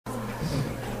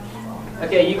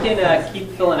Okay, you can keep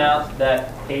filling out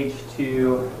that page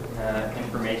 2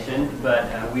 information,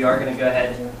 but we are going to go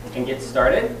ahead and get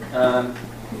started.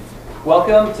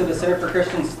 Welcome to the Center for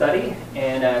Christian Study,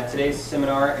 and today's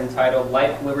seminar entitled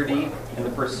Life, Liberty, and the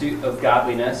Pursuit of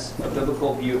Godliness, a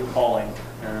Biblical View of Calling.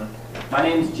 My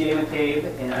name is Jay McCabe,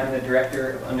 and I'm the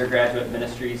Director of Undergraduate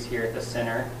Ministries here at the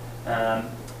Center.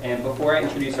 And before I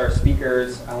introduce our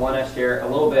speakers, I want to share a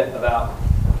little bit about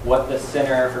what the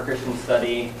Center for Christian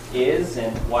Study is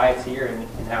and why it's here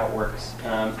and how it works.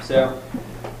 So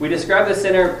we describe the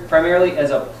Center primarily as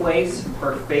a place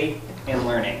for faith and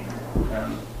learning.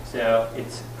 So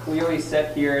it's clearly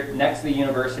set here next to the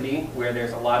university where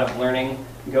there's a lot of learning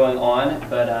going on,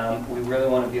 but we really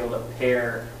want to be able to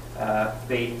pair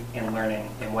faith and learning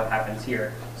and what happens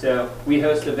here. So we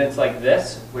host events like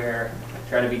this where we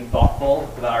try to be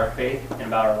thoughtful about our faith and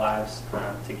about our lives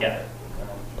together.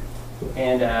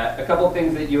 And a couple of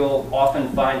things that you'll often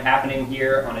find happening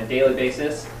here on a daily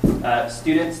basis.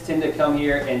 Students tend to come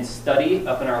here and study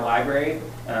up in our library.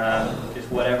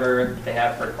 Just whatever they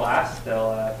have for class,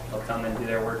 they'll come and do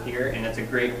their work here. And it's a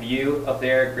great view up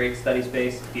there, great study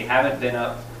space. If you haven't been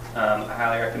up, I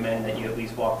highly recommend that you at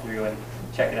least walk through and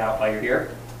check it out while you're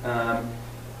here.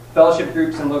 Fellowship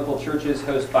groups and local churches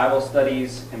host Bible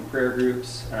studies and prayer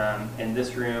groups. In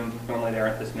this room, normally there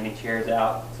aren't this many chairs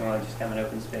out. It's normally just kind of an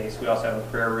open space. We also have a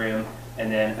prayer room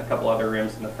and then a couple other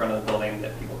rooms in the front of the building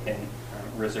that people can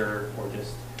reserve or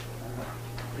just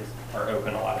are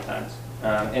open a lot of times.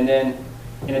 And then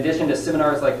in addition to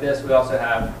seminars like this, we also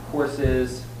have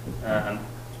courses,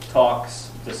 talks,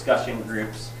 discussion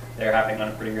groups that are happening on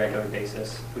a pretty regular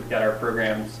basis. We've got our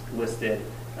programs listed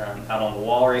out on the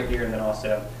wall right here, and then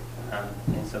also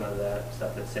in some of the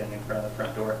stuff that's sitting in front of the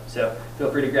front door. So feel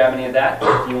free to grab any of that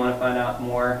if you want to find out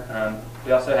more.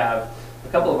 We also have a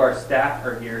couple of our staff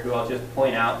are here who I'll just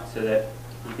point out so that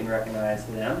you can recognize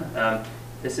them.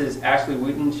 This is Ashley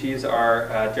Wooten. She's our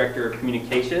Director of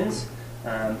Communications.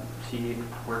 She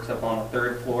works up on the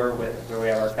third floor where we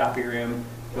have our copy room.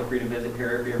 Feel free to visit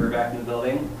her if you're ever back in the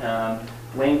building.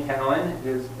 Lane Cowan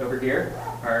is over here,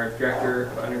 our Director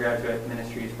of Undergraduate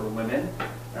Ministries for Women.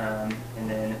 And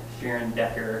then Sharon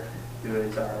Decker, who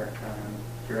is our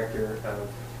Director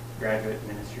of Graduate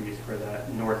Ministries for the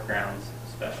North Grounds,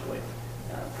 especially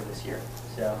for this year.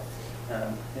 So,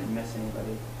 didn't miss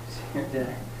anybody here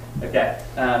today. Okay.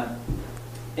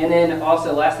 And then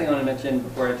also, last thing I want to mention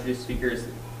before I introduce speakers,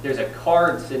 there's a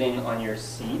card sitting on your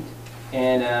seat.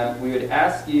 And we would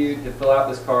ask you to fill out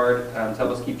this card to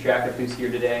help us keep track of who's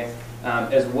here today,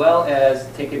 as well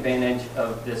as take advantage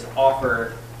of this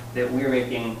offer that we're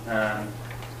making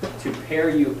to pair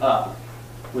you up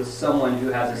with someone who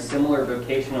has a similar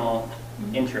vocational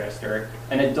interest or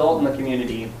an adult in the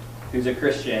community who's a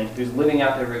Christian, who's living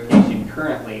out their vocation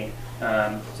currently.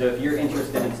 So if you're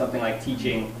interested in something like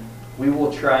teaching, we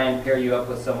will try and pair you up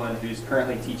with someone who's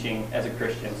currently teaching as a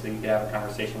Christian so you can have a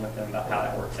conversation with them about how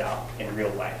that works out in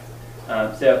real life.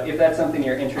 So if that's something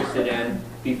you're interested in,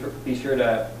 be sure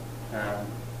to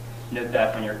note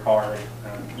that on your card,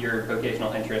 your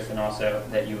vocational interest, and also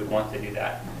that you would want to do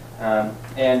that.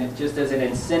 And just as an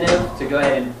incentive to go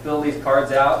ahead and fill these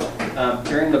cards out,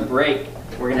 during the break,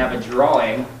 we're going to have a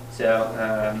drawing.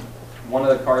 So one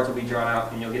of the cards will be drawn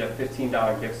out, and you'll get a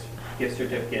 $15 gift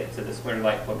certificate to the Splitter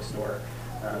Light bookstore,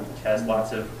 which has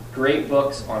lots of great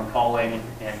books on calling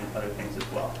and other things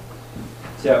as well.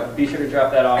 So be sure to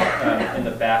drop that off in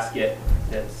the basket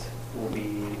that will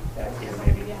be back here,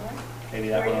 maybe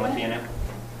that one on the piano.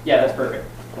 Yeah, that's perfect.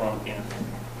 One on the piano.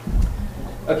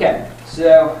 Okay,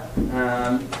 so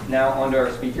now on to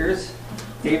our speakers.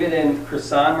 David and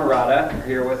Krisan Murata are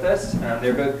here with us.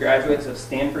 They're both graduates of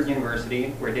Stanford University,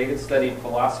 where David studied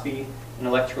philosophy and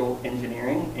electrical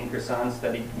engineering, and Krisan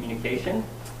studied communication.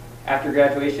 After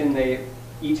graduation, they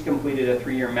each completed a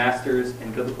 3-year master's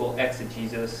in biblical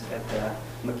exegesis at the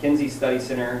McKinsey Study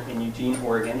Center in Eugene,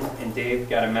 Oregon, and Dave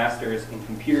got a master's in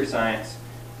computer science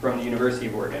from the University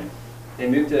of Oregon. They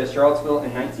moved to Charlottesville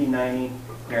in 1990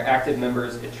 and are active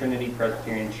members at Trinity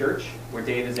Presbyterian Church, where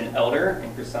Dave is an elder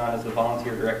and Krisan is the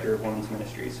volunteer director of women's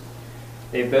ministries.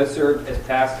 They've both served as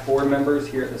past board members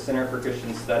here at the Center for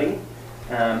Christian Study,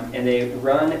 and they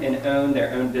run and own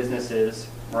their own businesses,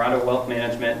 Murata Wealth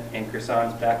Management and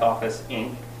Krisan's Back Office,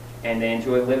 Inc., and they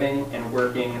enjoy living and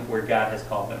working where God has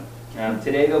called them.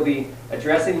 Today they'll be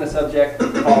addressing the subject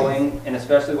of calling, and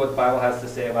especially what the Bible has to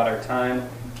say about our time,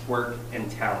 work,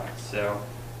 and talent. So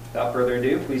without further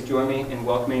ado, please join me in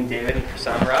welcoming David and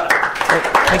Krisan Murata.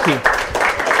 Thank you.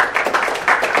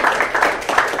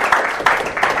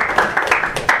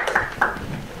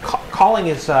 Calling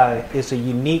is a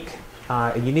unique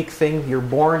a unique thing. You're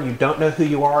born, you don't know who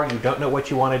you are, you don't know what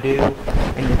you want to do,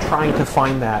 and you're trying to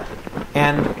find that.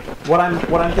 And what I'm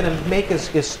going to make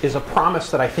is a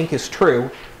promise that I think is true,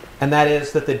 and that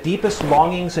is that the deepest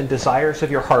longings and desires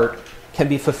of your heart can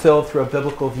be fulfilled through a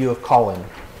biblical view of calling.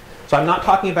 So I'm not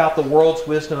talking about the world's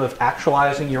wisdom of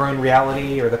actualizing your own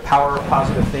reality or the power of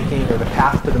positive thinking or the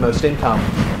path to the most income.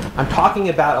 I'm talking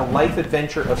about a life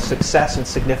adventure of success and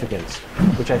significance,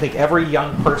 which I think every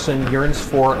young person yearns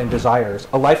for and desires.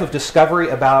 A life of discovery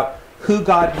about who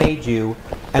God made you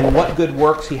and what good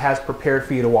works He has prepared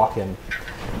for you to walk in.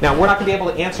 Now, we're not going to be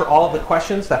able to answer all of the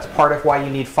questions. That's part of why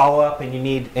you need follow-up and you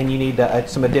need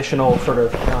some additional sort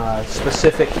of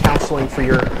specific counseling for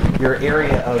your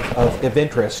area of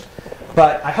interest.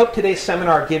 But I hope today's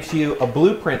seminar gives you a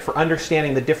blueprint for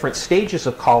understanding the different stages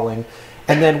of calling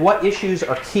and then what issues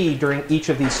are key during each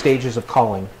of these stages of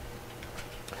calling.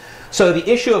 So the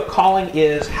issue of calling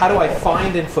is, how do I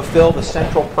find and fulfill the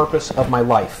central purpose of my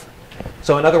life?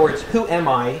 So in other words, who am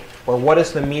I, or what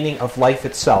is the meaning of life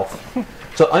itself?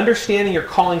 So understanding your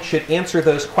calling should answer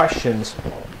those questions.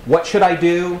 What should I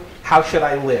do? How should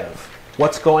I live?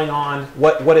 What's going on?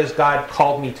 What has God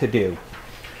called me to do?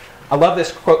 I love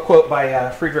this quote by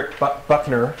Friedrich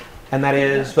Buchner, and that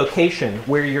is, vocation,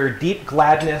 where your deep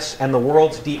gladness and the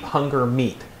world's deep hunger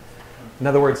meet. In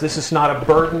other words, this is not a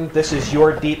burden. This is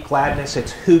your deep gladness.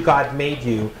 It's who God made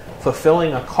you,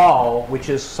 fulfilling a call, which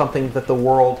is something that the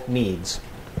world needs.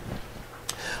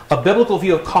 A biblical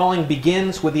view of calling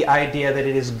begins with the idea that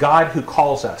it is God who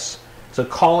calls us. So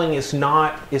calling is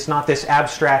not this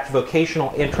abstract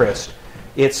vocational interest.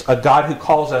 It's a God who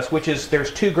calls us, which is,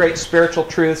 there's two great spiritual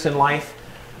truths in life.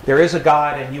 There is a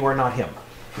God and you are not Him.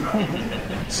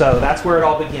 So that's where it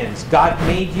all begins. God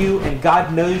made you and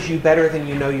God knows you better than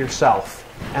you know yourself.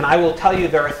 And I will tell you,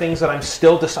 there are things that I'm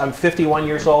 51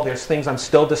 years old, there's things I'm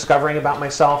still discovering about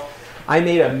myself. I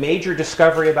made a major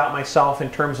discovery about myself in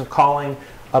terms of calling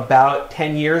about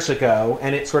 10 years ago,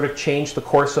 and it sort of changed the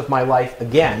course of my life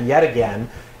yet again,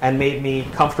 and made me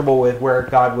comfortable with where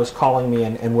God was calling me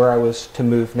and where I was to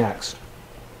move next.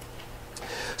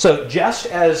 So just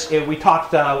as we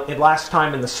talked last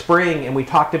time in the spring, and we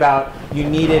talked about you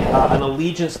needed an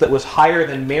allegiance that was higher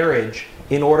than marriage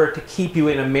in order to keep you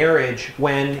in a marriage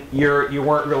when you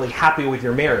weren't really happy with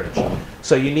your marriage.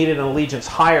 So you needed an allegiance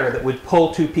higher that would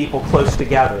pull two people close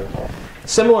together.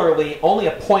 Similarly, only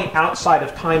a point outside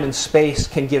of time and space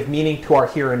can give meaning to our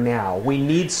here and now. We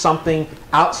need something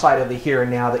outside of the here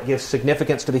and now that gives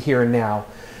significance to the here and now.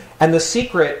 And the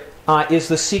secret is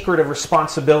the secret of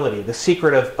responsibility, the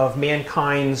secret of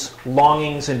mankind's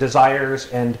longings and desires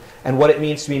and what it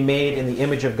means to be made in the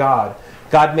image of God.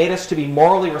 God made us to be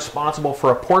morally responsible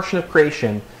for a portion of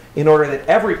creation in order that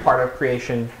every part of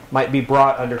creation might be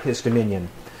brought under His dominion.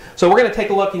 So we're going to take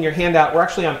a look in your handout. We're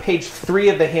actually on page 3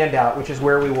 of the handout, which is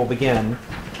where we will begin.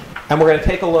 And we're going to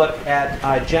take a look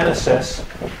at Genesis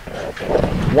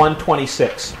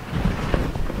 1:26.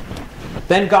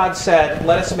 Then God said,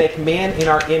 "Let us make man in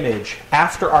our image,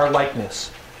 after our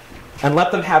likeness, and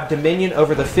let them have dominion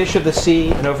over the fish of the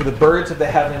sea, and over the birds of the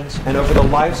heavens, and over the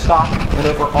livestock, and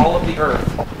over all of the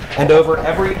earth, and over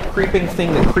every creeping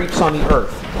thing that creeps on the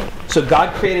earth." So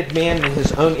God created man in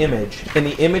His own image. In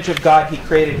the image of God He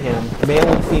created him, male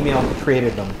and female He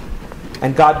created them.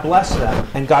 And God blessed them,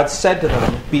 and God said to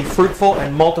them, "Be fruitful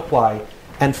and multiply,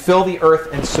 and fill the earth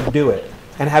and subdue it,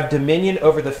 and have dominion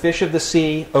over the fish of the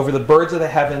sea, over the birds of the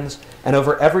heavens, and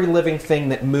over every living thing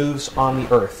that moves on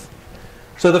the earth."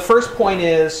 So the first point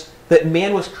is that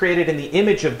man was created in the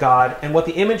image of God, and what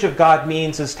the image of God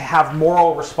means is to have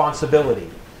moral responsibility.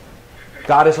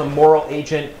 God is a moral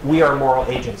agent. We are moral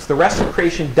agents. The rest of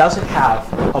creation doesn't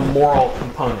have a moral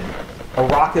component. A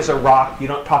rock is a rock. You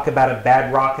don't talk about a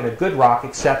bad rock and a good rock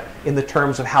except in the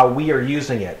terms of how we are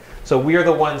using it. So we are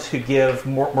the ones who give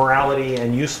morality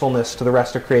and usefulness to the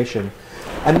rest of creation.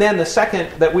 And then the second,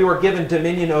 that we were given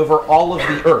dominion over all of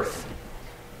the earth.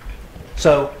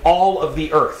 So all of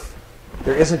the earth.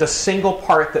 There isn't a single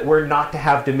part that we're not to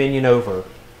have dominion over.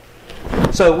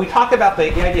 So we talk about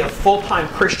the idea of full-time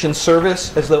Christian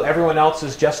service as though everyone else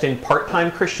is just in part-time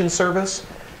Christian service.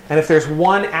 And if there's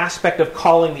one aspect of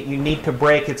calling that you need to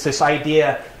break, it's this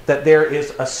idea that there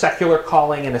is a secular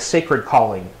calling and a sacred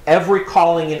calling. Every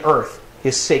calling in earth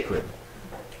is sacred.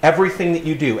 Everything that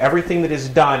you do, everything that is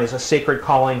done is a sacred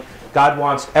calling. God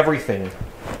wants everything.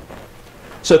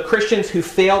 So Christians who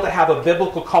fail to have a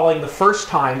biblical calling the first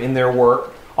time in their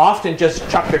work often just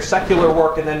chuck their secular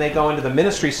work and then they go into the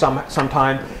ministry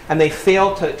sometime, and they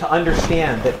fail to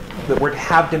understand that we're to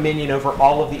have dominion over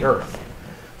all of the earth.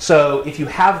 So if you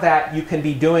have that, you can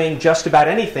be doing just about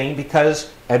anything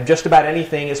because and just about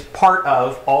anything is part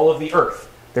of all of the earth.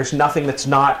 There's nothing that's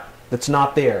not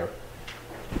there.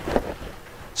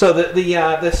 So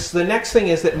the next thing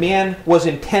is that man was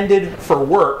intended for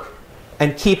work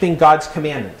and keeping God's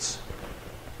commandments.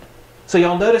 So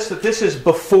you'll notice that this is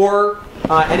before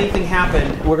anything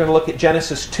happened. We're going to look at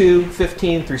Genesis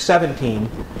 2:15 through 17.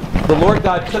 The Lord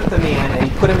God took the man and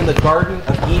he put him in the Garden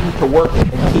of Eden to work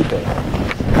it and keep it.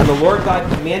 And the Lord God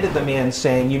commanded the man,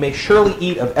 saying, "You may surely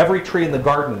eat of every tree in the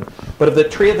garden, but of the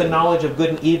tree of the knowledge of good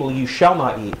and evil you shall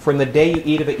not eat, for in the day you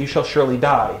eat of it you shall surely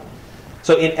die."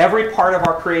 So in every part of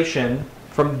our creation,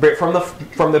 from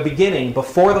the beginning,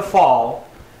 before the fall,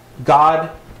 God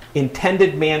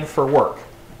intended man for work.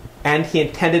 And he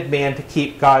intended man to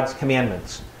keep God's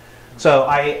commandments. So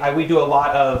we do a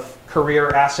lot of career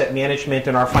asset management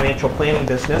in our financial planning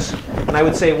business. And I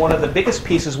would say one of the biggest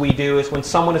pieces we do is when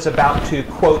someone is about to,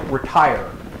 quote, retire.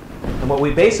 And what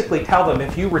we basically tell them,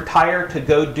 if you retire to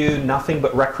go do nothing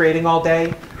but recreating all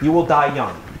day, you will die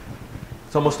young.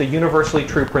 It's almost a universally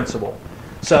true principle.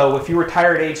 So if you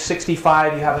retire at age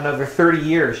 65, you have another 30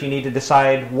 years. You need to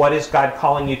decide what is God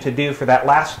calling you to do for that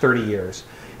last 30 years.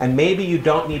 And maybe you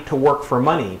don't need to work for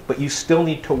money, but you still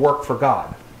need to work for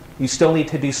God. You still need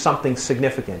to do something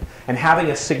significant. And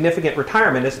having a significant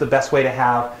retirement is the best way to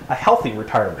have a healthy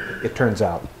retirement, it turns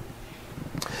out.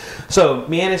 So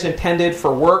man is intended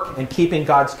for work and keeping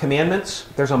God's commandments.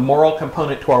 There's a moral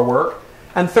component to our work.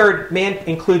 And third, man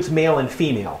includes male and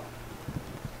female.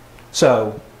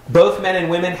 So both men and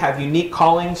women have unique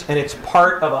callings, and it's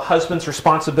part of a husband's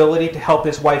responsibility to help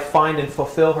his wife find and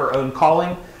fulfill her own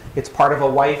calling. It's part of a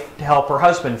wife to help her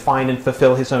husband find and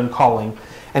fulfill his own calling.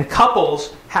 And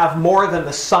couples have more than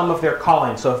the sum of their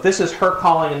calling. So if this is her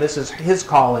calling and this is his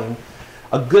calling,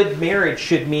 a good marriage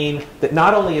should mean that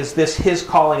not only is this his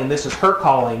calling and this is her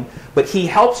calling, but he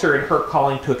helps her in her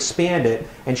calling to expand it,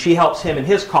 and she helps him in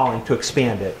his calling to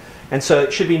expand it. And so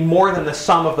it should be more than the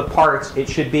sum of the parts. It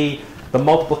should be the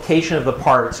multiplication of the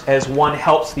parts as one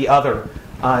helps the other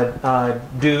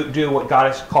do what God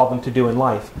has called them to do in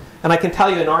life. And I can tell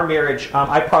you in our marriage,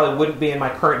 I probably wouldn't be in my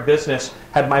current business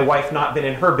had my wife not been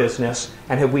in her business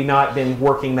and had we not been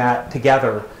working that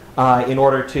together in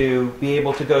order to be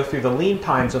able to go through the lean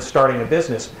times of starting a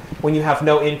business when you have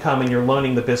no income and you're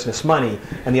loaning the business money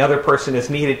and the other person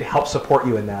is needed to help support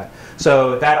you in that.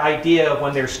 So that idea of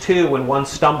when there's two, when one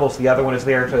stumbles, the other one is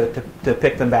there to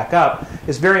pick them back up,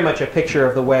 is very much a picture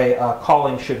of the way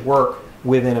calling should work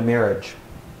within a marriage.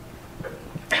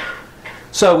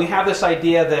 So we have this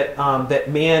idea that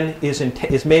man is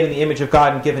made in the image of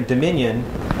God and given dominion.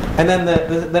 And then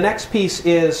the next piece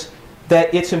is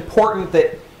that it's important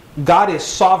that God is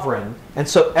sovereign, and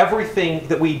so everything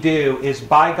that we do is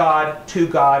by God, to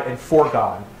God, and for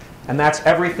God. And that's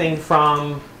everything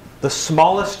from the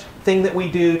smallest thing that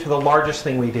we do to the largest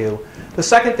thing we do. The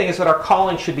second thing is that our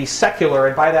calling should be secular,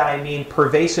 and by that I mean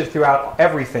pervasive throughout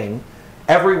everything.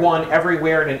 Everyone,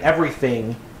 everywhere, and in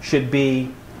everything should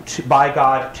be by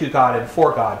God, to God, and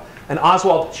for God. And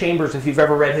Oswald Chambers, if you've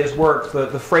ever read his work,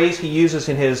 the phrase he uses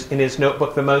in his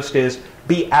notebook the most is,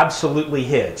 be absolutely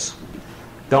his.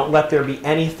 Don't let there be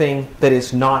anything that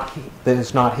is not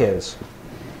his.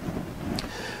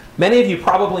 Many of you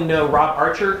probably know Rob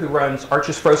Archer, who runs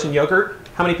Archer's Frozen Yogurt.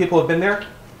 How many people have been there?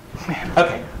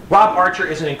 Okay. Rob Archer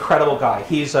is an incredible guy.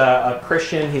 He's a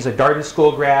Christian. He's a Darden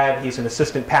School grad. He's an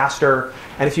assistant pastor.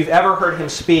 And if you've ever heard him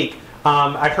speak,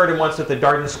 I heard him once at the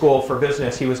Darden School for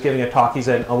Business. He was giving a talk. He's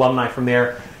an alumni from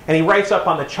there. And he writes up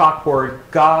on the chalkboard,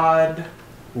 God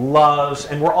loves,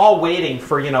 and we're all waiting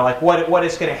for, what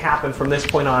is going to happen from this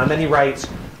point on. And then he writes,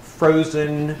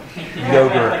 frozen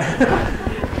yogurt.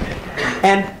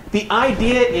 And the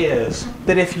idea is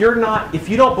that if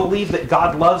you don't believe that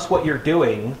God loves what you're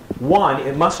doing, one,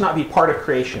 it must not be part of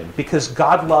creation, because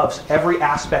God loves every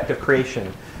aspect of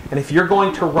creation. And if you're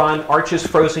going to run Arch's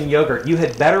Frozen Yogurt, you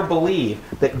had better believe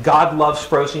that God loves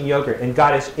frozen yogurt, and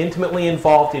God is intimately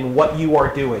involved in what you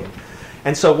are doing.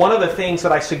 And so one of the things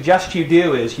that I suggest you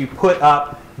do is you put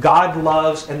up God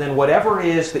loves, and then whatever it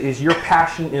is that is your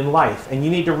passion in life. And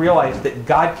you need to realize that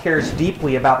God cares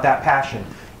deeply about that passion.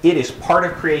 It is part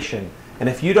of creation. And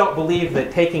if you don't believe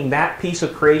that taking that piece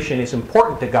of creation is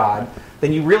important to God,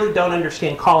 then you really don't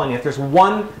understand calling. If there's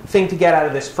one thing to get out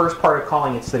of this first part of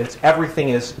calling, it's that everything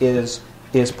is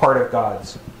part of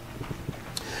God's.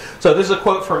 So this is a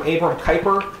quote from Abram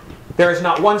Kuyper. There is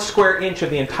not 1 square inch of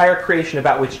the entire creation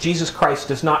about which Jesus Christ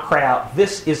does not cry out,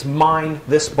 this is mine,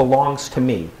 this belongs to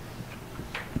me.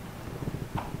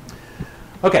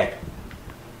 Okay.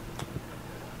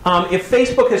 If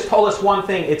Facebook has told us one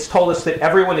thing, it's told us that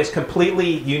everyone is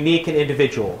completely unique and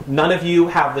individual. None of you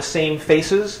have the same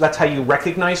faces. That's how you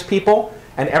recognize people.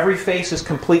 and every face is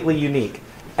completely unique.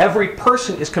 Every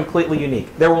person is completely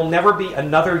unique. There will never be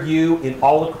another you in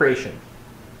all of creation.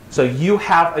 So you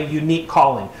have a unique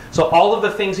calling. So all of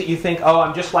the things that you think, oh,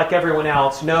 I'm just like everyone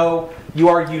else, no, you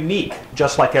are unique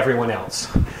just like everyone else.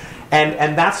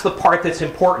 And that's the part that's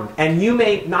important. And you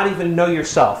may not even know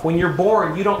yourself. When you're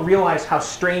born, you don't realize how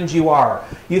strange you are.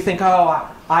 You think, oh,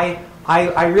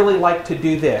 I really like to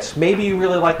do this. Maybe you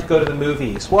really like to go to the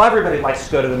movies. Well, everybody likes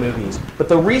to go to the movies. But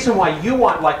the reason why you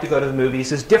like to go to the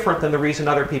movies is different than the reason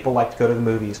other people like to go to the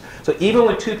movies. So even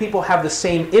when two people have the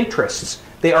same interests,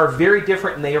 they are very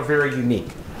different and they are very unique.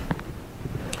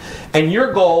 And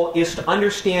your goal is to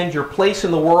understand your place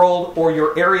in the world or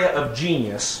your area of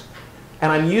genius.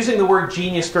 And I'm using the word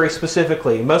genius very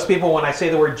specifically. Most people, when I say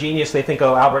the word genius, they think,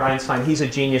 oh, Albert Einstein, he's a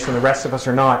genius and the rest of us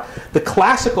are not. The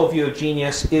classical view of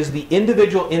genius is the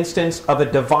individual instance of a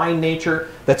divine nature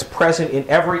that's present in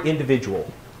every individual.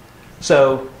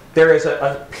 So there is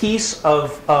a piece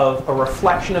of a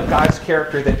reflection of God's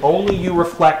character that only you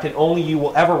reflect and only you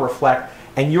will ever reflect,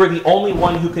 and you're the only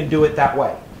one who can do it that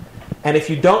way. And if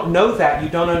you don't know that, you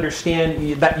don't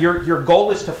understand that your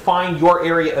goal is to find your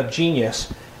area of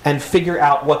genius and figure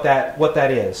out what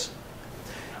that is.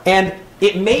 And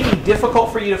it may be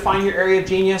difficult for you to find your area of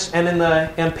genius. And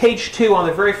on page 2, on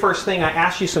the very first thing, I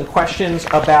asked you some questions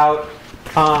about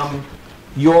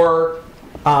your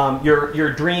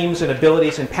dreams and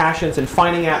abilities and passions and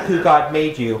finding out who God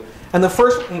made you. And the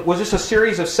first one was just a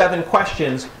series of 7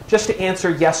 questions just to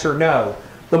answer yes or no.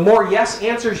 The more yes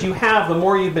answers you have, the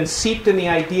more you've been seeped in the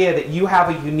idea that you have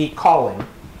a unique calling.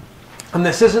 And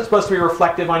this isn't supposed to be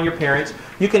reflective on your parents.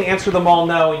 You can answer them all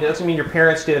no, and it doesn't mean your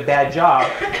parents did a bad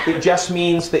job. It just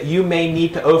means that you may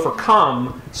need to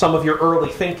overcome some of your early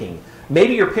thinking.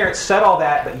 Maybe your parents said all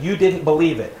that, but you didn't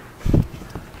believe it.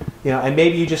 And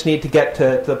maybe you just need to get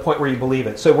to the point where you believe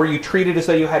it. So were you treated as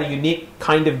though you had a unique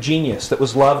kind of genius that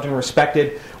was loved and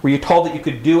respected? Were you told that you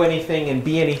could do anything and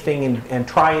be anything and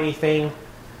try anything?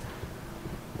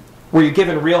 Were you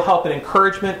given real help and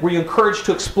encouragement? Were you encouraged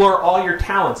to explore all your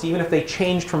talents, even if they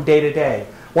changed from day to day?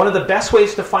 One of the best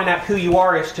ways to find out who you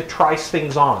are is to try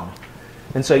things on.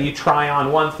 And so you try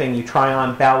on one thing, you try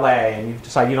on ballet, and you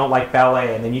decide you don't like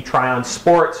ballet, and then you try on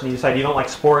sports, and you decide you don't like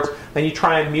sports, then you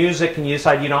try on music, and you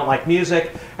decide you don't like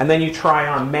music, and then you try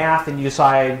on math, and you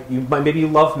decide maybe you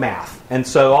love math. And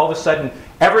so all of a sudden,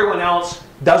 everyone else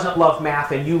doesn't love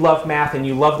math, and you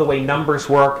love the way numbers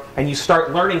work, and you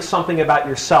start learning something about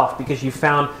yourself because you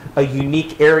found a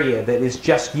unique area that is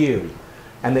just you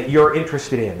and that you're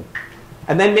interested in.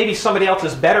 And then maybe somebody else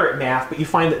is better at math, but you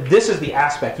find that this is the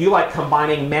aspect. You like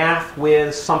combining math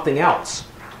with something else,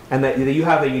 and that you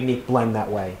have a unique blend that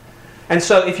way. And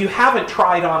so if you haven't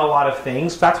tried on a lot of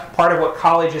things, that's part of what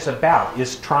college is about,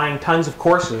 is trying tons of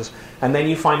courses, and then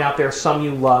you find out there are some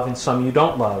you love and some you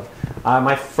don't love.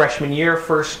 My freshman year,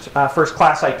 first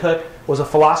class I took was a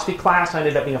philosophy class. I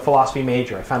ended up being a philosophy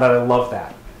major. I found out I loved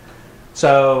that.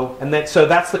 So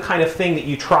that's the kind of thing that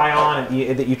you try on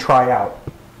and that you try out.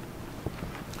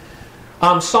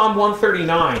 Psalm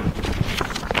 139.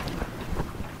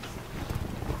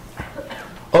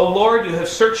 O Lord, you have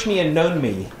searched me and known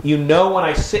me. You know when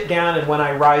I sit down and when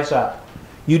I rise up.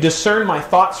 You discern my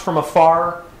thoughts from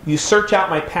afar. You search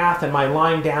out my path and my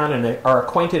lying down and are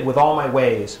acquainted with all my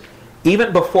ways.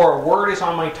 Even before a word is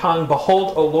on my tongue,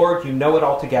 behold, O Lord, you know it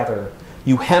altogether.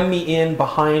 You hem me in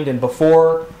behind and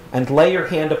before, and lay your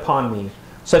hand upon me.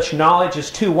 Such knowledge is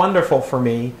too wonderful for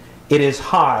me. It is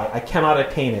high, I cannot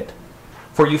attain it.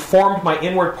 For you formed my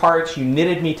inward parts, you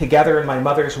knitted me together in my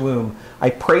mother's womb. I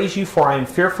praise you, for I am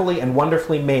fearfully and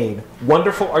wonderfully made.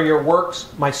 Wonderful are your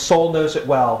works, my soul knows it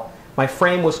well. My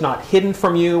frame was not hidden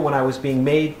from you when I was being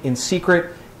made in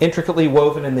secret, intricately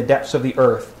woven in the depths of the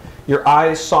earth. Your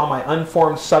eyes saw my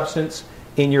unformed substance.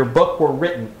 In your book were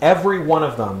written, every one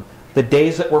of them, the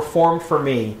days that were formed for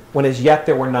me, when as yet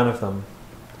there were none of them.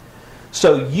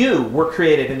 So you were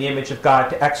created in the image of God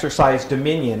to exercise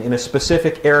dominion in a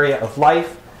specific area of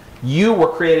life. You were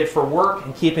created for work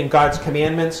and keeping God's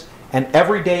commandments, and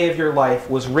every day of your life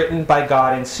was written by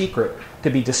God in secret to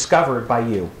be discovered by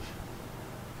you.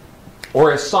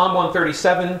 Or as Psalm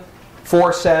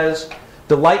 137:4 says,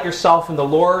 delight yourself in the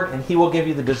Lord, and He will give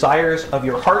you the desires of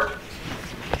your heart.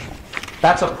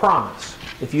 That's a promise.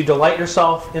 If you delight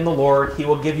yourself in the Lord, He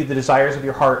will give you the desires of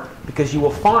your heart, because you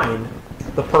will find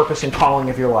the purpose and calling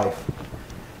of your life.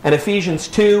 And Ephesians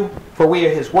 2, for we are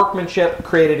His workmanship,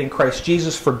 created in Christ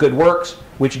Jesus for good works,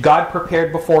 which God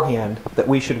prepared beforehand that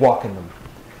we should walk in them.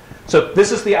 So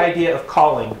this is the idea of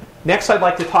calling. Next, I'd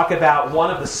like to talk about one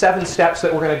of the 7 steps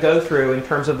that we're going to go through in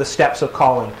terms of the steps of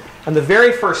calling. And the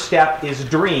very first step is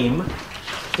dream.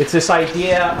 It's this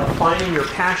idea of finding your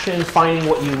passion, finding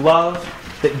what you love,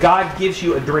 that God gives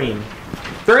you a dream.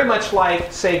 Very much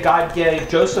like, say, God gave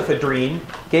Joseph a dream,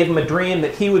 gave him a dream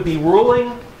that he would be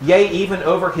ruling, yea, even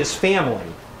over his family.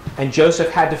 And Joseph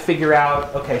had to figure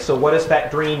out, okay, so what does that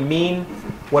dream mean?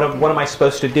 What am I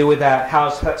supposed to do with that? How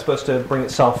is that supposed to bring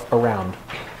itself around?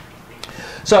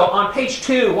 So on page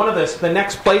 2, one of the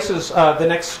next places, the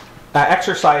next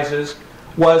exercises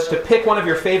was to pick one of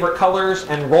your favorite colors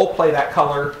and role play that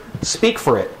color. Speak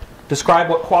for it. Describe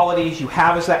what qualities you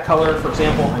have as that color. For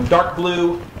example, I'm dark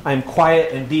blue. I'm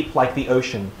quiet and deep like the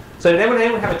ocean. So did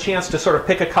anyone have a chance to sort of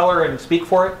pick a color and speak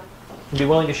for it? And be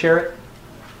willing to share it?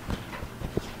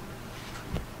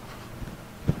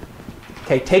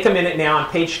 Okay, take a minute now on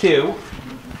page 2,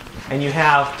 and you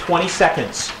have 20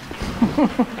 seconds.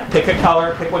 Pick a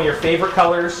color, pick one of your favorite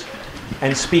colors,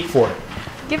 and speak for it.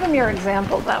 Give them your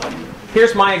example, that would.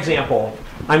 Here's my example.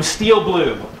 I'm steel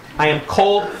blue. I am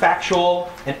cold, factual,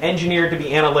 and engineered to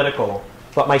be analytical,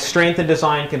 but my strength and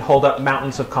design can hold up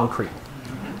mountains of concrete.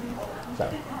 So,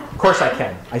 of course I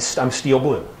can. I'm steel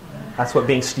blue. That's what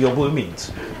being steel blue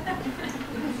means.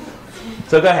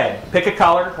 So go ahead. Pick a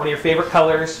color, one of your favorite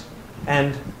colors,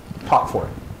 and talk for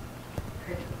it.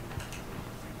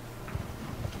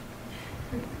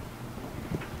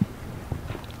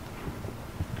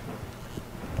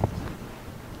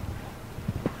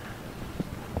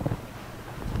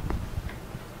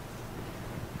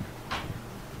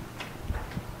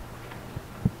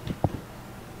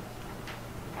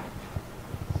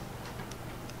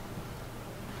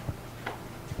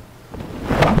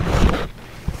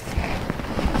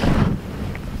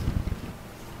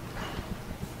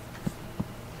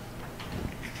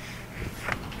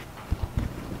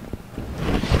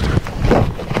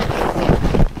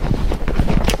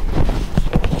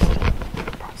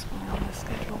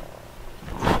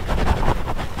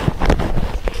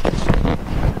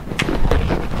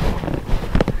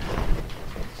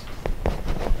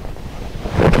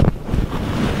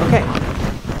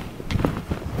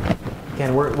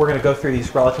 We're going to go through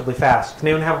these relatively fast. Can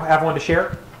anyone have one to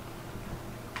share?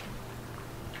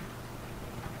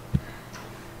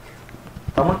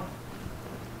 Someone?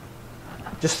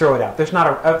 Just throw it out. There's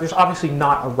obviously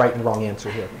not a right and wrong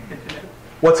answer here.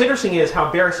 What's interesting is how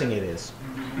embarrassing it is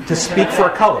to speak for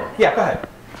a color. Yeah, go ahead.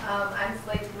 I'm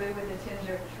slate blue with a tinge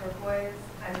of turquoise.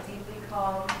 I'm deeply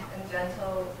calm and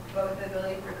gentle, but with the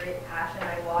ability for great passion.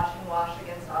 I wash and wash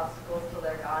against obstacles till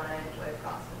they're gone. I enjoy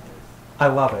processes. I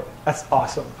love it. That's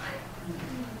awesome.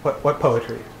 What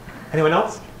poetry? Anyone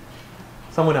else?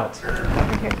 Someone else?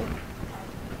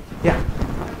 Yeah.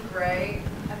 I'm gray.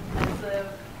 I'm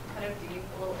pensive, kind of deep,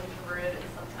 a little introverted, and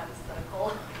sometimes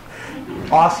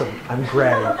cynical. Awesome. I'm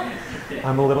gray.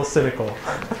 I'm a little cynical.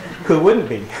 Who wouldn't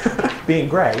be? Being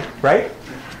gray, right?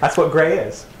 That's what gray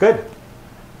is. Good.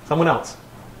 Someone else? Do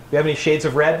you have any shades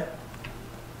of red?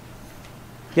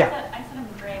 Yeah. I said I'm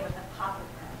gray with a pop of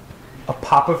red. A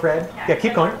pop of red? Yeah,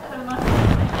 keep going.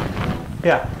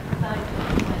 Yeah.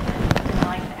 I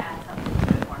like to add something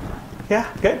to it more fun. Yeah,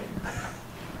 good.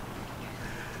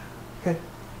 Okay.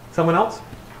 Someone else?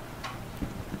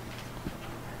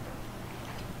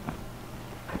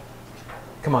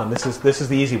 Come on, this is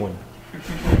the easy one.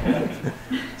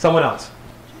 Someone else?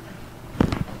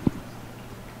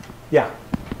 Yeah.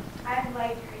 I'm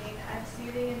light green. I'm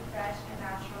soothing and fresh and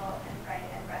natural and bright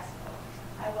and restful.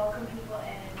 I welcome people in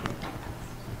and do my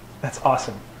best. That's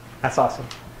awesome. That's awesome.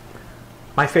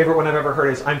 My favorite one I've ever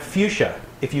heard is, I'm fuchsia.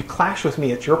 If you clash with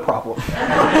me, it's your problem.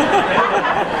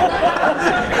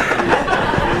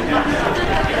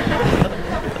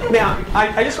 Now,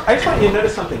 I just want you to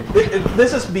notice something.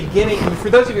 This is beginning, for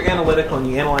those of you who are analytical and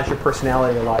you analyze your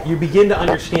personality a lot, you begin to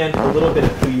understand a little bit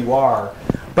of who you are.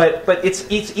 But it's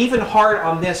even hard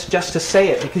on this just to say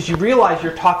it, because you realize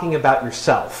you're talking about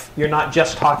yourself. You're not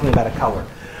just talking about a color.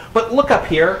 But look up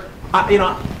here.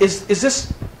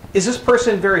 Is this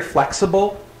person very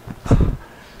flexible?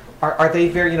 Are they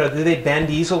very, do they bend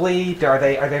easily? Are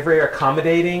they very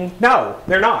accommodating? No,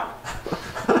 they're not.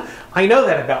 I know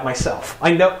that about myself.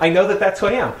 I know that that's who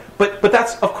I am. But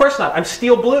that's, of course not. I'm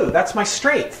steel blue. That's my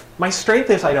strength. My strength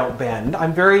is I don't bend.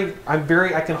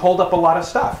 I can hold up a lot of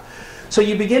stuff. So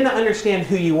you begin to understand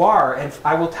who you are, and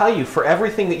I will tell you, for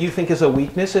everything that you think is a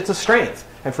weakness, it's a strength.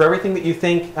 And for everything that you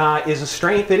think is a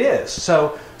strength, it is.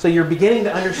 So you're beginning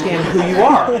to understand who you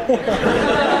are.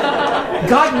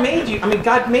 God made you.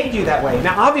 God made you that way.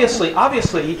 Now, obviously,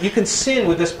 you can sin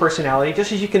with this personality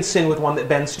just as you can sin with one that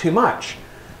bends too much.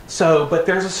 But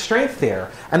there's a strength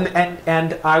there.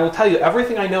 And I will tell you,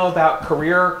 everything I know about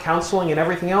career counseling and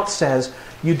everything else says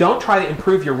you don't try to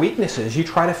improve your weaknesses. You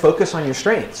try to focus on your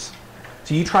strengths.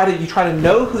 So you try to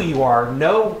know who you are,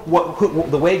 know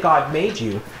the way God made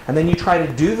you, and then you try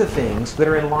to do the things that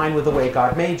are in line with the way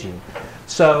God made you.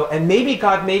 So, and maybe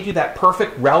God made you that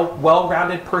perfect,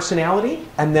 well-rounded personality,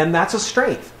 and then that's a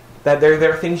strength. That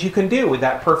there are things you can do with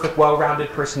that perfect, well-rounded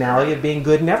personality of being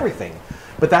good in everything.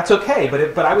 But that's okay.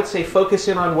 But I would say focus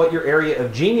in on what your area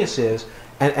of genius is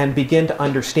and begin to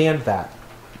understand that.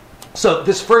 So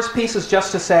this first piece is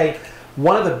just to say,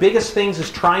 one of the biggest things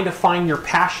is trying to find your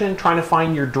passion, trying to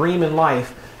find your dream in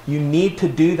life. You need to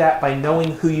do that by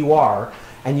knowing who you are.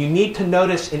 And you need to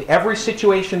notice in every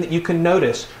situation that you can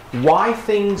notice why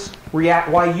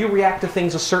you react to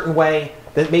things a certain way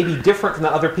that may be different from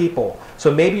the other people.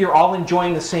 So maybe you're all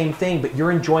enjoying the same thing, but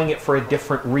you're enjoying it for a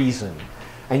different reason.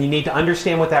 And you need to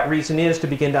understand what that reason is to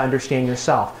begin to understand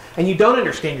yourself. And you don't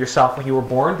understand yourself when you were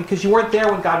born because you weren't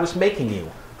there when God was making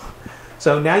you.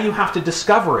 So now you have to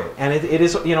discover it. And it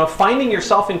is, finding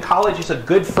yourself in college is a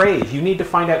good phrase. You need to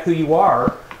find out who you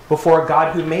are before a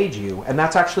God who made you. And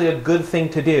that's actually a good thing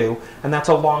to do. And that's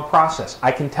a long process.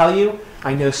 I can tell you,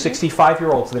 I know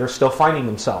 65-year-olds that are still finding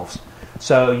themselves.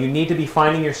 So you need to be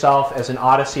finding yourself as an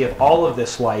odyssey of all of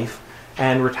this life.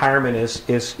 And retirement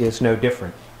is no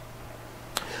different.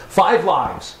 5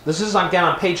 lives. This is again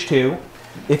on page 2.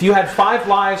 If you had 5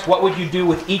 lives, what would you do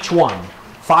with each one?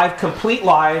 5 complete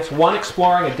lives, one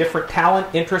exploring a different talent,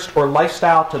 interest, or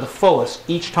lifestyle to the fullest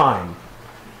each time.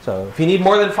 So if you need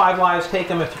more than 5 lives, take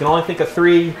them. If you can only think of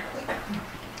 3,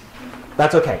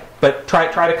 that's okay. But try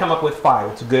to come up with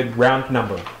 5. It's a good round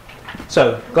number.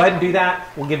 So go ahead and do that.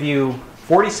 We'll give you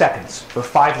 40 seconds for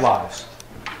 5 lives.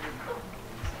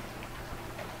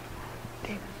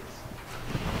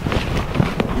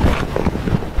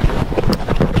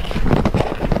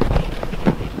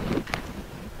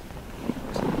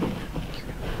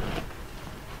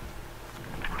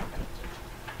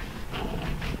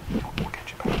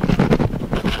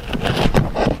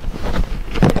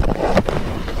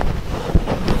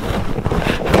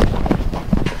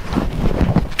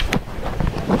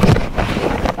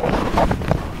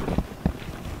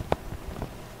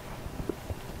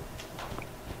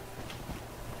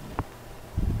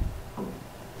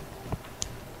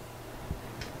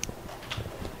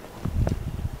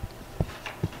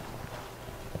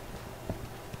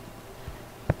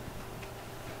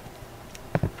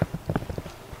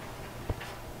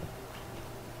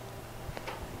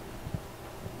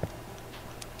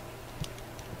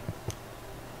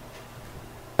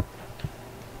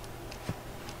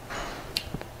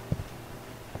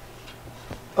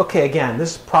 Okay, again,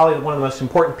 this is probably one of the most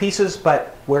important pieces,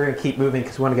 but we're going to keep moving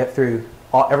because we want to get through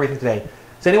everything today.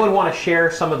 Does anyone want to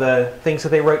share some of the things that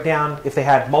they wrote down? If they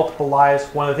had multiple lives,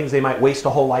 one of the things they might waste a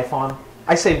whole life on?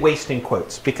 I say waste in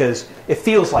quotes because it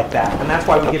feels like that, and that's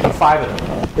why we give you 5 of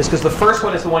them. Is because the first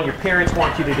one is the one your parents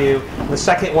want you to do, and the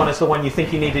second one is the one you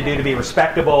think you need to do to be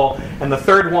respectable, and the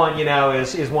third one,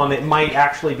 is one that might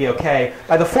actually be okay.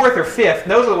 By the 4th or 5th,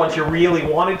 those are the ones you really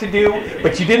wanted to do,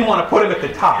 but you didn't want to put them at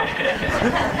the top.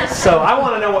 So I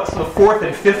want to know what the 4th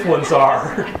and 5th ones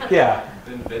are. Yeah.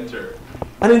 Inventor.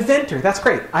 An inventor. That's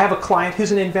great. I have a client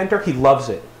who's an inventor. He loves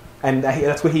it, and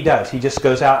that's what he does. He just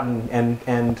goes out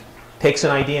and takes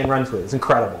an idea and runs with it. It's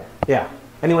incredible. Yeah.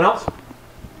 Anyone else?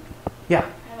 Yeah.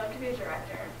 I want to be a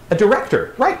director. A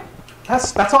director, right?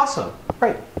 That's awesome.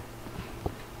 Right.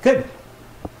 Good.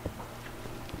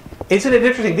 Isn't it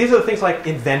interesting? These are the things like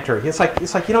inventor. It's like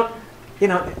you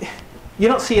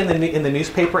don't see in the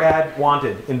newspaper ad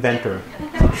wanted inventor,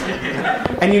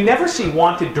 and you never see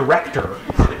wanted director.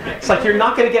 It's like you're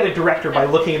not going to get a director by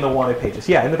looking in the wanted pages.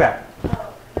 Yeah, in the back.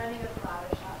 Oh, running a flower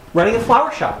shop. Running a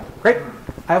flower shop. Great.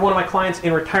 I have one of my clients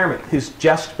in retirement who's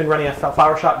just been running a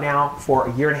flower shop now for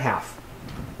a year and a half.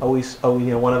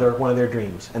 One of their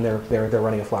dreams, and they're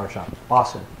running a flower shop.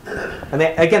 Awesome. And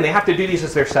they have to do these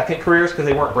as their second careers because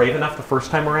they weren't brave enough the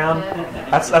first time around.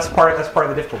 That's part of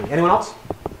the difficulty. Anyone else?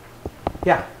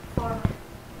 Yeah. Farmer.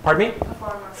 Pardon me? A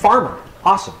farmer. Farmer.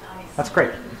 Awesome. That's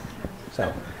great.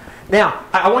 So now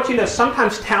I want you to know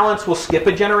sometimes talents will skip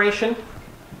a generation.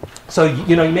 So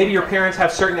maybe your parents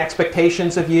have certain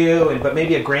expectations of you, but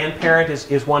maybe a grandparent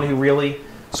is one who really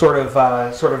sort of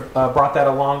brought that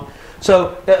along.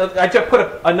 So I just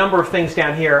put a number of things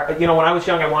down here. When I was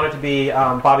young, I wanted to be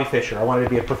Bobby Fischer. I wanted to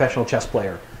be a professional chess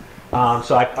player.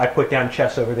 So I put down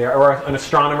chess over there, or an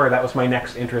astronomer. That was my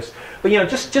next interest. But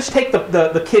just take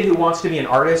the kid who wants to be an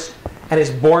artist and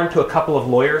is born to a couple of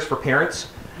lawyers for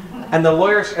parents. And the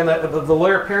lawyers and the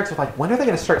lawyer parents are like, when are they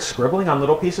going to start scribbling on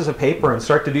little pieces of paper and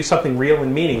start to do something real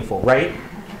and meaningful, right?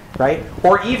 Right?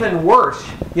 Or even worse,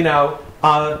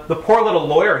 The poor little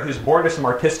lawyer who's born to some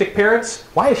artistic parents,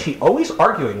 why is she always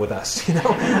arguing with us?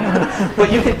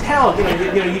 But you can tell,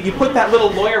 you put that little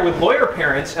lawyer with lawyer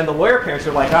parents, and the lawyer parents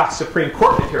are like, Supreme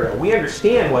Court material. We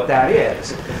understand what that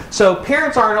is. So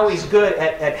parents aren't always good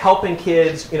at helping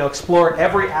kids, explore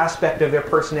every aspect of their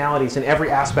personalities and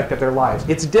every aspect of their lives.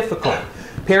 It's difficult.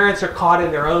 Parents are caught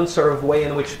in their own sort of way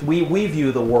in which we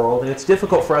view the world, and it's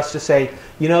difficult for us to say,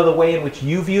 the way in which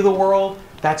you view the world,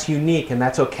 that's unique, and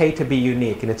that's okay to be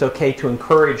unique, and it's okay to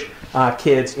encourage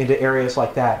kids into areas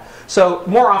like that. So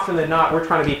more often than not, we're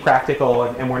trying to be practical,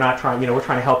 and we're not trying, we're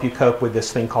trying to help you cope with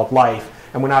this thing called life,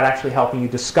 and we're not actually helping you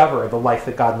discover the life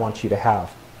that God wants you to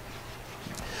have.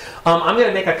 I'm going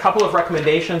to make a couple of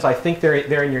recommendations. I think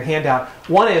they're in your handout.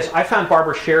 One is, I found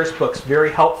Barbara Scher's books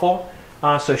very helpful.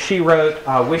 So she wrote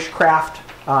Wishcraft,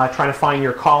 Trying to Find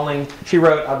Your Calling. She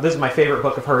wrote, this is my favorite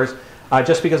book of hers,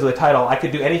 just because of the title, I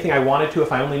Could Do Anything I Wanted To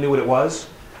If I Only Knew What It Was.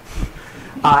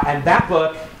 And that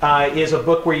book is a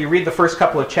book where you read the first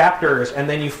couple of chapters and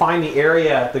then you find the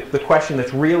area, the question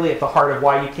that's really at the heart of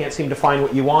why you can't seem to find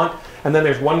what you want. And then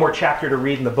there's one more chapter to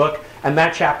read in the book. And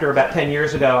that chapter, about 10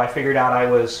 years ago, I figured out I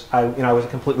was a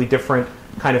completely different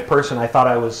kind of person. I thought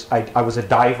I was a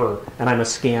diver and I'm a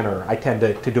scanner. I tend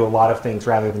to do a lot of things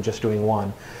rather than just doing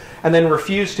one. And then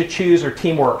Refuse to Choose or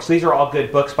Teamwork. So these are all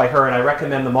good books by her, and I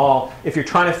recommend them all if you're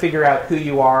trying to figure out who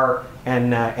you are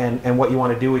and what you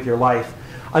want to do with your life.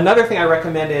 Another thing I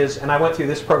recommend is, and I went through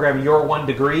this program, Your One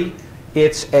Degree.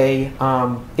 It's a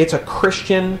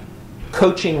Christian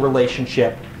coaching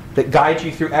relationship that guides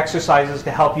you through exercises to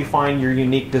help you find your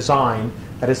unique design.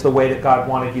 That is the way that God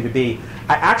wanted you to be.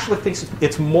 I actually think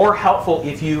it's more helpful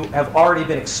if you have already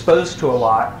been exposed to a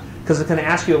lot, because it's going to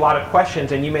ask you a lot of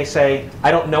questions, and you may say,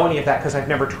 I don't know any of that because I've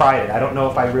never tried it. I don't know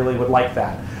if I really would like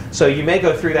that. So you may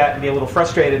go through that and be a little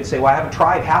frustrated and say, well, I haven't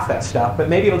tried half that stuff, but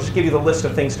maybe it'll just give you the list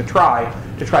of things to try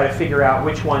to figure out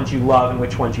which ones you love and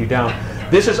which ones you don't.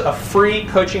 This is a free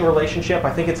coaching relationship.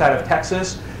 I think it's out of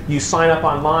Texas. You sign up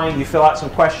online, you fill out some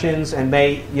questions, and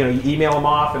you email them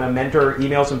off, and a mentor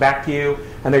emails them back to you,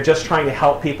 and they're just trying to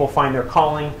help people find their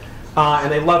calling.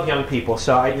 And they love young people,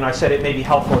 so I said it may be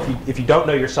helpful if you don't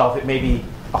know yourself. It may be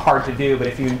hard to do, but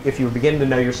if you begin to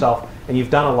know yourself and you've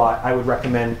done a lot, I would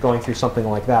recommend going through something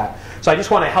like that. So I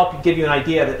just want to help give you an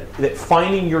idea that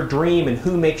finding your dream and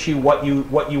who makes you what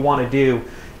you want to do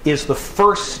is the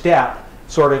first step,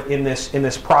 sort of in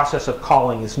this process of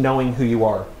calling, is knowing who you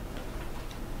are.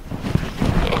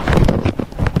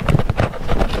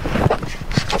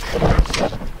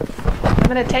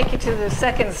 I'm going to take you to the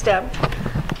second step.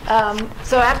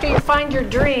 So after you find your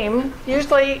dream,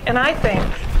 usually, and I think,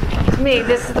 to me,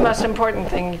 this is the most important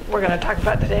thing we're going to talk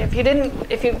about today.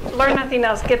 If you learn nothing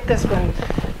else, get this one.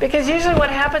 Because usually what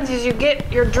happens is you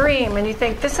get your dream and you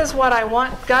think, this is what I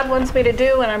want, God wants me to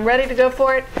do, and I'm ready to go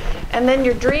for it. And then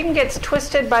your dream gets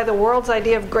twisted by the world's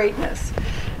idea of greatness.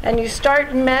 And you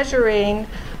start measuring,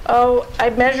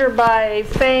 I measure by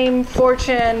fame,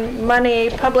 fortune, money,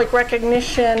 public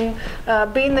recognition,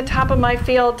 being the top of my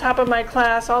field, top of my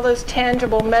class, all those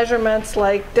tangible measurements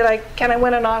like can I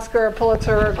win an Oscar, a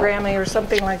Pulitzer, or a Grammy, or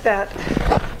something like that.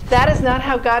 That is not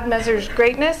how God measures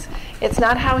greatness. It's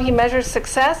not how He measures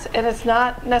success, and it's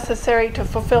not necessary to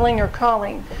fulfilling your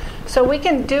calling. So we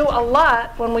can do a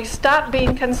lot when we stop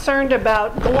being concerned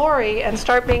about glory and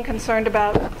start being concerned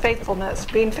about faithfulness,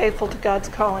 being faithful to God's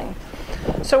calling.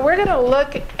 So we're going to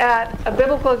look at a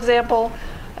biblical example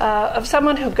of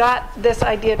someone who got this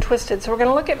idea twisted. So we're going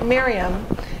to look at Miriam,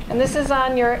 and this is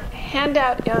on your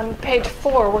handout on page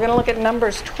 4. We're going to look at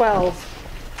Numbers 12.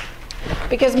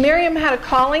 Because Miriam had a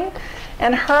calling,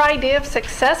 and her idea of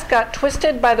success got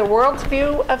twisted by the world's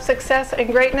view of success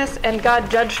and greatness, and God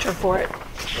judged her for it.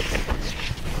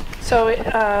 So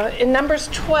in Numbers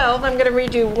 12, I'm going to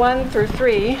read you 1 through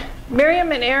 3.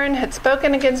 Miriam and Aaron had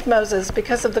spoken against Moses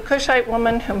because of the Cushite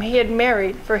woman whom he had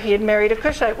married, for he had married a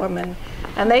Cushite woman.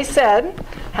 And they said,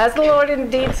 has the Lord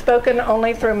indeed spoken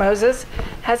only through Moses?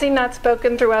 Has he not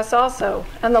spoken through us also?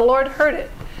 And the Lord heard it.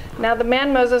 Now the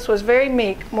man Moses was very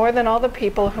meek, more than all the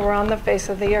people who were on the face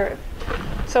of the earth.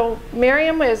 So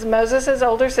Miriam is Moses'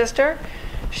 older sister.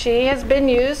 She has been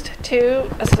used to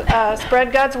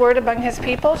spread God's word among his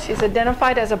people. She's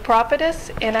identified as a prophetess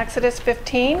in Exodus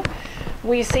 15.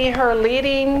 We see her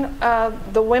leading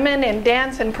the women in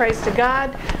dance and praise to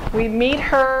God. We meet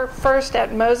her first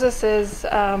at Moses's,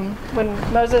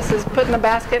 when Moses is put in the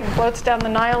basket and floats down the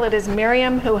Nile. It is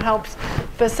Miriam who helps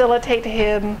facilitate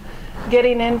him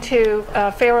getting into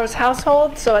Pharaoh's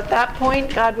household. So at that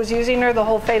point, God was using her. The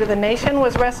whole fate of the nation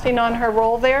was resting on her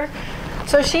role there.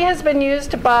 So she has been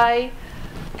used by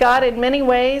God in many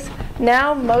ways.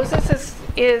 Now Moses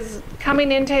is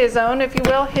coming into his own, if you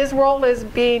will. His role is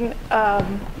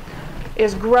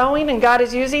growing, and God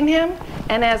is using him.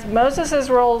 And as Moses'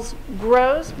 role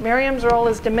grows, Miriam's role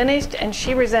is diminished, and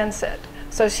she resents it.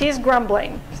 So she's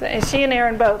grumbling, she and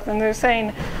Aaron both, and they're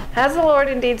saying, "Has the Lord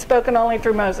indeed spoken only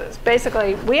through Moses?"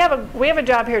 Basically, we have a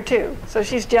job here too. So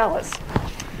she's jealous.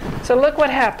 So look what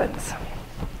happens.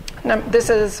 Now, this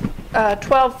is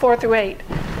 12:4-8.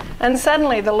 And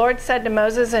suddenly the Lord said to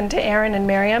Moses and to Aaron and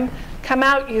Miriam, "Come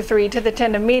out, you three, to the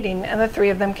tent of meeting." And the three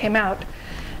of them came out.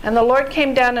 And the Lord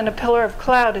came down in a pillar of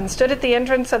cloud and stood at the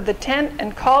entrance of the tent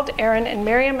and called Aaron and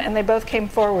Miriam, and they both came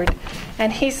forward.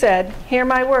 And he said, "Hear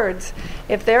my words.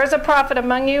 If there is a prophet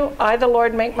among you, I, the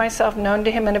Lord, make myself known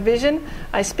to him in a vision.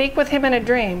 I speak with him in a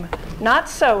dream. Not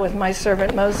so with my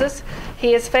servant Moses.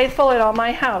 He is faithful in all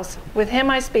my house. With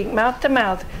him I speak mouth to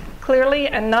mouth, clearly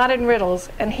and not in riddles,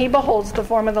 and he beholds the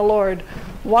form of the Lord.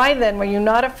 Why then were you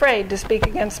not afraid to speak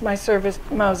against my servant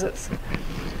Moses?"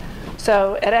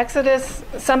 So at Exodus,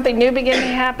 something new began to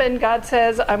happen. God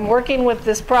says, I'm working with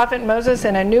this prophet Moses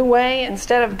in a new way.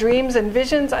 Instead of dreams and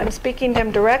visions, I'm speaking to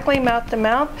him directly, mouth to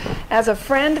mouth, as a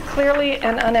friend, clearly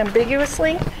and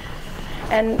unambiguously.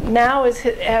 And now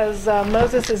as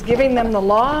Moses is giving them the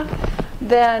law,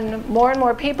 then more and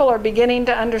more people are beginning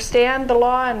to understand the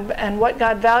law and what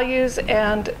God values,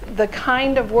 and the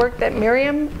kind of work that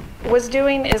Miriam was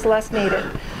doing is less needed.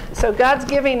 So God's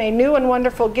giving a new and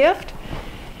wonderful gift.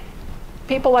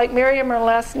 People like Miriam are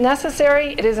less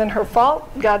necessary. It isn't her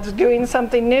fault. God's doing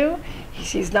something new.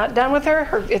 She's not done with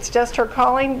her. It's just her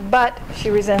calling, but she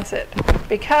resents it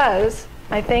because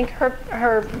I think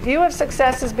her view of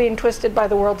success is being twisted by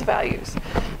the world's values.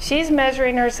 She's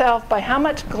measuring herself by how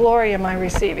much glory am I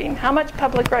receiving, how much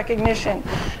public recognition,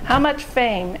 how much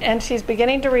fame, and she's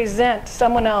beginning to resent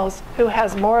someone else who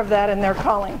has more of that in their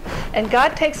calling. And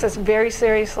God takes this very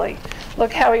seriously.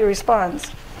 Look how he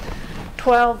responds.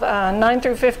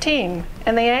 9-15.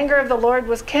 And the anger of the Lord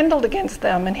was kindled against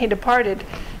them, and he departed.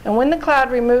 And when the cloud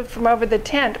removed from over the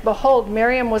tent, behold,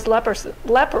 Miriam was leprous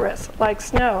like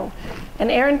snow.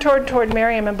 And Aaron toward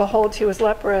Miriam, and behold, she was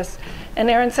leprous. And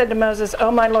Aaron said to Moses,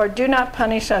 "O my Lord, do not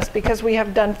punish us, because we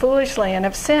have done foolishly and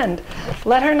have sinned.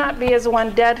 Let her not be as one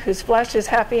dead whose flesh is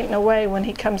half eaten away when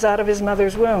he comes out of his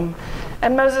mother's womb."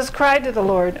 And Moses cried to the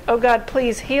Lord, "O God,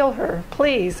 please heal her,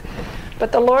 please."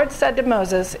 But the Lord said to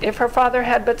Moses, "If her father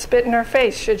had but spit in her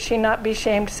face, should she not be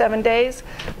shamed 7 days?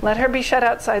 Let her be shut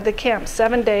outside the camp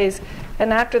 7 days,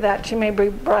 and after that she may be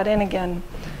brought in again."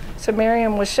 So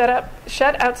Miriam was shut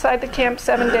outside the camp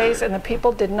 7 days, and the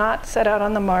people did not set out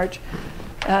on the march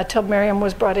till Miriam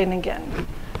was brought in again.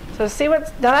 So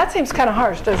now that seems kind of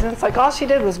harsh, doesn't it? It's like all she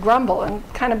did was grumble and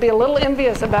kind of be a little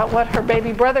envious about what her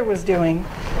baby brother was doing.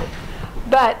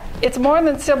 But it's more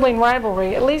than sibling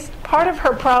rivalry. At least part of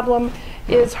her problem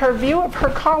is her view of her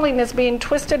calling is being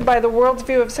twisted by the world's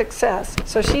view of success.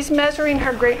 So she's measuring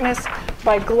her greatness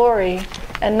by glory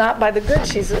and not by the good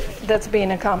that's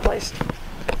being accomplished.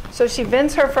 So she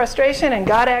vents her frustration, and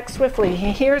God acts swiftly.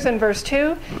 He hears in verse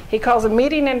 2. He calls a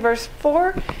meeting in verse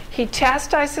 4. He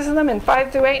chastises them in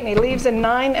 5-8, and he leaves in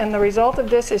 9. And the result of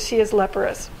this is she is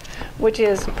leprous, which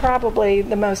is probably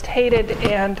the most hated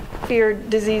and feared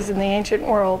disease in the ancient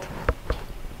world.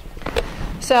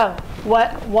 So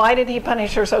why did he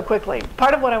punish her so quickly?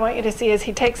 Part of what I want you to see is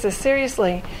he takes this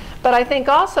seriously, but I think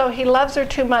also he loves her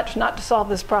too much not to solve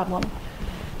this problem,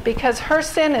 because her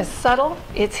sin is subtle,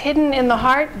 it's hidden in the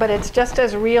heart, but it's just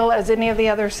as real as any of the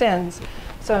other sins.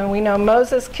 So we know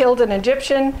Moses killed an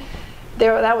Egyptian.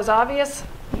 That was obvious.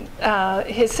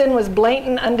 His sin was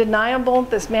blatant, undeniable.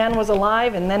 This man was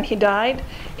alive, and then he died.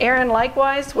 Aaron,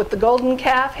 likewise, with the golden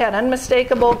calf, had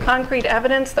unmistakable, concrete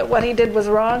evidence that what he did was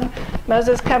wrong.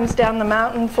 Moses comes down the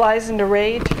mountain, flies into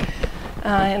rage,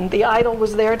 and the idol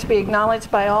was there to be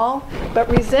acknowledged by all. But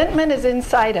resentment is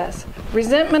inside us.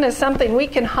 Resentment is something we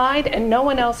can hide, and no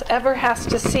one else ever has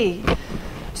to see.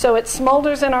 So it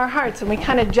smolders in our hearts, and we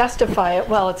kind of justify it.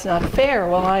 Well, it's not fair.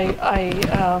 Well,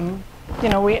 I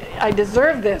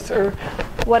deserve this, or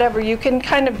whatever. You can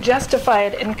kind of justify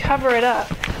it and cover it up.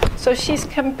 So she's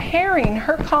comparing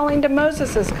her calling to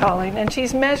Moses' calling, and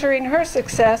she's measuring her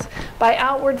success by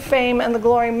outward fame and the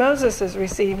glory Moses is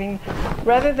receiving,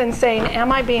 rather than saying,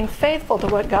 am I being faithful to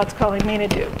what God's calling me to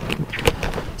do?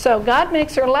 So God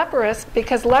makes her leprous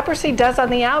because leprosy does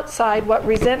on the outside what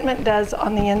resentment does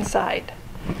on the inside.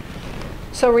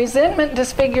 So resentment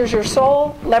disfigures your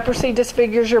soul, leprosy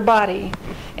disfigures your body.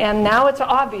 And now it's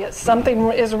obvious,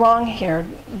 something is wrong here.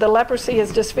 The leprosy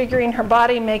is disfiguring her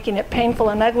body, making it painful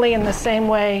and ugly in the same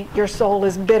way your soul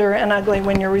is bitter and ugly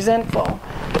when you're resentful.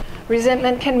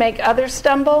 Resentment can make others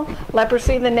stumble.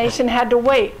 Leprosy, the nation had to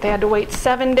wait. They had to wait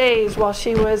 7 days while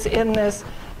she was in this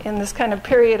kind of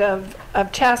period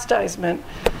of chastisement.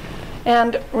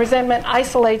 And resentment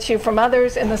isolates you from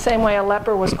others in the same way a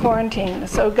leper was quarantined.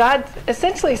 So God's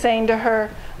essentially saying to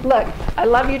her, look, I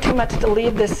love you too much to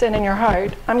leave this sin in your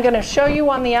heart. I'm going to show you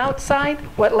on the outside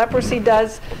what leprosy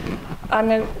does.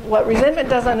 What resentment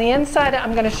does on the inside,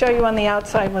 I'm going to show you on the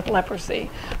outside with leprosy.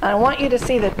 And I want you to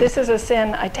see that this is a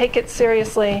sin. I take it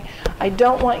seriously. I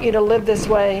don't want you to live this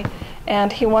way.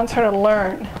 And he wants her to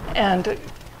learn and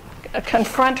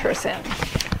confront her sin.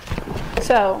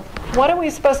 So what are we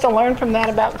supposed to learn from that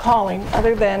about calling,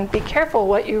 other than be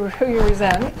careful who you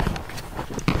resent?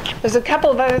 There's a couple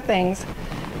of other things.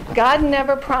 God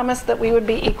never promised that we would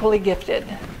be equally gifted.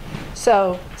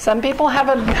 So some people have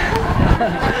a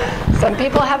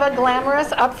glamorous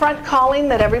upfront calling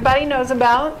that everybody knows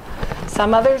about.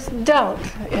 Some others don't.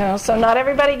 So not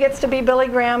everybody gets to be Billy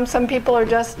Graham. Some people are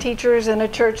just teachers in a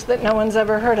church that no one's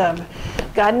ever heard of.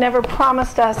 God never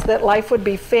promised us that life would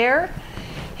be fair.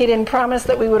 He didn't promise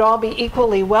that we would all be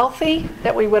equally wealthy,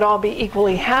 that we would all be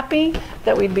equally happy,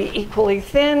 that we'd be equally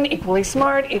thin, equally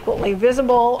smart, equally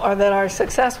visible, or that our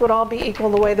success would all be equal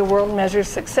the way the world measures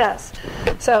success.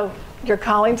 So your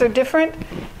callings are different,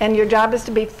 and your job is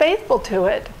to be faithful to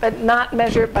it, but not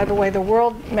measure it by the way the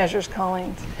world measures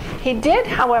callings. He did,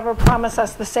 however, promise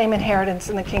us the same inheritance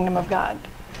in the kingdom of God.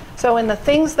 So in the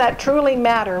things that truly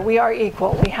matter, we are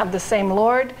equal. We have the same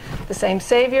Lord, the same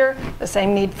Savior, the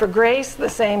same need for grace, the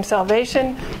same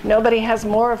salvation. Nobody has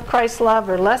more of Christ's love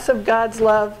or less of God's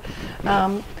love.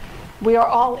 We are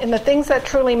all, in the things that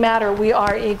truly matter, we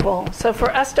are equal. So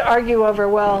for us to argue over,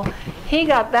 well, he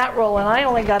got that role and I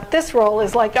only got this role,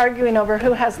 is like arguing over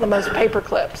who has the most paper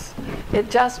clips. It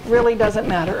just really doesn't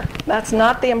matter. That's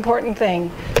not the important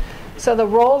thing. So the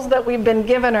roles that we've been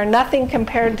given are nothing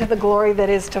compared to the glory that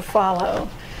is to follow.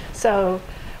 So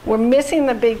we're missing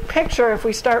the big picture if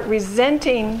we start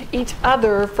resenting each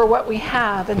other for what we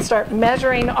have and start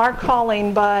measuring our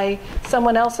calling by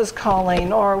someone else's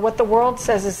calling, or what the world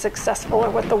says is successful,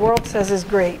 or what the world says is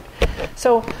great.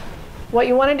 So what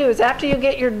you want to do is, after you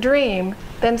get your dream,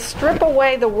 then strip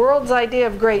away the world's idea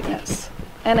of greatness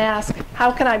and ask,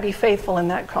 how can I be faithful in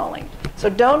that calling? So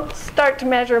don't start to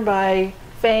measure by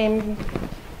fame,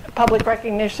 public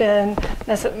recognition,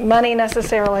 money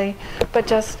necessarily, but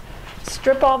just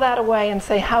strip all that away and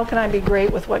say, how can I be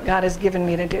great with what God has given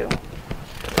me to do?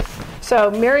 So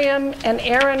Miriam and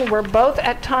Aaron were both,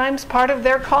 at times, part of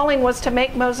their calling was to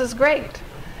make Moses great.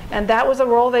 And that was a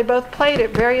role they both played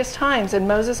at various times, and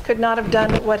Moses could not have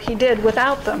done what he did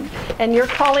without them. And your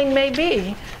calling may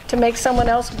be to make someone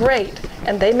else great,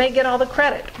 and they may get all the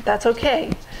credit. That's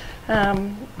okay.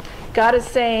 God is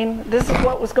saying, this is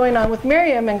what was going on with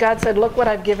Miriam, and God said, look what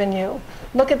I've given you.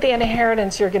 Look at the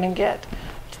inheritance you're going to get.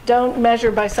 Don't measure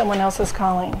by someone else's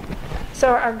calling.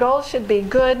 So our goal should be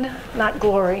good, not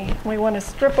glory. We want to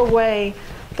strip away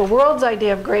the world's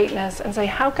idea of greatness and say,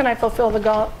 how can I fulfill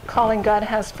the calling God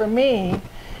has for me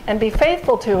and be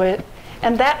faithful to it?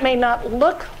 And that may not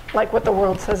look like what the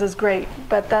world says is great,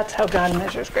 but that's how God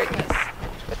measures greatness.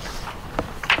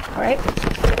 All right?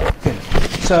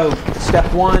 So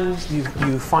step one,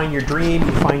 you find your dream,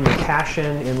 you find your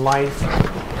passion in life.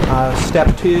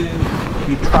 Step two,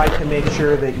 you try to make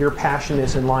sure that your passion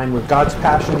is in line with God's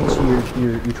passion. So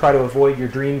you try to avoid your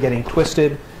dream getting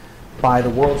twisted by the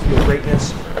world's view of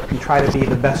greatness. You try to be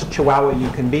the best Chihuahua you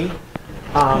can be,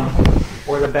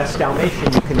 or the best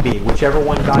Dalmatian you can be, whichever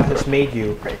one God has made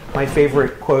you. My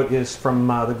favorite quote is from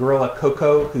the gorilla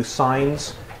Coco, who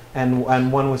signs. And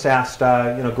one was asked,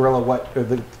 gorilla,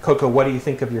 Coco, what do you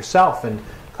think of yourself? And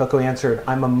Coco answered,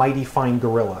 I'm a mighty fine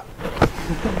gorilla.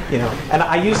 And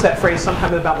I use that phrase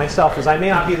sometimes about myself, as I may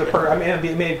not be I may not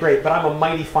be made great, but I'm a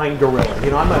mighty fine gorilla.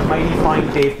 I'm a mighty fine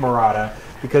Dave Murata,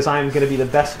 because I'm going to be the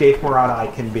best Dave Murata I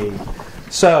can be.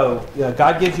 So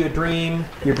God gives you a dream.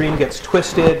 Your dream gets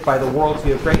twisted by the world's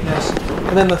view of greatness.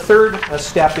 And then the third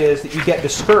step is that you get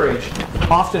discouraged,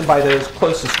 often by those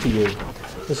closest to you.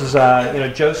 This is,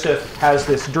 Joseph has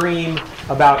this dream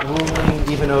about ruling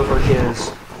even over his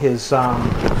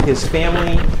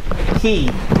family. He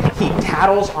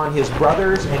tattles on his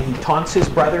brothers, and he taunts his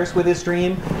brothers with his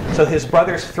dream. So his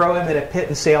brothers throw him in a pit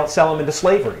and sell him into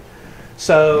slavery.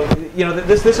 So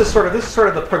this is sort of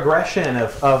the progression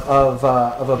of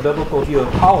a biblical view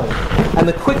of calling. And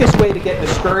the quickest way to get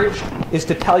discouraged is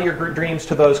to tell your dreams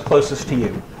to those closest to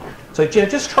you. So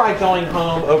just try going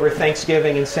home over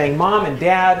Thanksgiving and saying, Mom and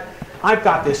Dad, I've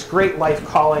got this great life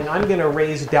calling. I'm going to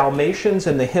raise Dalmatians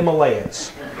in the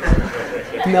Himalayas.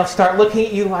 And they'll start looking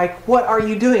at you like, what are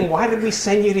you doing? Why did we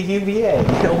send you to UVA?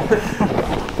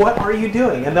 what are you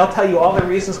doing? And they'll tell you all the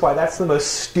reasons why that's the most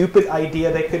stupid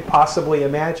idea they could possibly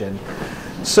imagine.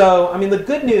 So, I mean, the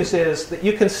good news is that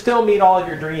you can still meet all of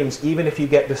your dreams even if you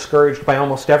get discouraged by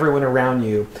almost everyone around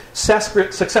you.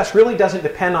 Success really doesn't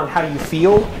depend on how you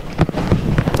feel.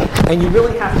 And you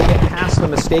really have to get past the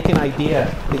mistaken idea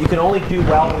that you can only do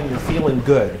well when you're feeling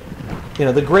good. You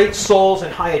know, the great souls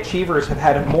and high achievers have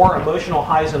had more emotional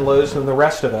highs and lows than the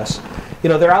rest of us. You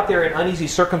know, they're out there in uneasy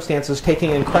circumstances taking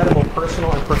incredible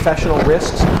personal and professional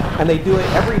risks, and they do it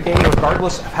every day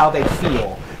regardless of how they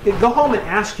feel. You go home and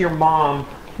ask your mom,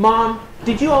 Mom,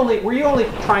 were you only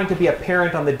trying to be a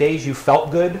parent on the days you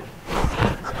felt good?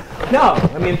 No.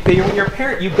 I mean, when you're a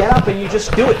parent, you get up and you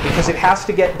just do it because it has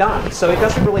to get done. So it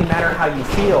doesn't really matter how you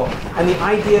feel. And the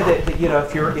idea that you know,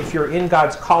 if you're in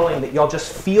God's calling, that you'll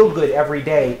just feel good every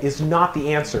day is not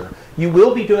the answer. You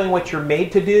will be doing what you're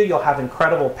made to do. You'll have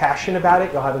incredible passion about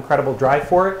it. You'll have incredible drive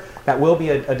for it. That will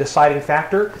be a deciding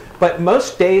factor. But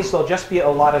most days, there'll just be a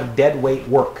lot of dead weight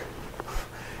work.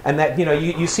 And that, you know,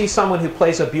 you see someone who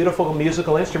plays a beautiful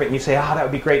musical instrument and you say, that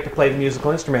would be great to play the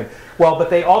musical instrument. Well, but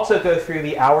they also go through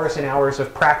the hours and hours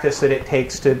of practice that it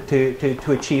takes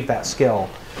to achieve that skill.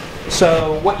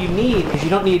 So what you need is, you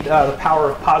don't need the power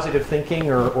of positive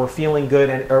thinking or feeling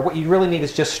good, or what you really need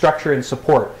is just structure and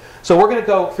support. So we're going to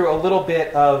go through a little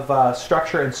bit of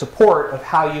structure and support of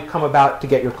how you come about to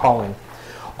get your calling.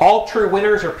 All true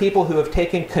winners are people who have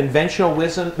taken conventional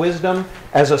wisdom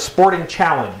as a sporting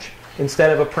challenge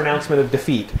instead of a pronouncement of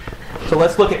defeat. So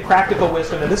let's look at practical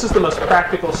wisdom, and this is the most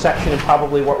practical section and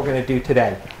probably what we're going to do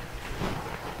today.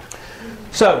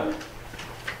 So,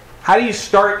 how do you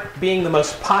start being the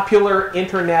most popular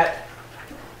internet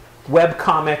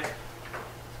webcomic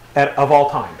of all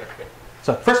time?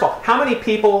 So, first of all, how many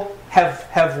people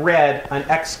have read an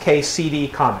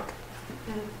XKCD comic?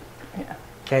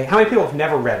 Okay, how many people have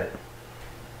never read it?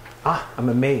 I'm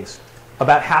amazed.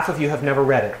 About half of you have never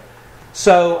read it.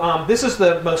 So this is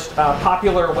the most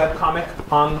popular webcomic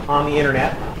on the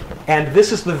internet, and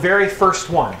this is the very first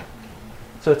one.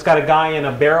 So it's got a guy in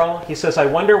a barrel. He says, "I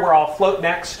wonder where I'll float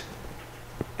next,"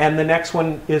 and the next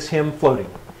one is him floating.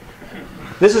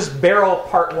 This is Barrel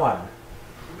Part 1.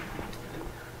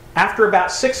 After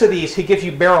about 6 of these, he gives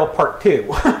you Barrel Part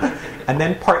 2, and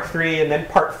then Part 3, and then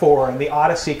Part 4, and the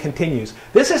Odyssey continues.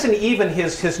 This isn't even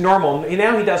his normal.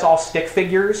 Now he does all stick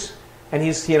figures. And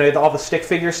he's, all the stick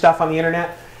figure stuff on the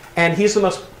internet. And he's the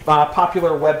most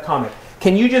popular webcomic.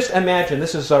 Can you just imagine,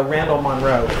 this is Randall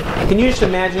Monroe, can you just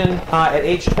imagine at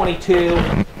age 22,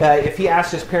 if he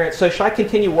asked his parents, so should I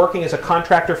continue working as a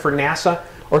contractor for NASA,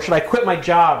 or should I quit my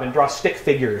job and draw stick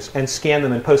figures and scan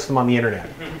them and post them on the internet?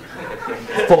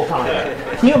 Full time.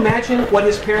 Can you imagine what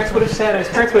his parents would have said? His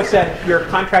parents would have said, "You're a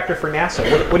contractor for NASA.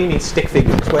 What do you mean stick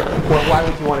figures? Why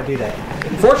would you want to do that?"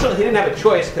 Fortunately, he didn't have a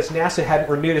choice because NASA hadn't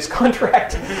renewed his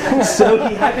contract. So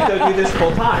he had to go do this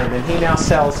full time. And he now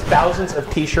sells thousands of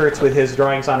T-shirts with his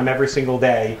drawings on them every single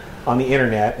day on the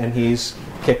internet. And he's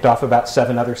kicked off about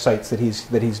 7 other sites that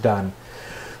he's done.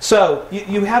 So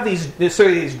you have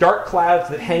these dark clouds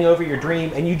that hang over your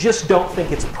dream, and you just don't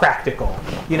think it's practical.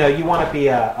 You want to be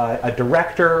a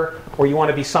director, or you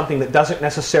want to be something that doesn't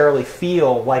necessarily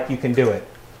feel like you can do it.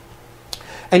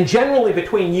 And generally,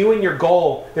 between you and your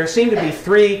goal, there seem to be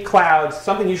 3 clouds.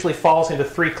 Something usually falls into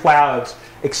 3 clouds: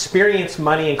 experience,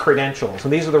 money, and credentials.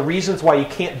 And these are the reasons why you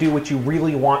can't do what you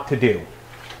really want to do.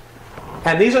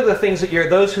 And these are the things that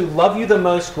those who love you the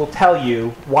most will tell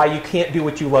you why you can't do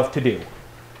what you love to do.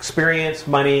 Experience,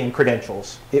 money, and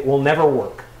credentials. It will never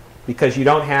work because you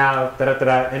don't have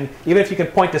da-da-da-da. And even if you can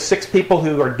point to 6 people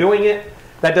who are doing it,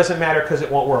 that doesn't matter because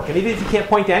it won't work. And even if you can't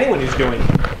point to anyone who's doing it,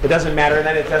 it doesn't matter. And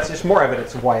then that's just more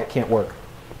evidence of why it can't work.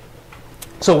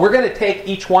 So we're going to take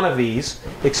each one of these,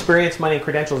 experience, money, and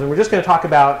credentials, and we're just going to talk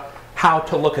about how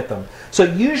to look at them. So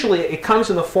usually it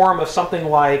comes in the form of something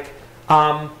like,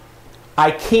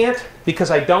 I can't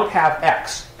because I don't have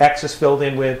X. X is filled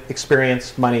in with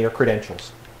experience, money, or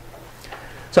credentials.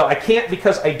 So I can't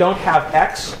because I don't have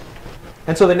X.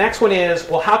 And so the next one is,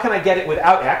 well, how can I get it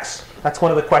without X? That's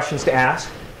one of the questions to ask.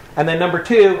 And then number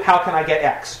 2, how can I get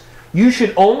X? You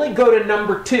should only go to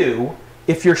number 2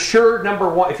 if you're sure, number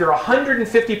 1, if you're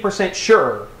 150%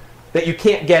 sure that you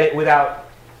can't get it without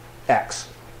X.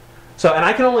 So, and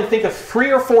I can only think of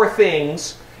 3 or 4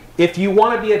 things. If you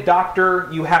want to be a doctor,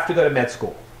 you have to go to med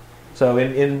school. So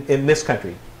in this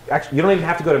country. Actually, you don't even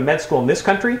have to go to med school in this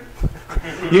country.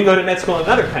 You can go to med school in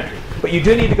another country. But you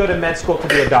do need to go to med school to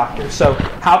be a doctor. So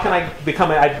how can I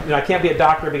become I can't be a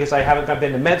doctor because I haven't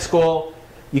been to med school.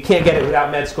 You can't get it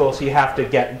without med school, so you have to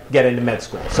get into med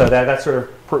school. So that's sort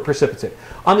of precipitate.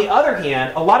 On the other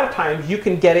hand, a lot of times you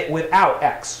can get it without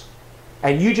X.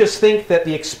 And you just think that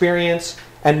the experience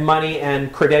and money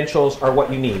and credentials are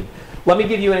what you need. Let me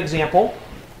give you an example.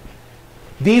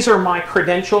 These are my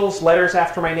credentials, letters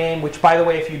after my name, which, by the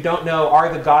way, if you don't know,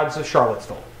 are the gods of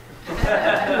Charlottesville.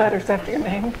 Letters after your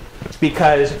name.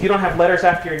 Because if you don't have letters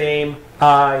after your name,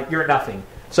 you're nothing.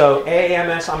 So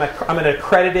AAMS, I'm an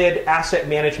accredited asset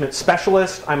management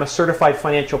specialist. I'm a certified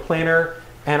financial planner,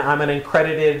 and I'm an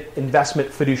accredited investment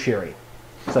fiduciary.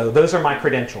 So those are my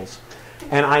credentials.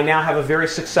 And I now have a very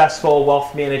successful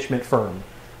wealth management firm.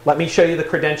 Let me show you the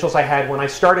credentials I had when I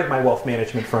started my wealth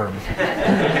management firm.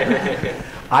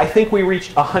 I think we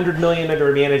reached $100 million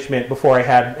under management before I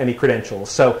had any credentials.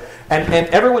 So, and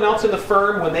everyone else in the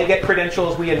firm, when they get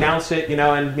credentials, we announce it,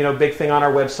 and big thing on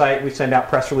our website. We send out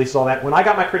press releases, all that. When I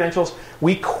got my credentials,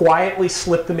 we quietly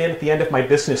slipped them in at the end of my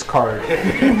business card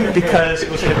because it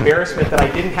was an embarrassment that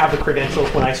I didn't have the credentials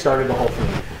when I started the whole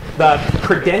thing. The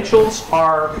credentials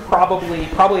are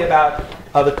probably about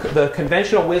the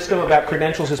conventional wisdom about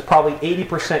credentials is probably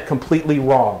 80% completely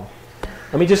wrong.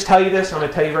 Let me just tell you this, and I'm going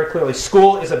to tell you very clearly.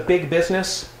 School is a big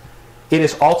business. It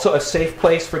is also a safe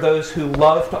place for those who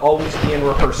love to always be in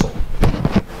rehearsal.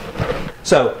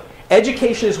 So,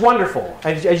 education is wonderful.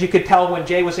 As you could tell when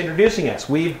Jay was introducing us,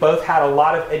 we've both had a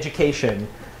lot of education,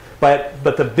 but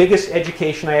the biggest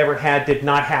education I ever had did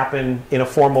not happen in a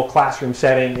formal classroom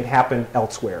setting. It happened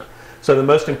elsewhere. So the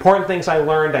most important things I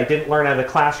learned, I didn't learn out of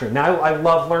the classroom. Now, I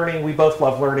love learning. We both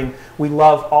love learning. We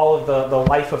love all of the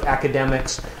life of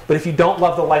academics. But if you don't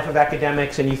love the life of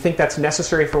academics and you think that's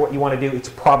necessary for what you want to do, it's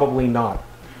probably not.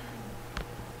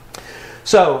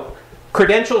 So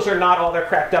credentials are not all they're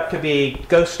cracked up to be.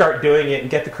 Go start doing it and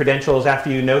get the credentials after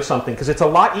you know something. Because it's a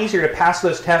lot easier to pass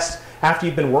those tests after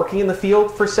you've been working in the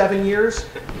field for 7 years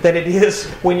than it is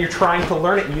when you're trying to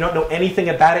learn it and you don't know anything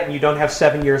about it and you don't have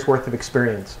 7 years worth of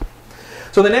experience.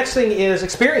 So the next thing is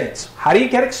experience. How do you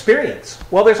get experience?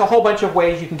 Well, there's a whole bunch of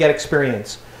ways you can get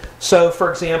experience. So,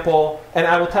 for example, and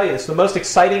I will tell you this, the most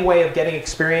exciting way of getting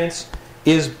experience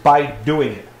is by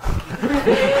doing it.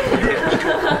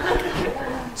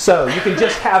 So you can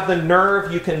just have the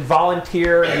nerve, you can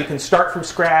volunteer, you can start from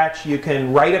scratch, you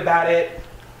can write about it,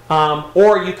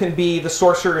 or you can be the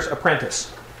sorcerer's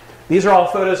apprentice. These are all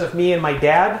photos of me and my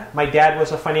dad. My dad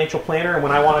was a financial planner, and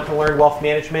when I wanted to learn wealth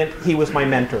management, he was my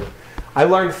mentor. I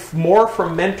learned more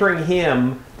from mentoring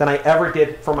him than I ever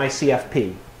did for my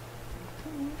CFP.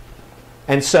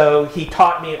 And so he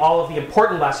taught me all of the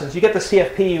important lessons. You get the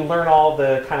CFP, you learn all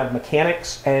the kind of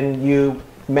mechanics, and you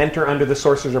mentor under the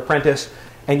sorcerer's apprentice,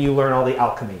 and you learn all the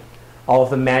alchemy, all of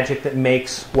the magic that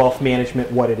makes wealth management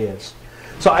what it is.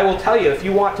 So I will tell you, if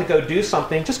you want to go do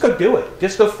something, just go do it.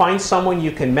 Just go find someone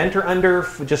you can mentor under.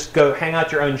 Just go hang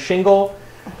out your own shingle.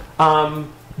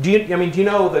 Do you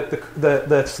know that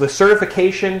the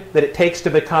certification that it takes to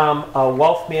become a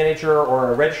wealth manager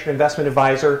or a registered investment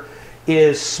advisor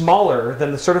is smaller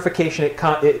than the certification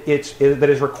that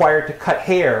is required to cut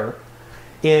hair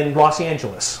in Los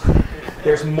Angeles?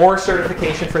 There's more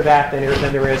certification for that than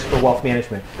there is for wealth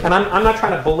management. And I'm not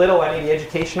trying to belittle any of the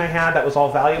education I had. That was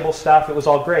all valuable stuff. It was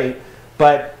all great.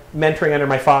 But mentoring under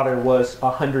my father was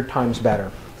 100 times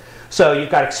better. So you've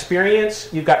got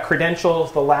experience, you've got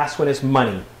credentials, the last one is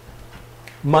money.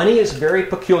 Money is very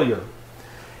peculiar.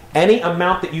 Any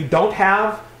amount that you don't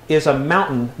have is a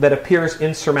mountain that appears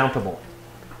insurmountable.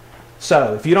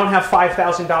 So if you don't have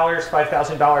 $5,000,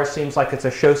 $5,000 seems like it's a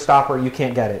showstopper, you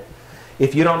can't get it.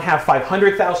 If you don't have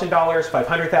 $500,000,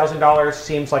 $500,000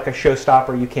 seems like a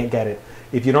showstopper, you can't get it.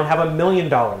 If you don't have $1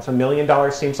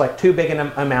 million seems like too big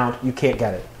an amount, you can't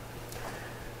get it.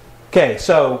 Okay,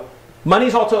 so money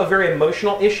is also a very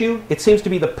emotional issue. It seems to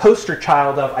be the poster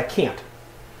child of I can't.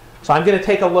 So I'm going to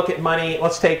take a look at money.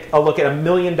 Let's take a look at $1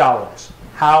 million.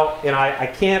 How? And I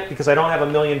can't because I don't have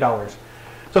 $1 million.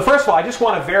 So first of all, I just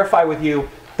want to verify with you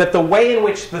that the way in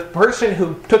which the person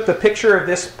who took the picture of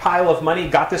this pile of money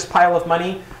got this pile of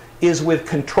money is with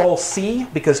Control-C,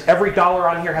 because every dollar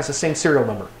on here has the same serial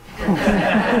number.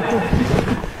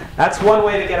 That's one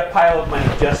way to get a pile of money.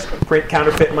 Just print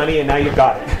counterfeit money and now you've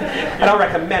got it. I don't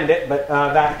recommend it, but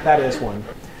that is one.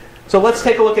 So let's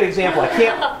take a look at an example.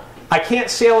 I can't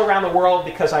sail around the world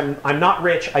because I'm not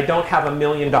rich. I don't have $1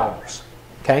 million.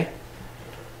 Okay?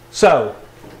 So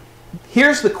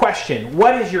here's the question.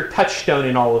 What is your touchstone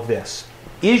in all of this?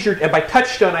 And by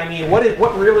touchstone, I mean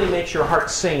what really makes your heart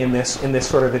sing in this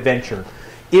sort of adventure?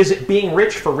 Is it being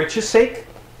rich for riches' sake?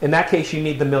 In that case, you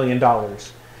need the $1 million.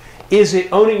 Is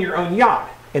it owning your own yacht?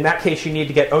 In that case, you need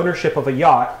to get ownership of a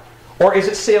yacht. Or is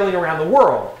it sailing around the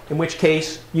world? In which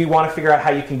case, you want to figure out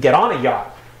how you can get on a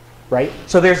yacht. right?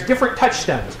 So there's different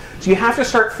touchstones. So you have to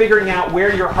start figuring out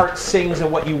where your heart sings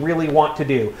and what you really want to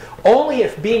do. Only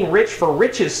if being rich for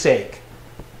riches' sake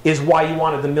is why you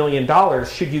wanted the $1 million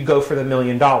should you go for the $1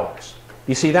 million.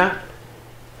 You see that?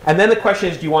 And then the question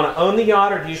is, do you want to own the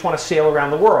yacht or do you just want to sail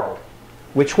around the world?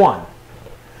 Which one?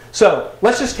 So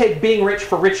let's just take being rich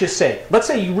for riches' sake. Let's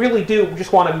say you really do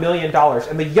just want $1 million,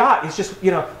 and the yacht is just,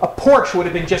 a Porsche would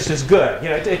have been just as good.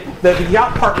 The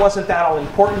yacht part wasn't that all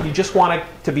important. You just wanted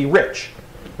to be rich,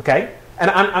 okay? And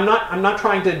I'm not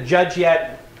trying to judge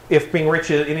yet if being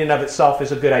rich in and of itself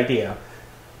is a good idea.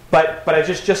 But I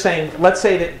just saying, let's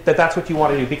say that that's what you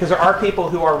want to do, because there are people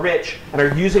who are rich and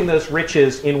are using those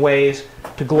riches in ways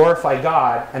to glorify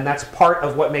God, and that's part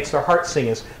of what makes their heart sing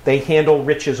is they handle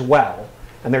riches well.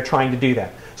 And they're trying to do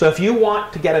that. So if you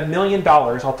want to get $1 million,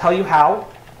 I'll tell you how.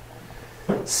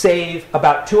 Save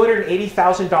about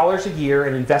 $280,000 a year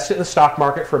and invest it in the stock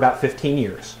market for about 15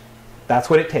 years. That's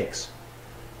what it takes.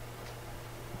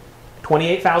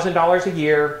 $28,000 a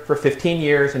year for 15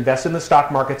 years, invest in the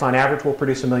stock markets, on average will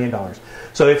produce $1 million.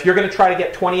 So if you're going to try to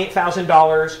get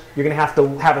 $28,000, you're going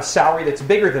to have a salary that's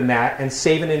bigger than that and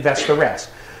save and invest the rest.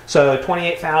 So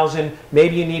 $28,000,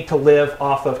 maybe you need to live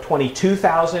off of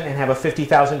 $22,000 and have a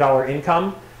 $50,000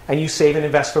 income, and you save and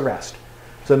invest the rest.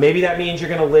 So maybe that means you're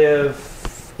going to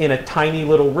live in a tiny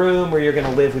little room where you're going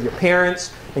to live with your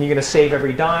parents, and you're going to save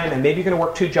every dime, and maybe you're going to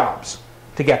work 2 jobs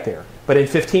to get there. But in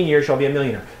 15 years, you'll be a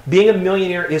millionaire. Being a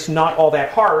millionaire is not all that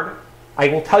hard. I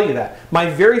will tell you that. My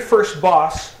very first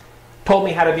boss told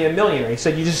me how to be a millionaire. He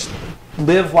said, you just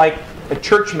live like a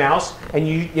church mouse, and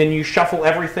you shuffle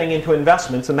everything into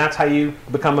investments, and that's how you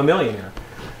become a millionaire.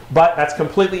 But that's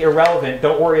completely irrelevant.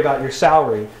 Don't worry about your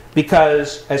salary,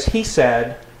 because, as he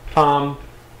said,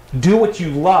 do what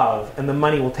you love, and the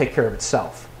money will take care of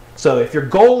itself. So if your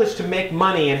goal is to make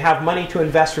money and have money to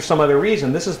invest for some other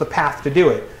reason, this is the path to do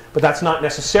it. But that's not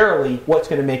necessarily what's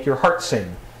going to make your heart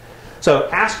sing. So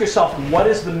ask yourself, what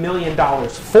is the $1 million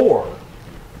for?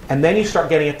 And then you start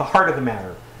getting at the heart of the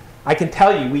matter. I can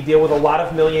tell you, we deal with a lot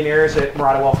of millionaires at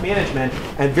Murata Wealth Management,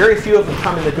 and very few of them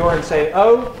come in the door and say,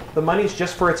 oh, the money's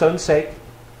just for its own sake.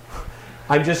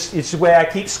 It's the way I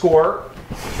keep score.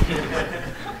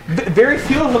 Very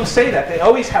few of them say that. They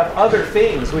always have other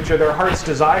things which are their heart's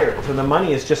desires, and the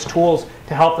money is just tools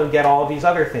to help them get all of these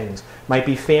other things. It might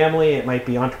be family, it might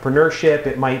be entrepreneurship,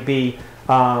 it might be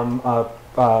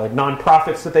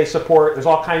nonprofits that they support. There's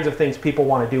all kinds of things people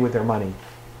want to do with their money.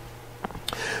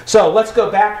 So let's go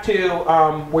back to,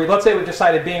 let's say we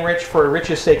decided being rich for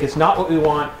riches' sake is not what we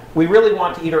want. We really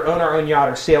want to either own our own yacht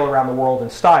or sail around the world in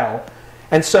style.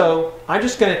 And so I'm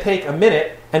just going to take a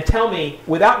minute and tell me,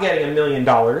 without getting $1 million,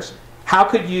 how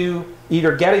could you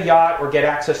either get a yacht or get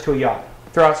access to a yacht?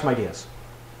 Throw out some ideas.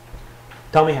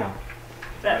 Tell me how.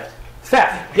 Theft,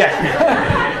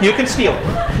 yes. You can steal it.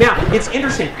 Now, it's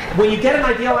interesting. When you get an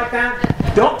idea like that,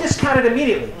 don't discount it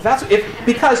immediately.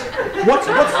 Because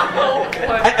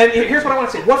and here's what I want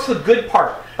to say. What's the good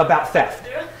part about theft?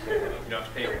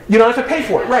 You don't have to pay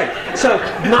for it, right? So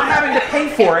not having to pay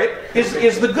for it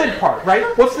is the good part,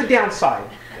 right? What's the downside?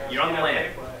 You're on the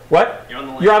land. What? You're on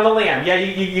the land. You're on the land. Yeah,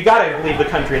 you got to leave the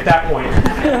country at that point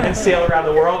and sail around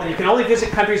the world. And you can only visit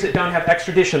countries that don't have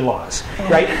extradition laws,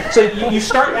 right? So you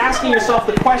start asking yourself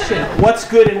the question, what's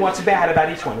good and what's bad about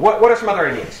each one? What are some other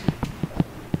ideas?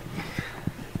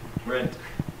 Rent.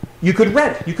 You could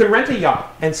rent. You could rent a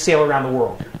yacht and sail around the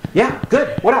world. Yeah,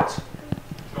 good. What else?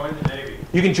 Join the Navy.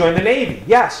 You can join the Navy.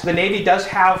 Yes, the Navy does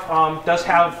have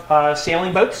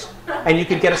sailing boats, and you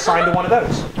could get assigned to one of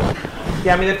those.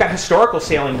 Yeah, I mean, they've got historical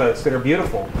sailing boats that are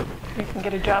beautiful. You can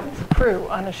get a job as a crew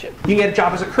on a ship. You can get a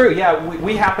job as a crew. Yeah,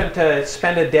 we happened to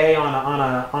spend a day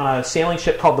on a sailing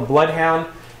ship called the Bloodhound.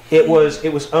 It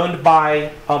was owned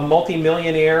by a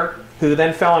multi-millionaire who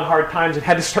then fell on hard times and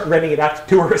had to start renting it out to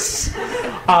tourists.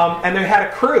 And they had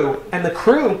a crew, and the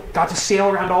crew got to sail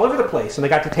around all over the place, and they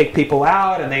got to take people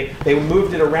out, and they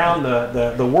moved it around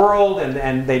the world,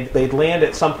 and they'd land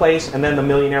at some place, and then the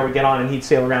millionaire would get on, and he'd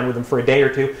sail around with them for a day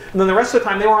or two, and then the rest of the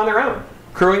time they were on their own,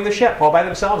 crewing the ship all by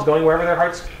themselves, going wherever their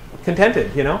heart's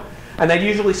contented, And they'd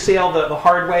usually sail the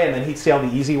hard way, and then he'd sail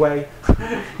the easy way,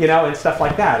 and stuff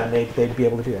like that, and they'd be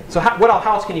able to do that. So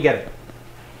how else can you get it?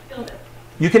 Build it.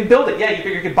 You can build it. Yeah,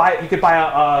 you could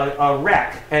buy a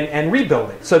wreck and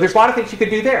rebuild it. So there's a lot of things you could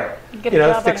do there. Get a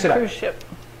job fix on it a up. cruise ship.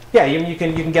 Yeah, you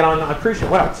can get on a cruise ship.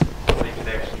 What else? Make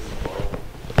connections.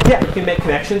 Yeah, you can make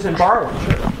connections and borrow them.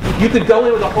 Sure. You could go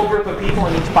in with a whole group of people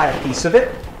and each buy a piece of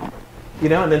it,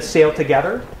 and then sail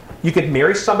together. You could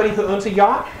marry somebody who owns a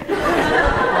yacht.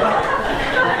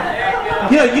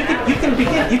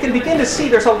 You can begin to see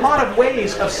there's a lot of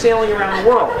ways of sailing around the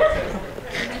world.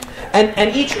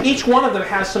 And each one of them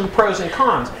has some pros and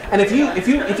cons. And if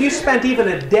you spent even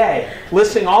a day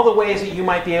listing all the ways that you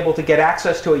might be able to get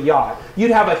access to a yacht,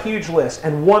 you'd have a huge list,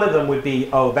 and one of them would be,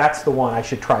 oh, that's the one I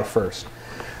should try first.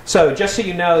 So just so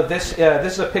you know, this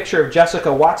is a picture of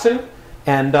Jessica Watson,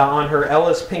 and on her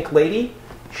Ella's Pink Lady,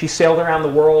 she sailed around the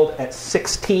world at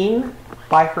 16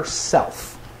 by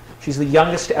herself. She's the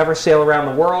youngest to ever sail around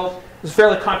the world. It was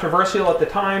fairly controversial at the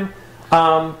time,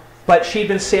 but she'd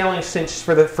been sailing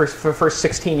for the first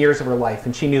 16 years of her life,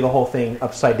 and she knew the whole thing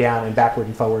upside down and backward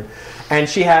and forward. And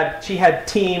she had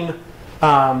Team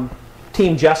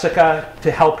Jessica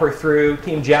to help her through,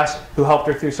 Team Jess, who helped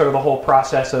her through sort of the whole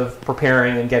process of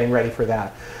preparing and getting ready for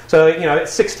that. So, at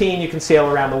 16 you can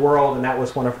sail around the world, and that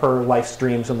was one of her life's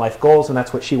dreams and life goals, and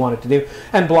that's what she wanted to do,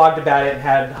 and blogged about it and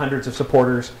had hundreds of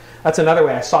supporters. That's another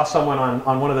way. I saw someone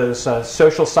on one of those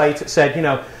social sites that said,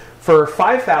 for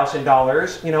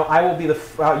 $5,000, I will be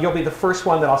you'll be the first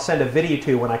one that I'll send a video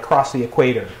to when I cross the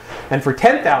equator. And for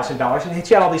 $10,000, and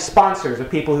she had all these sponsors of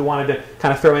people who wanted to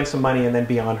kind of throw in some money and then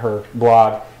be on her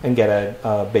blog and get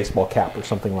a baseball cap or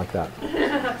something like that.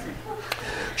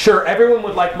 Sure, everyone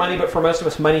would like money, but for most of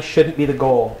us, money shouldn't be the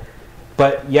goal.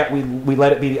 But yet we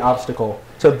let it be the obstacle.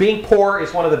 So being poor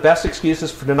is one of the best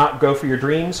excuses to not go for your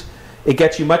dreams. It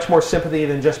gets you much more sympathy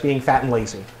than just being fat and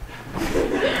lazy.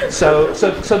 So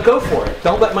go for it.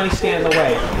 Don't let money stand in the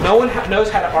way. No one knows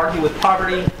how to argue with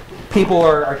poverty. People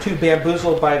are too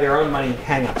bamboozled by their own money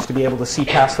hang-ups to be able to see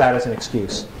past that as an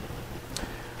excuse.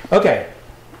 Okay.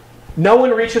 No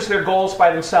one reaches their goals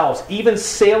by themselves. Even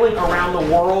sailing around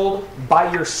the world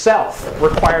by yourself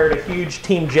required a huge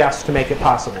Team Jess to make it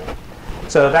possible.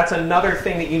 So that's another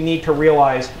thing that you need to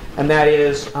realize, and that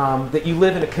is that you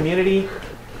live in a community,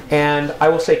 and I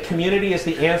will say community is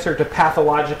the answer to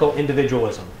pathological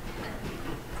individualism.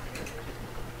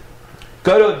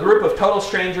 Go to a group of total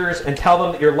strangers and tell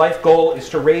them that your life goal is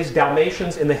to raise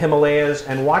Dalmatians in the Himalayas,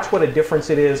 and watch what a difference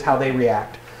it is how they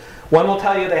react. One will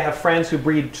tell you they have friends who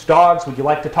breed dogs. Would you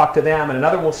like to talk to them? And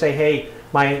another will say, hey,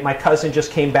 my cousin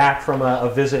just came back from a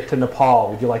visit to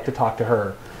Nepal. Would you like to talk to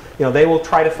her? They will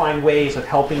try to find ways of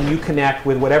helping you connect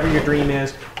with whatever your dream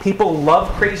is. People love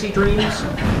crazy dreams,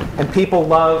 and people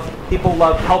love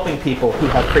helping people who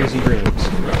have crazy dreams.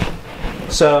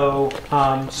 So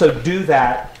do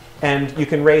that, and you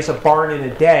can raise a barn in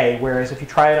a day, whereas if you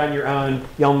try it on your own,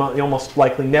 you'll almost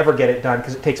likely never get it done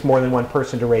because it takes more than one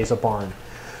person to raise a barn.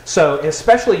 So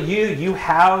especially you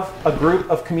have a group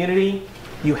of community.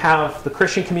 You have the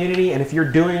Christian community, and if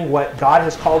you're doing what God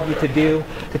has called you to do,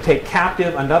 to take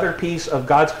captive another piece of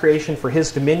God's creation for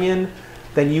His dominion,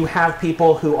 then you have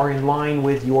people who are in line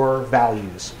with your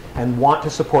values and want to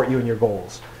support you in your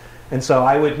goals. And so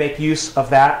I would make use of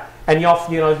that. And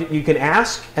you can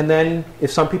ask, and then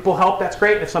if some people help, that's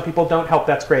great. If some people don't help,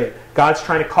 that's great. God's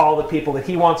trying to call the people that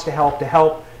He wants to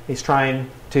help. He's trying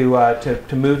to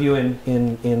move you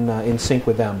in sync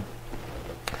with them.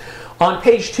 On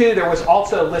page 2, there was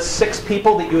also list 6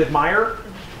 people that you admire.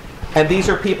 And these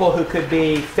are people who could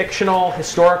be fictional,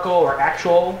 historical, or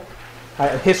actual.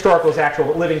 Historical is actual,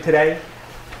 but living today.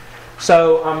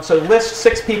 So list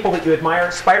 6 people that you admire.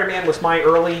 Spider-Man was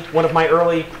one of my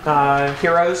early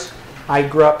heroes. I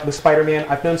grew up with Spider-Man.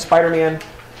 I've known Spider-Man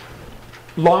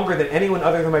longer than anyone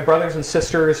other than my brothers and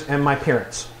sisters and my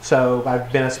parents. So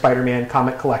I've been a Spider-Man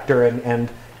comic collector,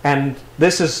 and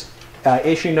this is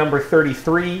issue number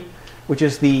 33. Which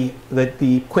is the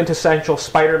quintessential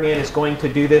Spider-Man is going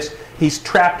to do this. He's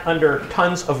trapped under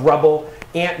tons of rubble.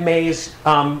 Aunt May's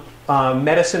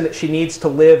medicine that she needs to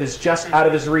live is just out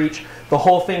of his reach. The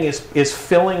whole thing is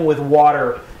filling with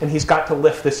water, and he's got to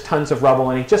lift this tons of rubble,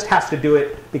 and he just has to do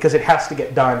it because it has to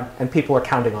get done, and people are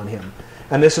counting on him.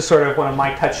 And this is sort of one of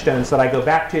my touchstones that I go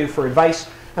back to for advice,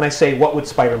 and I say, what would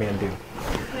Spider-Man do?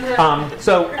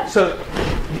 So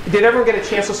did everyone get a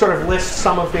chance to sort of list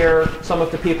some of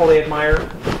the people they admire?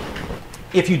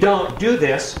 If you don't, do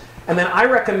this, and then I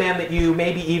recommend that you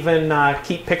maybe even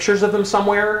keep pictures of them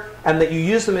somewhere, and that you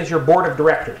use them as your board of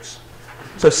directors.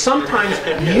 So sometimes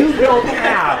you don't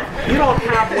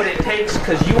have what it takes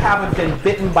because you haven't been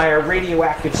bitten by a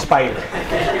radioactive spider.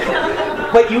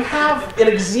 But you have an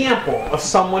example of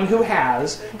someone who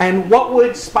has, and what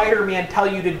would Spider-Man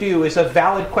tell you to do is a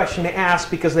valid question to ask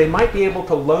because they might be able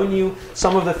to loan you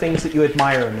some of the things that you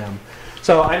admire in them.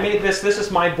 So I made this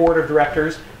is my board of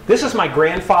directors. This is my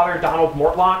grandfather, Donald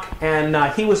Mortlock, and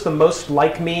he was the most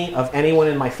like me of anyone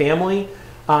in my family.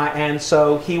 And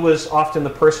so he was often the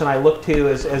person I looked to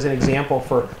as an example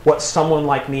for what someone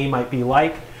like me might be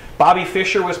like. Bobby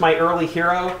Fischer was my early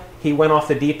hero. He went off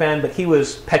the deep end, but he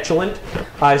was petulant,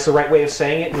 is the right way of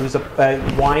saying it. He was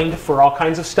whined for all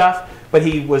kinds of stuff. but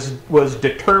he was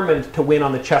determined to win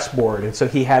on the chessboard, and so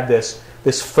he had this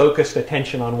focused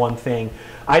attention on one thing.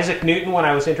 Isaac Newton, when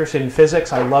I was interested in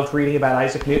physics, I loved reading about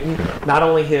Isaac Newton, not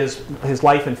only his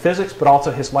life in physics, but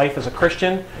also his life as a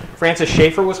Christian. Francis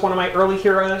Schaeffer was one of my early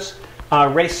heroes.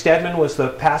 Ray Stedman was the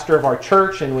pastor of our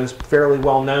church and was fairly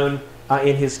well known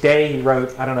in his day. He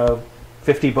wrote,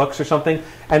 50 books or something.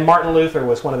 And Martin Luther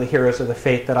was one of the heroes of the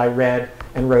faith that I read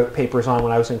and wrote papers on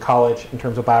when I was in college in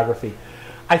terms of biography.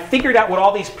 I figured out what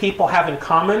all these people have in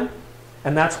common,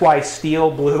 and that's why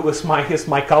steel blue is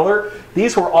my color.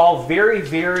 These were all very,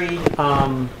 very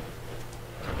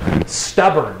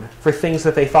stubborn for things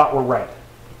that they thought were right.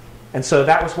 And so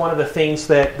that was one of the things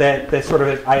that sort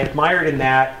of I admired in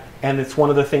that, and it's one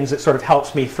of the things that sort of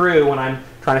helps me through when I'm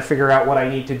trying to figure out what I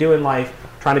need to do in life,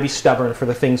 trying to be stubborn for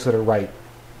the things that are right.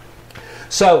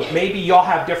 So maybe y'all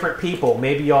have different people.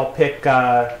 Maybe y'all pick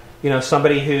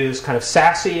somebody who's kind of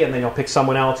sassy, and then you'll pick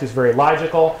someone else who's very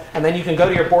logical, and then you can go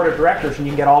to your board of directors and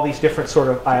you can get all these different sort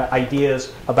of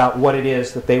ideas about what it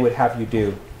is that they would have you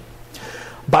do.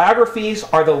 Biographies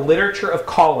are the literature of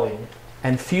calling,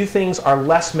 and few things are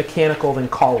less mechanical than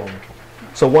calling.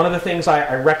 So one of the things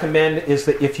I recommend is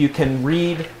that if you can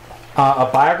read a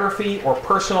biography or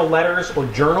personal letters or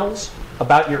journals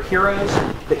about your heroes,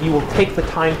 that you will take the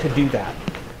time to do that.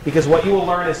 Because what you will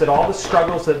learn is that all the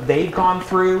struggles that they've gone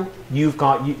through, you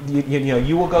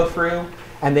will go through,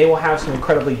 and they will have some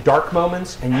incredibly dark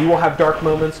moments, and you will have dark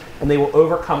moments, and they will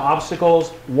overcome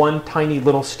obstacles one tiny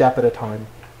little step at a time.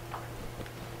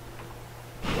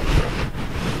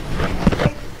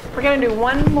 We're going to do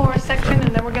one more section,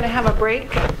 and then we're going to have a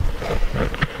break.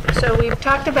 So we've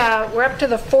talked about, we're up to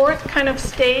the fourth kind of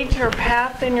stage or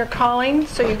path in your calling.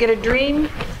 So you get a dream.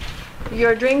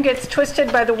 Your dream gets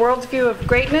twisted by the world's view of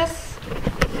greatness.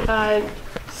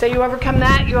 So you overcome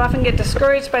that. You often get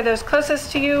discouraged by those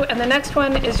closest to you. And the next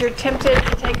one is you're tempted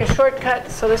to take a shortcut.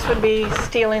 So this would be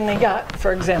stealing the yacht,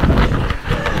 for example.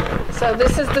 So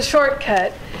this is the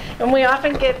shortcut. And we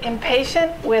often get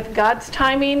impatient with God's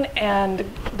timing and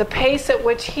the pace at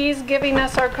which He's giving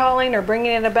us our calling or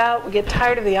bringing it about. We get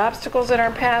tired of the obstacles in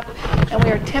our path, and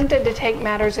we are tempted to take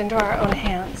matters into our own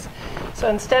hands. So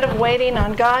instead of waiting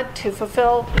on God to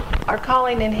fulfill our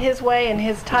calling in His way and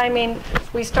His timing,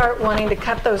 we start wanting to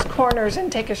cut those corners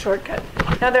and take a shortcut.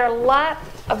 Now, there are a lot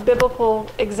of biblical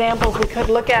examples we could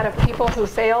look at of people who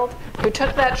failed, who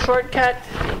took that shortcut.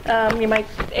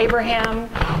 Abraham,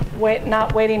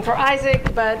 not waiting for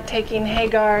Isaac, but taking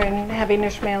Hagar and having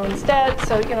Ishmael instead.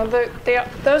 So,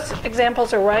 those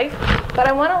examples are rife. But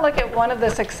I want to look at one of the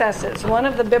successes, one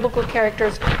of the biblical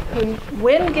characters who,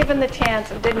 when given the chance,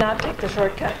 did not take the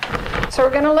shortcut. So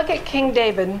we're going to look at King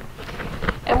David.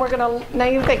 And we're going to, now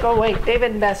you think, oh wait,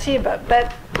 David and Bathsheba.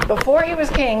 But before he was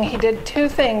king, he did two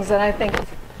things that I think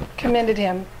commended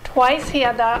him. Twice he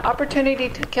had the opportunity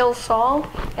to kill Saul,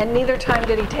 and neither time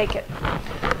did he take it.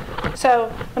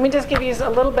 So let me just give you a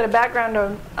little bit of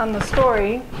background on the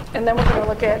story, and then we're going to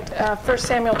look at 1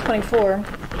 Samuel 24.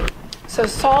 So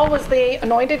Saul was the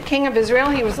anointed king of Israel.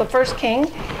 He was the first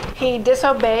king. He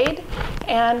disobeyed,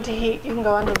 and you can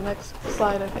go on to the next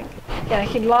slide, I think. Yeah,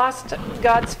 he lost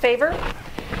God's favor.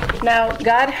 Now,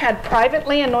 God had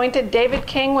privately anointed David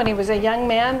king when he was a young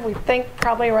man. We think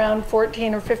probably around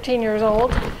 14 or 15 years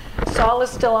old. Saul is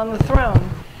still on the throne.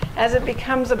 As it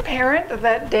becomes apparent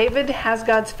that David has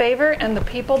God's favor and the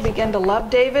people begin to love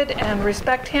David and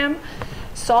respect him,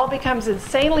 Saul becomes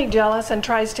insanely jealous and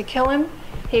tries to kill him.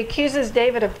 He accuses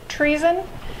David of treason,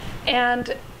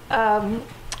 and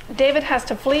David has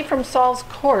to flee from Saul's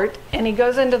court, and he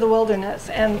goes into the wilderness.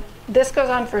 And this goes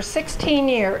on for 16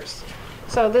 years.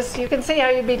 So this, you can see how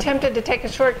you'd be tempted to take a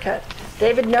shortcut.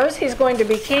 David knows he's going to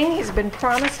be king. He's been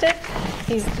promised it.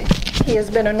 He has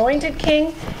been anointed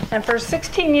king. And for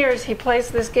 16 years, he plays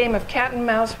this game of cat and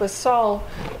mouse with Saul,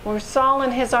 where Saul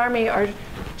and his army are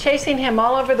chasing him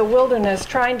all over the wilderness,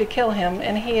 trying to kill him,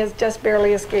 and he is just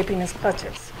barely escaping his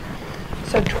clutches.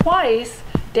 So twice,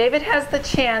 David has the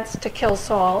chance to kill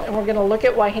Saul, and we're going to look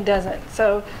at why he doesn't.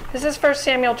 So this is 1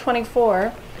 Samuel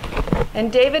 24.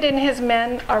 And David and his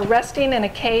men are resting in a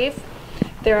cave.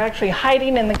 They're actually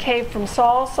hiding in the cave from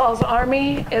Saul. Saul's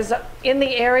army is in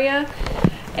the area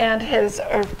and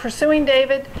are pursuing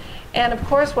David. And of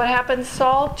course, what happens?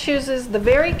 Saul chooses the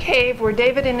very cave where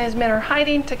David and his men are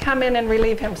hiding to come in and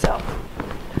relieve himself.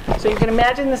 So you can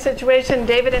imagine the situation.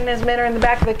 David and his men are in the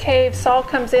back of the cave. Saul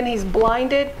comes in. He's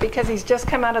blinded because he's just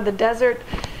come out of the desert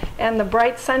and the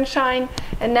bright sunshine.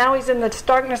 And now he's in the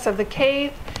darkness of the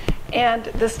cave. And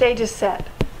the stage is set.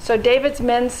 So David's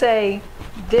men say,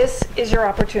 this is your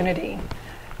opportunity.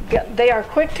 They are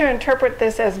quick to interpret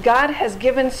this as God has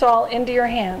given Saul into your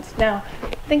hands. Now,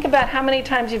 think about how many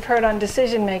times you've heard on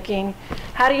decision making,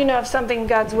 how do you know if something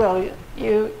God's will?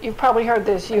 You've probably heard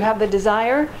this. You have the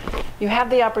desire, you have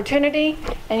the opportunity,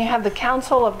 and you have the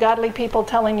counsel of godly people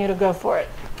telling you to go for it.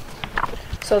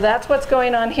 So that's what's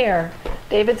going on here.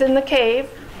 David's in the cave.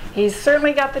 He's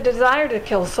certainly got the desire to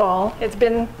kill Saul. It's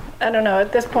been, I don't know,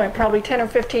 at this point, probably 10 or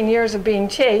 15 years of being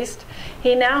chased.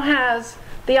 He now has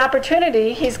the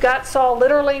opportunity. He's got Saul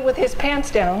literally with his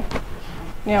pants down.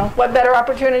 You know, what better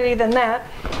opportunity than that?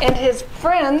 And his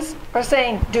friends are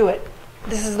saying, do it.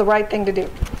 This is the right thing to do.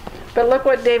 But look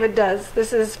what David does.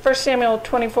 This is 1 Samuel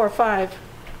 24:5.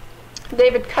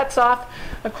 David cuts off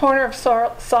a corner of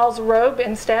Saul's robe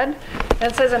instead.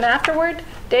 And it says, and afterward,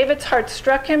 David's heart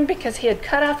struck him because he had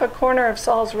cut off a corner of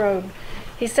Saul's robe.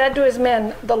 He said to his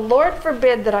men, the Lord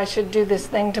forbid that I should do this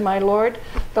thing to my Lord.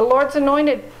 The Lord's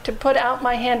anointed to put out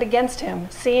my hand against him,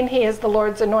 seeing he is the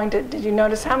Lord's anointed. Did you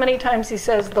notice how many times he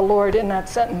says the Lord in that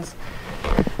sentence?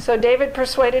 So David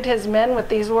persuaded his men with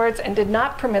these words and did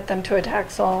not permit them to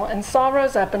attack Saul. And Saul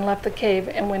rose up and left the cave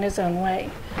and went his own way.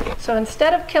 So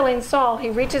instead of killing Saul, he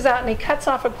reaches out and he cuts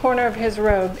off a corner of his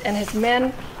robe. And his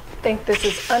men think this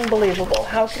is unbelievable.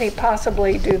 How could he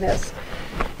possibly do this?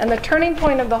 And the turning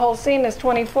point of the whole scene is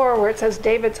 24, where it says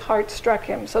David's heart struck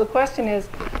him. So the question is,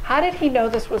 how did he know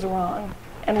this was wrong?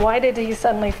 And why did he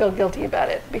suddenly feel guilty about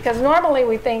it? Because normally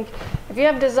we think, if you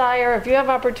have desire, if you have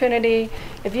opportunity,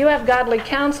 if you have godly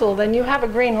counsel, then you have a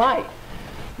green light.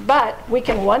 But we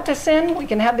can want to sin, we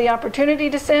can have the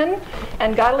opportunity to sin,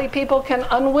 and godly people can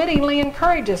unwittingly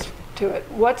encourage us to it.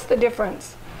 What's the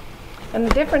difference? And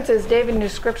the difference is David knew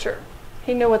Scripture.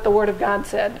 He knew what the Word of God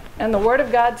said. And the Word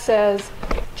of God says,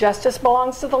 justice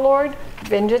belongs to the Lord,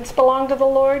 vengeance belongs to the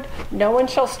Lord, no one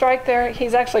shall strike there.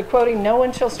 He's actually quoting, no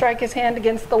one shall strike his hand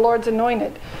against the Lord's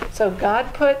anointed. So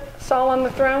God put Saul on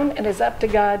the throne, and it is up to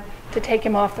God to take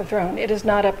him off the throne. It is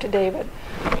not up to David.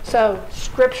 So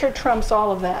Scripture trumps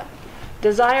all of that.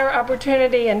 Desire,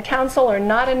 opportunity, and counsel are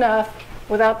not enough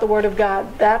without the Word of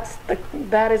God.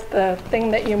 That is the thing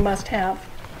that you must have.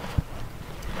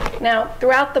 Now,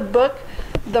 throughout the book,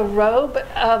 the robe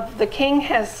of the king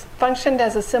has functioned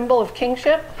as a symbol of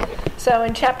kingship. So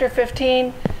in chapter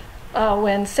 15,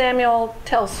 when Samuel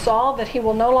tells Saul that he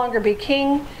will no longer be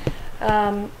king,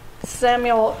 Saul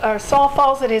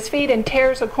falls at his feet and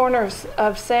tears a corner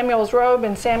of Samuel's robe,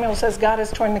 and Samuel says, God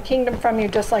has torn the kingdom from you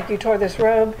just like you tore this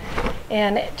robe.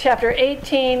 And chapter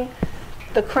 18,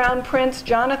 the crown prince,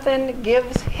 Jonathan,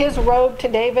 gives his robe to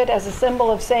David as a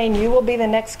symbol of saying, you will be the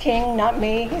next king, not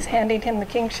me. He's handing him the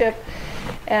kingship.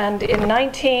 And in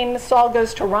 19, Saul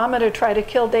goes to Ramah to try to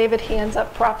kill David. He ends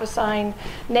up prophesying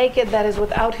naked, that is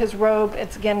without his robe.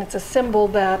 It's a symbol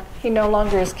that he no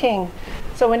longer is king.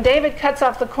 So when David cuts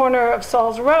off the corner of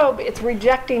Saul's robe, it's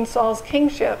rejecting Saul's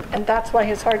kingship. And that's why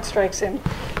his heart strikes him,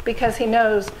 because he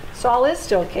knows Saul is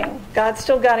still king. God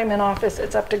still got him in office.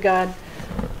 It's up to God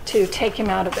to take him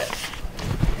out of it.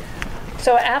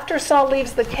 So after Saul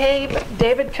leaves the cave,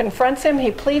 David confronts him.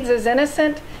 He pleads as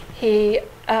innocent. He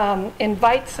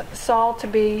invites Saul to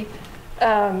be,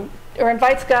 or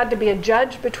invites God to be a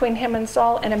judge between him and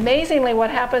Saul. And amazingly, what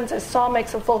happens is Saul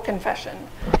makes a full confession.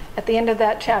 At the end of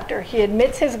that chapter, he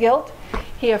admits his guilt.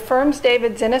 He affirms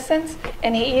David's innocence,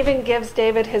 and he even gives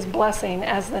David his blessing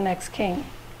as the next king.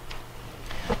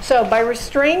 So by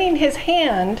restraining his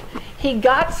hand, he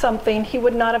got something he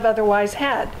would not have otherwise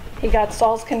had. He got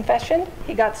Saul's confession,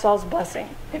 he got Saul's blessing.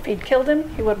 If he'd killed him,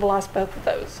 he would have lost both of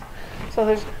those.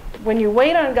 So when you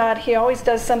wait on God, he always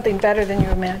does something better than you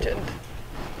imagined.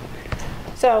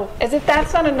 So as if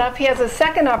that's not enough, he has a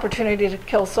second opportunity to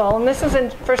kill Saul, and this is in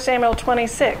 1 Samuel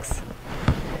 26.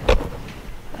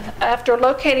 After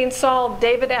locating Saul,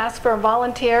 David asked for a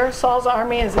volunteer. Saul's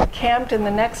army is encamped in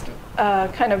the next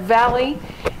kind of valley,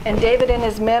 and David and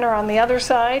his men are on the other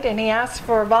side, and he asks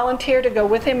for a volunteer to go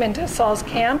with him into Saul's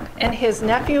camp, and his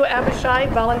nephew Abishai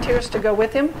volunteers to go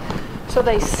with him. So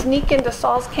they sneak into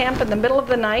Saul's camp in the middle of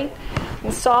the night,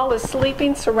 and Saul is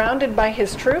sleeping surrounded by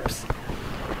his troops.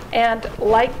 And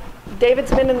like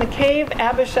David's been in the cave,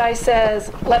 Abishai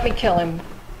says, let me kill him.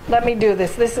 Let me do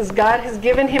this. This is God has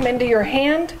given him into your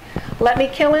hand. Let me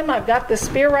kill him. I've got the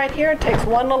spear right here. It takes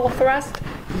one little thrust.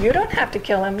 You don't have to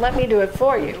kill him. Let me do it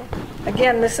for you.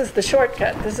 Again, this is the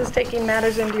shortcut. This is taking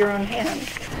matters into your own hands.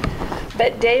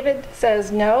 But David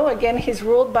says no. Again, he's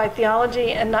ruled by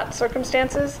theology and not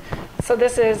circumstances. So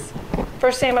this is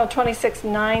 1 Samuel 26,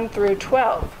 9 through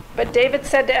 12. But David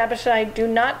said to Abishai, do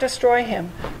not destroy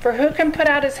him, for who can put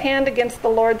out his hand against the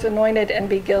Lord's anointed and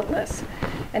be guiltless?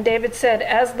 And David said,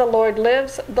 as the Lord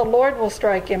lives, the Lord will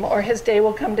strike him, or his day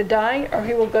will come to die, or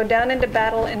he will go down into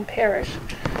battle and perish.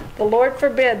 "The Lord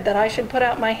forbid that I should put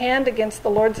out my hand against the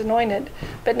Lord's anointed.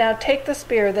 But now take the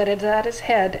spear that is at his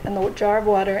head and the jar of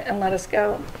water, and let us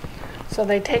go." So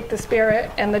they take the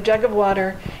spear and the jug of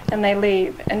water, and they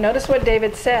leave. And notice what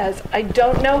David says: "I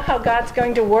don't know how God's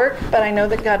going to work, but I know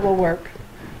that God will work.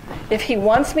 If he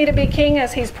wants me to be king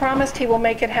as he's promised, he will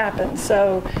make it happen."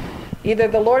 So either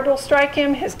the Lord will strike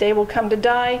him, his day will come to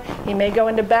die, he may go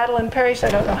into battle and perish. I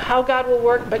don't know how God will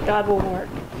work, but God will work.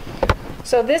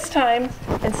 So this time,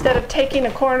 instead of taking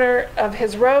a corner of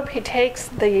his robe, he takes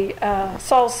the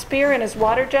Saul's spear and his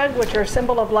water jug, which are a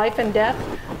symbol of life and death,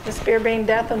 the spear being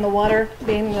death and the water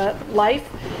being the life,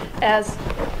 as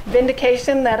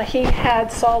vindication that he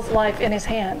had Saul's life in his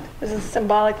hand. This is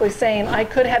symbolically saying, I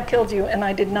could have killed you and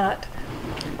I did not.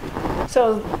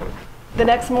 So the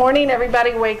next morning,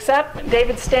 everybody wakes up.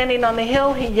 David's standing on the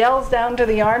hill. He yells down to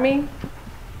the army.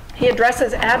 He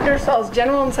addresses Abner, Saul's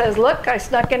general, and says, "Look, I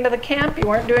snuck into the camp. You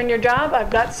weren't doing your job. I've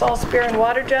got Saul's spear and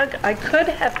water jug. I could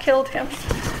have killed him."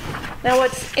 Now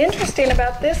what's interesting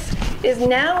about this is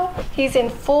now he's in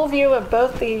full view of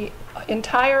both the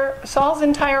Saul's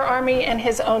entire army and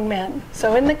his own men.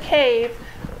 So in the cave,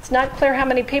 it's not clear how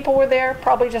many people were there,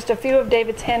 probably just a few of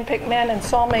David's handpicked men, and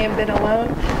Saul may have been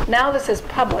alone. Now this is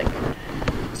public.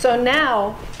 So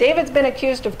now, David's been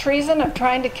accused of treason, of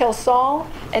trying to kill Saul,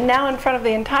 and now in front of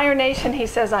the entire nation he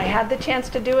says, I had the chance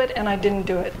to do it and I didn't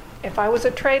do it. If I was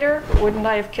a traitor, wouldn't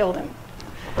I have killed him?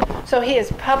 So he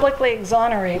is publicly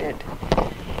exonerated.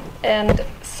 And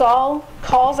Saul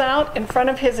calls out in front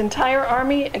of his entire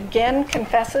army, again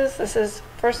confesses. This is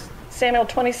 1 Samuel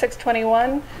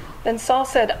 26:21. Then Saul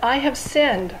said, I have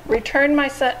sinned. Return my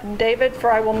son David,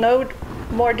 for I will no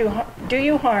more do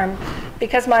you harm,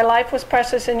 because my life was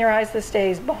precious in your eyes this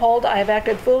day. Behold, I have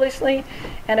acted foolishly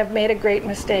and have made a great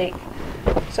mistake.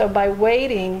 So by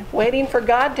waiting for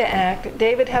God to act,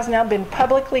 David has now been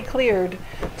publicly cleared,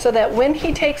 so that when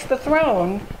he takes the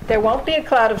throne, there won't be a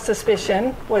cloud of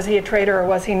suspicion. Was he a traitor or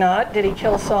was he not? Did he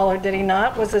kill Saul or did he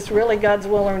not? Was this really God's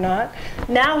will or not?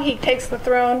 Now he takes the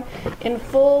throne in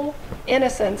full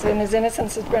innocence, and his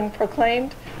innocence has been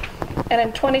proclaimed. And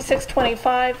in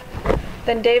 26:25,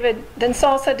 then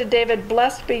Saul said to David,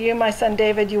 Blessed be you, my son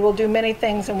David, you will do many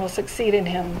things and will succeed in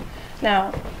him.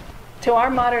 Now, to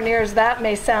our modern ears, that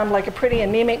may sound like a pretty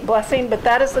anemic blessing, but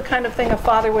that is the kind of thing a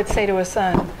father would say to a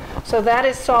son. So that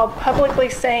is Saul publicly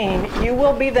saying, you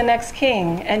will be the next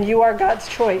king, and you are God's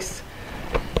choice.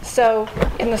 So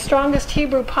in the strongest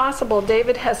Hebrew possible,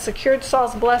 David has secured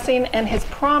Saul's blessing and his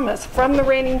promise from the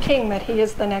reigning king that he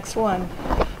is the next one.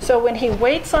 So when he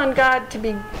waits on God to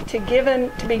be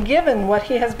given what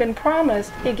he has been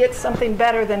promised, he gets something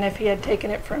better than if he had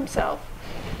taken it for himself.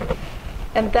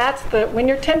 And that's when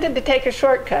you're tempted to take a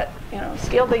shortcut,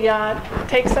 steal the yacht,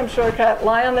 take some shortcut,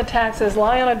 lie on the taxes,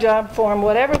 lie on a job form,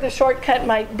 whatever the shortcut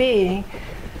might be,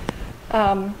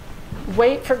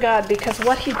 wait for God, because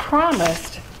what he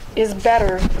promised is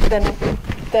better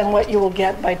than what you will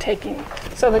get by taking.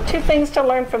 So the two things to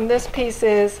learn from this piece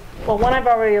is, well, one I've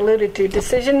already alluded to,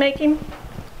 decision making.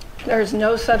 There's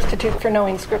no substitute for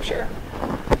knowing Scripture.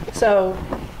 So,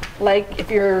 like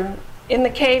if you're in the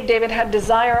cave, David had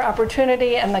desire,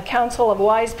 opportunity, and the counsel of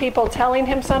wise people telling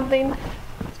him something.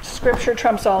 Scripture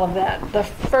trumps all of that. The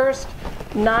first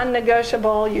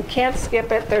non-negotiable, you can't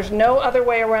skip it. There's no other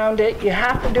way around it. You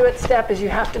have to do it step is you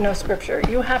have to know Scripture.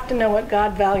 You have to know what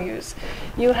God values.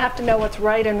 You have to know what's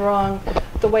right and wrong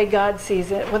the way God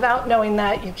sees it. Without knowing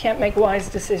that, you can't make wise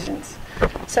decisions.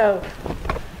 So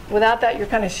without that, you're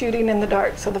kind of shooting in the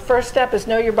dark. So the first step is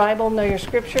know your Bible, know your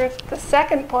Scriptures. The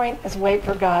second point is wait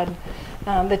for God.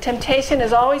 The temptation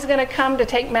is always going to come to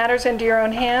take matters into your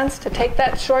own hands, to take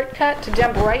that shortcut, to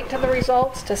jump right to the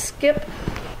results, to skip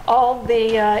all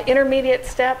the intermediate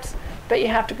steps, but you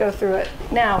have to go through it.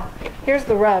 Now, here's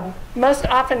the rub. Most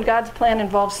often, God's plan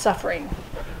involves suffering.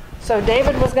 So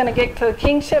David was going to get to the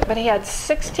kingship, but he had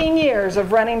 16 years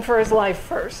of running for his life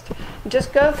first.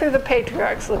 Just go through the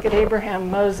patriarchs. Look at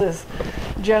Abraham, Moses,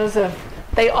 Joseph.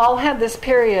 They all had this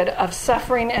period of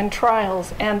suffering and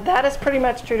trials, and that is pretty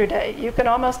much true today. You can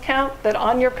almost count that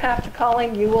on your path to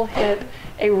calling, you will hit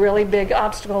a really big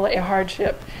obstacle, a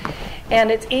hardship. And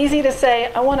it's easy to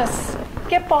say, I want to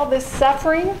skip all this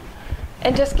suffering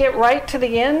and just get right to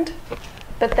the end,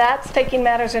 but that's taking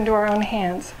matters into our own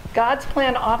hands. God's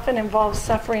plan often involves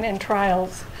suffering and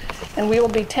trials, and we will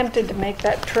be tempted to make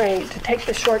that trade, to take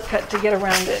the shortcut to get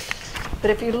around it. But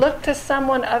if you look to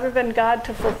someone other than God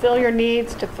to fulfill your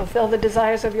needs, to fulfill the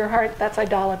desires of your heart, that's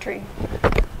idolatry.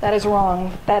 That is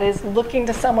wrong. That is looking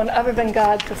to someone other than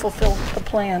God to fulfill the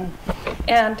plan.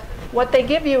 And what they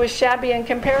give you is shabby in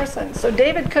comparison. So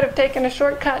David could have taken a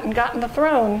shortcut and gotten the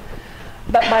throne,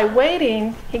 But by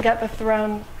waiting, he got the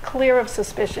throne clear of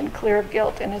suspicion, clear of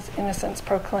guilt, and his innocence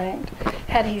proclaimed.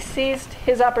 Had he seized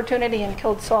his opportunity and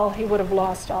killed Saul, he would have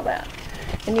lost all that.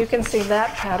 And you can see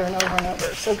that pattern over and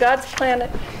over. So God's plan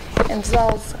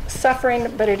involves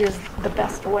suffering, but it is the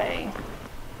best way.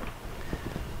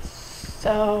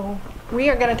 So we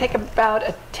are going to take about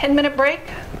a 10-minute break.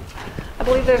 I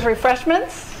believe there's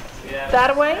refreshments. That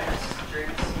away.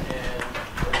 Drinks and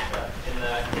in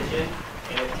the kitchen.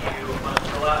 And if you want to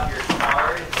fill out your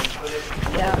card and put it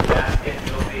in the basket,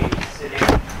 you'll be sitting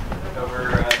over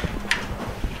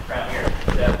around here.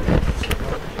 So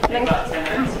in about 10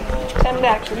 minutes. 10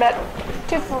 minutes. About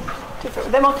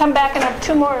then we'll come back and have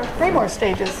 3 more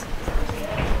stages.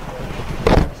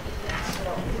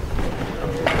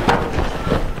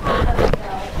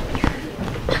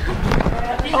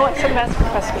 Oh, it's some best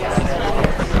questions.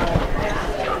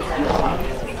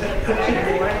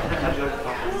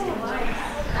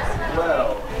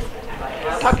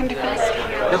 Talking too fast?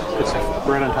 Yep, it's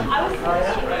right on time.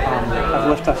 I've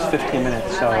left us 15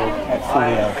 minutes, so at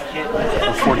 40 of,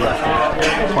 or 40 of,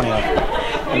 20 of.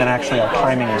 And then actually our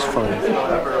timing is for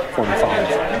 45.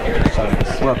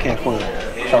 So we're okay at 40.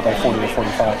 Felt like 40 to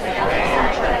 45.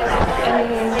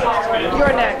 And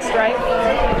you're next, right?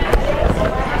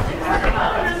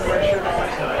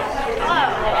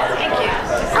 Thank you.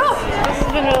 Oh, this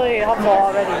has been really helpful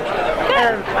already.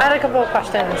 I had a couple of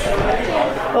questions.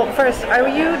 Well, first, are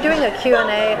you doing a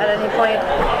Q&A at any point?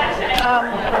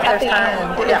 At the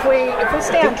end. Yeah. If we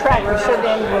stay on track, we should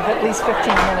end with at least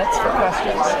 15 minutes for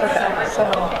questions. Okay.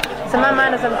 So in my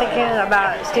mind, as I'm thinking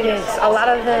about students, a lot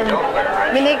of them,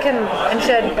 I mean, they can and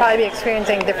should probably be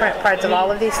experiencing different parts of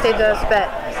all of these stages, but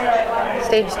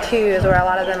stage 2 is where a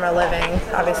lot of them are living,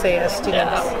 obviously, as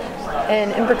students.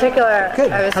 And in particular,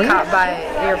 I was caught by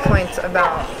your points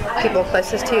about people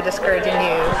closest to you discouraging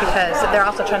you because they're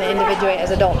also trying to individuate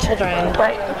as adult children.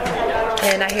 right.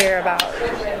 And I hear about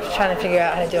trying to figure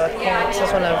out how to deal with parents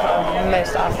as one of the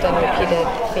most often repeated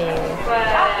themes.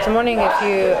 So I'm wondering if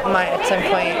you might at some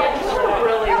point,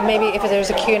 maybe if there's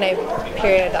a Q&A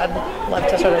period, I'd love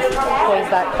to sort of pose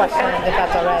that question if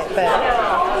that's all right.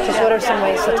 But just what are some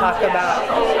ways to talk about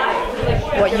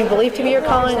what you believe to be your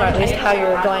calling, or at least how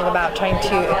you're going about trying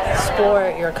to explore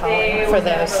your calling for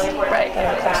those that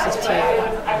are closest to you,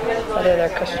 whether they're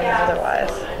Christians or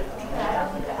otherwise.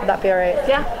 Would that be all right?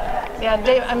 Yeah. Yeah,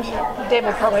 Dave, I'm sure Dave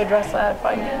will probably address that if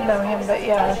I know him, but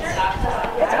yeah,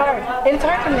 it's hard. It's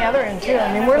hard from the other end too.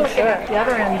 I mean, we're looking at the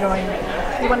other end going,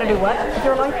 you want to do what with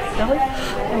your life, really?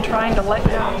 And trying to let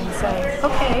go and say,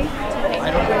 okay,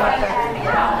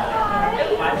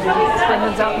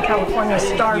 Brendan's out in California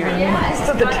starving most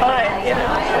of the time, you know.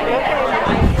 Like,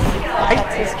 okay,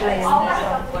 that's his dream.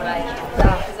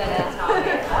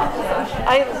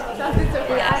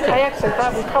 I actually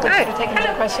thought we probably should have taken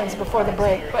some questions before the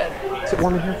break, but Is it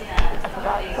warm in here? I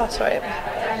forgot. That's right.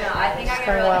 It's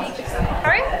going well. All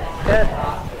right. Good.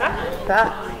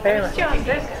 That, very much.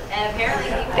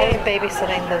 Dave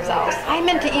babysitting themselves. I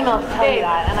meant to email to tell you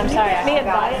that, and I'm sorry I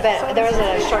forgot. But there was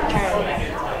a short term,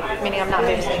 meaning I'm not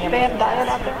babysitting him. They have diet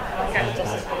out there?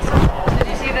 Did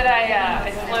you see that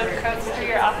I flowed coats to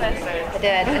your office? I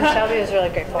did, and Shelby was really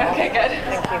grateful. Okay, good.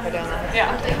 Thank you for doing that.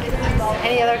 Yeah.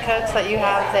 Any other coats that you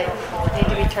have that need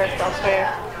to be turfed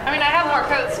elsewhere? I mean, I have more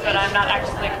coats, but I'm not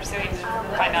actively pursuing to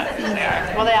find out who they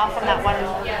are. Were they all from that one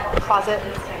closet?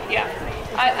 Yeah.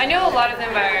 I know a lot of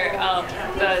them are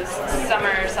the summer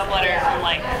subletter from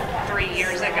like 3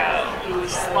 years ago,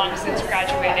 who's long since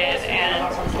graduated, and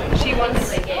she wants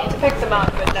to pick them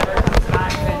up, but never comes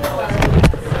back. And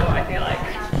so I feel like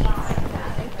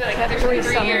there's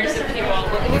 3 years of people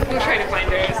who try to find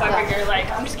her. So I figure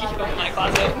I'm just keeping them in my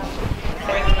closet,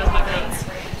 carry them as my coats.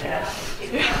 Yeah.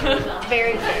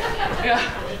 Very fair. Yeah.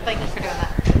 Thank you for doing that.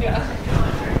 Yeah.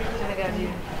 I'm gonna go do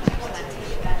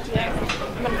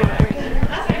I'm going to go break.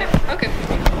 Okay.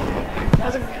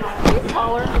 Are you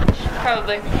taller?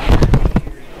 Probably.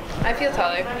 I feel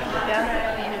taller. Yeah.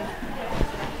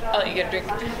 I'll let you get a drink.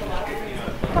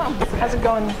 Oh, how's it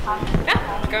going?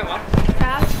 Yeah, going well.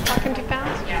 Fast? Talking too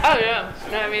fast? Oh, yeah.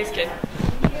 No, I mean, it's good.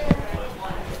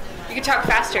 You could talk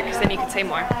faster because then you could say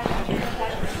more.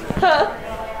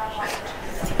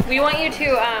 We want you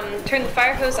to turn the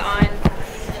fire hose on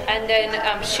and then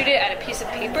shoot it at a piece of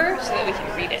paper so that we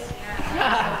can read it.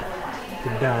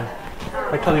 Did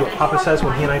I tell you what Papa says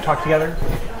when he and I talk together?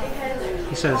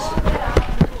 He says,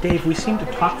 Dave, we seem to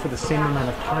talk for the same amount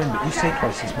of time, but you say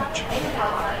twice as much.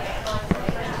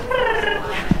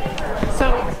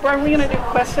 So, are we going to do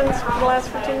questions for the last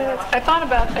 15 minutes?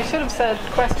 I should have said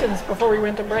questions before we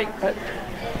went to break, but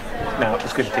No,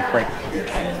 it's good to take a break.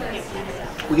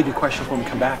 we could do questions when we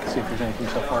come back and see if there's anything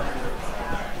so far.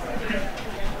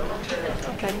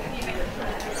 Okay.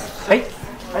 Hey.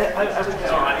 I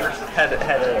had a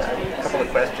couple of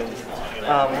questions.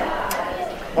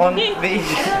 On the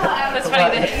That's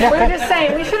funny. We're just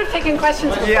saying we should have taken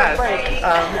questions before yes, break.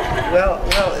 well,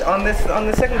 on the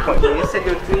second point, you said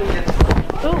your dream is.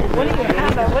 Ooh, what do you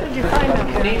have? What did you find up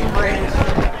there?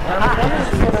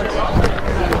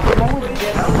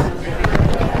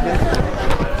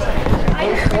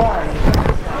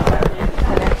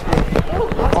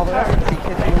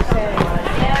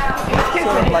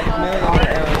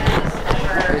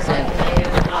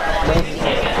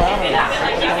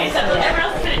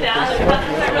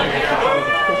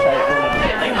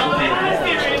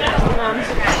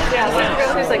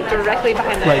 Who's like directly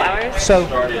behind the flowers. So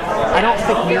I don't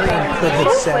think Miriam could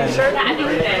have said,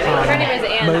 Her name is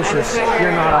Anne. Moses,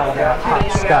 you're not all about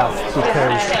hot stuff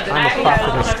because I'm a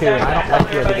prophetess too, and I don't like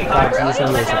the idea that God's using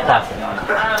you as a prophet.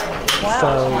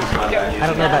 So I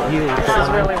don't know about you, but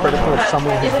when I'm critical of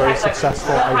someone who's very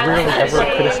successful, I rarely ever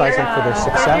criticize them for their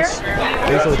success.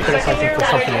 I usually criticize them for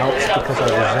something else because I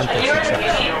resent their success.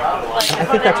 And I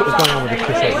think that's what was going on with the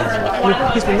Cushite woman. I mean,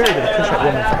 he's been married to the Cushite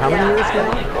woman for how many years now?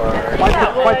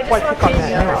 Why pick on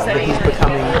that now that he's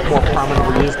becoming more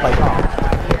prominently used by God?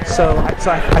 So I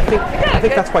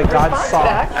think that's why God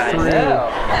saw through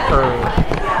her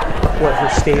what her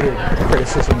stated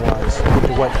criticism was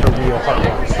into what her real heart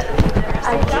was.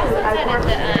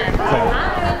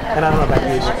 And I don't know about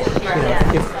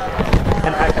you,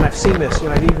 and I've seen this,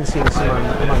 I've even seen this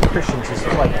among Christians. It's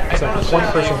like one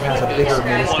person has a bigger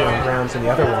ministry on grounds than the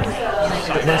other one.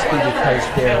 It must be because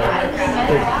they're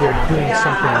doing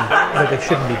something that they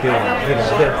shouldn't be doing.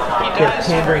 They're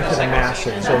pandering to the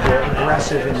masses, so they're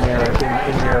aggressive in their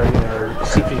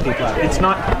seeking people out. It's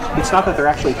not that they're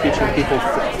actually teaching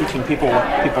people what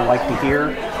people like to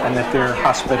hear, and that they're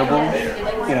hospitable.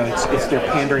 It's they're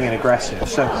pandering and aggressive.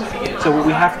 So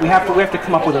we have to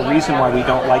come up with a reason why we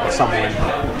don't like someone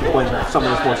when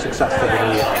someone is more successful than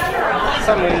we are.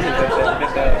 Some reason that they're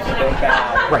bad.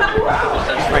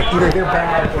 Right. Either they're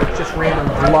bad, or it's just random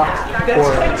luck,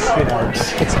 or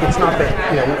it's not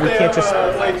that we can't just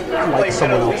like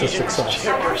someone else's success.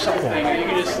 Or something, or you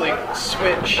can just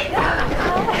switch.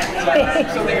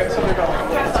 something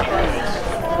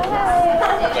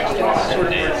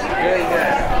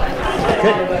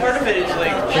Part of it is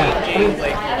changing,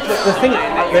 the thing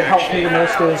that helps me the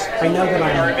most is I know that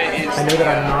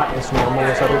I'm not as normal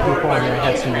as other people. I mean,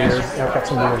 I've got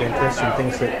some weird interests and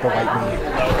things that delight me,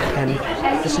 and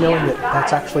just knowing that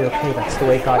that's actually okay. That's the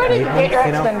way God made me. Did they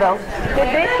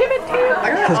give it to you?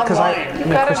 Because Chris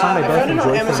and I both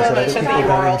enjoy things that other people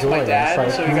don't enjoy.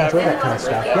 And so you enjoy that kind of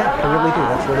stuff. Yeah, I really do.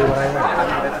 That's really what I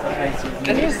like.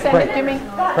 Can you send it to me?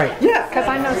 Right. Yeah. Because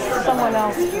I know someone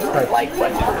else would like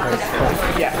what.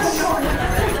 Yes.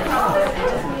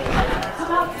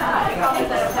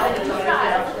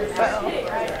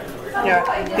 Yeah.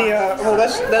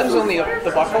 That's only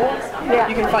the buckle. Yeah.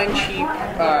 You can find cheap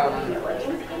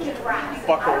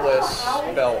buckleless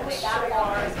belts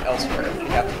elsewhere. You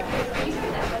have to get them.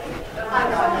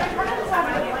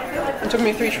 It took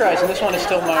me 3 tries, and this one is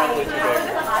still mildly too big.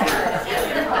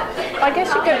 I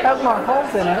guess you could poke more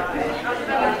holes in it.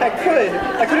 I could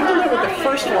have done that with the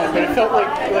first one, but it felt like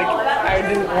I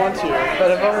didn't want to.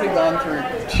 But I've already gone through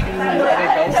 2 other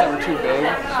belts that were too big,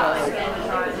 so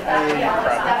I really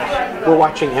crap. We're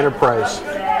watching Enterprise,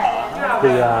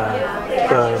 the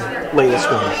latest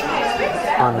one.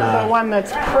 The one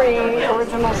that's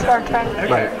pre-original Star Trek?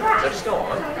 Right. They're still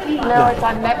on. No, it's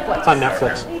on Netflix. It's on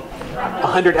Netflix.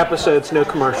 100 episodes, no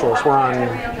commercials. We're on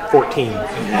 14.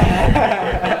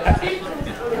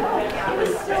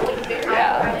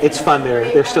 It's fun.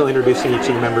 They're still introducing each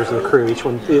of the members of the crew.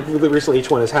 Recently,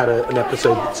 each one has had an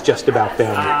episode that's just about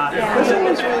them. This one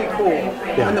is really cool.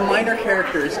 Yeah. When the minor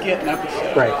characters get an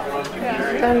episode. Right.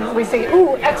 Then we see,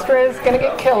 ooh, extra is going to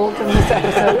get killed in this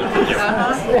episode.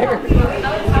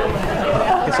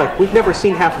 It's like, we've never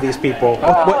seen half of these people.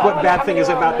 What bad thing is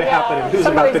about to happen and who's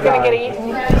about to die? Somebody's going to get eaten.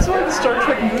 That's why the Star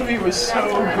Trek movie was so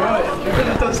good. Because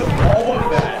it does all of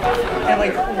that. And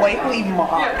lightly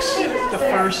mocks the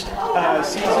first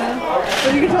season. So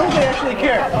you can tell they actually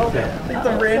care. Like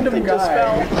the random guy.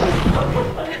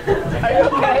 Are you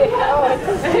okay?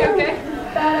 Are you okay?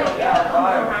 I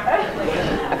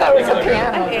thought it was a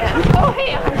piano. Oh, hey,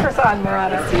 I'm Prasan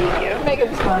Murata. Nice to meet you.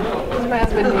 Megan's fun. This is my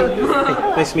husband, Dean.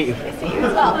 Nice to meet you. Nice to meet you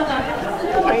as well.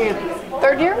 Are you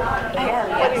third year? I am,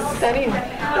 What are yes. you studying?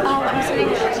 I'm studying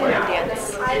religion and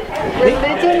dance.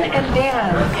 Religion and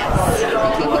dance.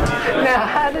 Now,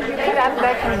 how did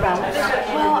that come about?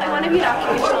 Well, I want to be an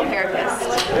occupational therapist.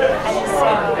 And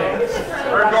so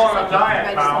We're going on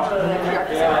diet, pal. So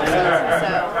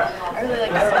I really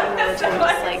like studying religion, just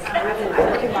like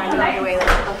combining it in a way like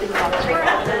helping people operate,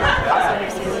 also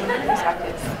understanding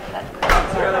perspectives. So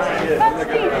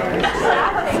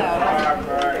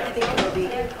I think it will be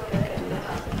good.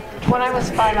 When I was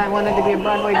 5, I wanted to be a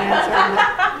Broadway dancer.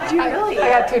 Did you really? I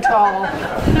got too tall.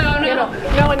 No. You know,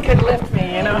 no one could lift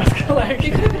me. You know, it's like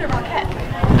You could have been a Rockette.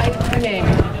 maybe.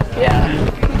 Yeah.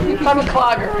 I'm a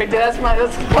clogger. That's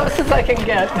as close as I can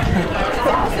get.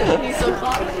 You still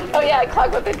clog? Oh yeah, I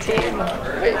clog with the team.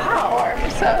 Wow.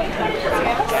 So.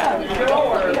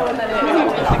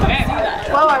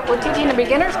 Well, we're teaching a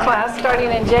beginner's class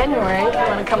starting in January. If you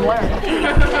want to come learn.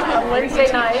 On Wednesday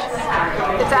nights.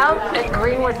 It's out at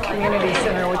Greenwood Community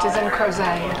Center, which is in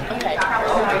Crozet. Okay. Yeah,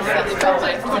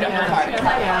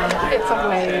 it's a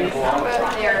ways.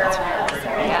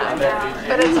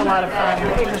 But it's a lot of fun.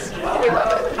 We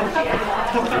love it.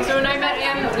 So when I met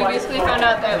him, we basically found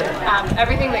out that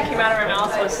everything that came out of our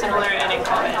mouths was similar and in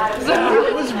common. So,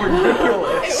 It was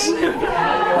ridiculous.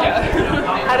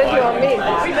 How did you all meet?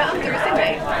 We met on Thursday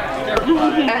night.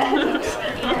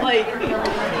 And like,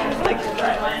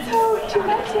 so too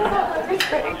bad you have first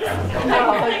breaks.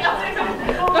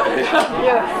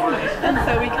 Yeah. And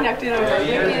so we connected over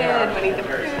wicked and winning the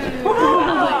food.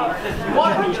 What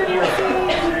country do you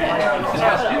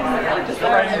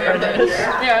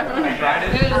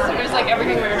yeah. It was like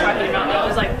everything we were talking about. I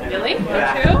was like, really? Who?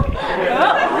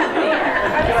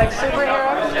 You like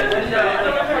superheroes?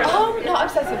 Not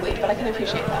obsessively, but I can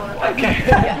appreciate that. Okay.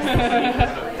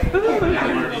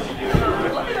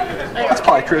 That's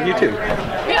probably true of you too.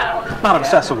 Yeah. Not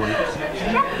obsessively.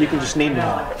 You can just name them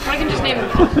all. I can just name them.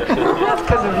 That's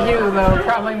because of you, though,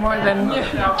 probably more than.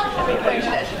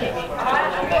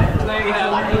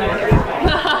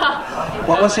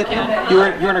 What was it? You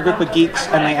were in a group of geeks,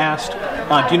 and they asked,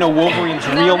 "Do you know Wolverine's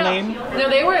real name?" No,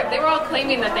 they were all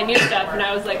claiming that they knew stuff, and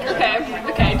I was like,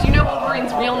 okay. Do you know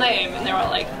Wolverine's real name? And they were all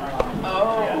like,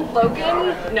 oh,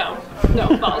 Logan? No,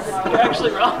 false. You're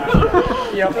actually wrong.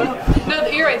 Yep. No,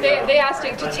 you're right. They asked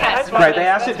it to test. Right, they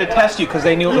asked it to test you because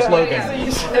they knew it was Logan.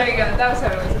 There you go. That was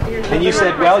how it was. And you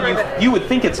said, well, you would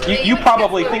think you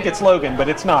probably think it's Logan, but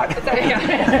it's not. Do you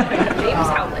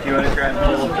want to try and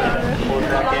pull it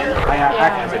back in?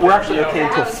 We're actually okay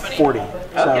until 40.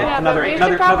 So another you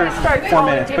should probably start 4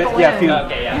 minutes. But yeah, if you.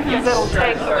 Because it'll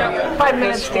take 5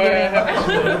 minutes to get in.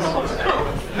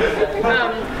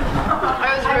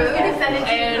 I was Rude,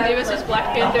 and it was just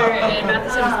Black Panther, and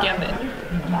Matheson was Gambit.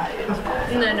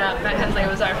 And then Matt Hensley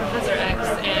was our Professor X,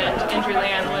 and Andrew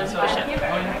Land was Bishop.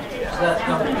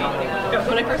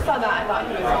 When I first saw that, I thought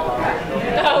he was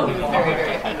very,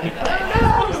 very funny.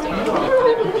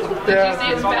 Did you see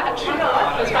his badge? It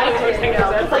was probably the first thing I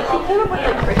said. It's like he came up with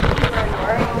like Christian Dior and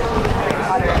Harry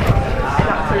Potter. I'm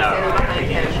not sure standing behind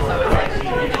him, so it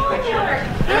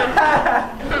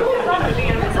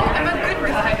was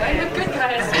like I'm a good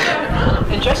guy.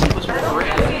 And Jesse was great.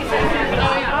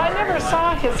 I never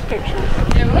saw his picture.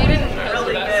 Yeah, he didn't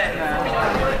really good.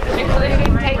 They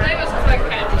didn't take it. It was quick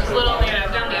and just little,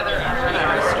 down the other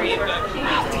street.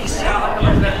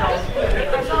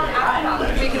 But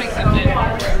we can accept it.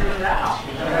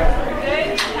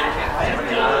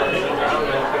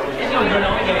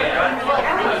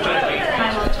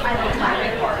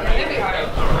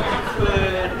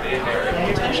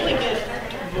 Potentially get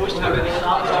voice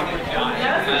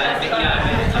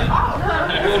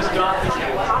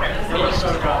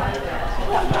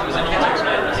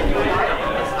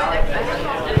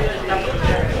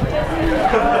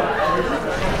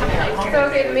So,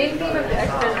 okay, the main theme of the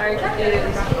X-Men arc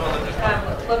is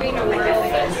living a world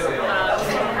that's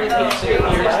with history.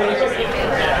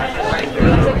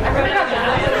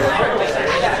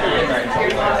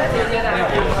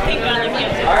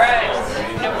 All right.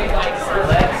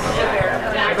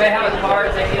 Everybody have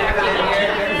cards that you put in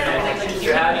here?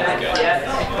 You haven't yet?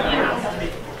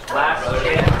 Last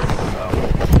chance.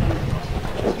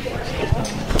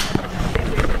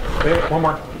 Wait, one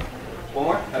more. One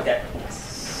more? Okay.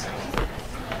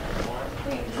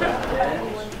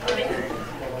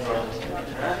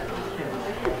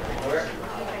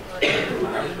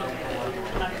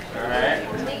 Alright.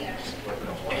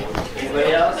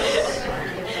 Anybody else?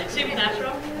 Should be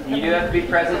natural. You do have to be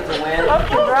present to win. Oh, you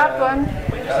dropped one.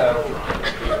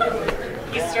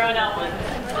 He's throwing out one.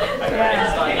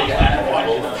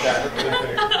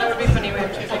 That would be funny way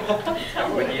of choosing.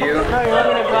 Would you Oh, you want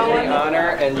me to draw do one? the honor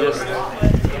and just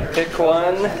pick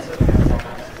one?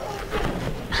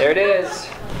 There it is.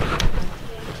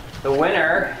 The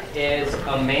winner is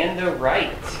Amanda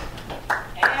Wright.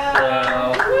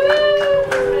 So,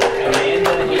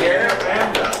 Amanda here.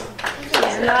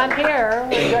 She's not here.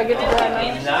 get to grab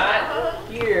If she's not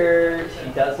here, she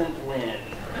doesn't win.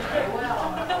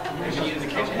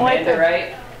 Amanda,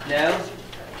 right? No?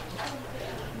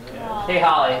 Hey,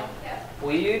 Holly,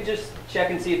 will you just check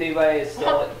and see if anybody is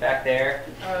still back there?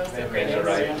 Amanda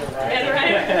Wright.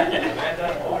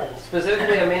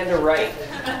 Specifically, Amanda Wright.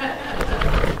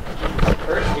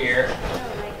 First year,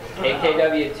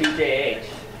 AKW 2JH.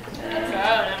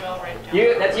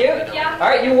 You? That's you? Yeah. All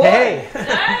right, you won. Hey.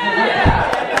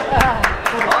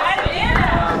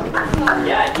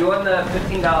 Yeah, you won the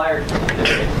 $15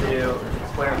 ticket to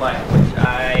Explainer Life, which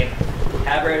I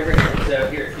have right over here. So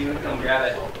here, if you would come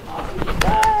grab it.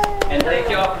 And thank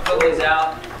you all for filling these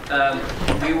out.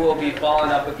 We will be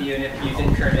following up with you, and if you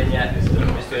didn't turn it in yet, you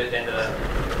can just do it at the end of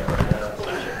the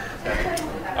lecture.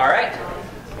 All right.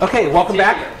 Okay, welcome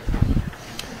back.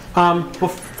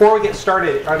 Before we get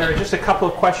started, are there just a couple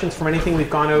of questions from anything we've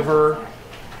gone over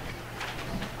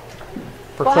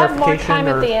for we'll have clarification? more time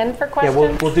at the end for questions.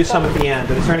 Yeah, we'll do some at the end.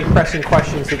 But is there any pressing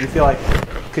questions that you feel like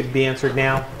could be answered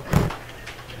now?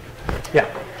 Yeah.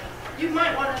 You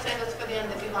might want to say this for the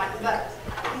end if you like, but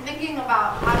I'm thinking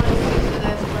about how to speak to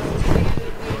this versus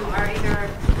you are either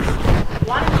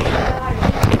wanting to know how to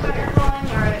think about your calling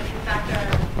or in fact are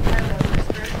kind of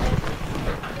spiritual,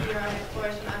 your own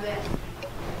exploration of it.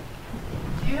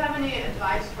 Do you have any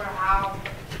advice for how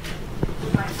we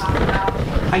might talk about?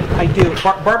 I do.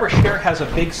 Barbara Scher has a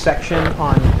big section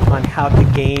on how to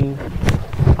gain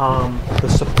the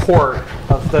support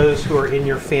of those who are in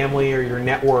your family or your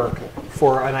network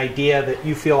for an idea that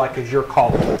you feel like is your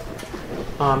calling.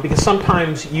 Because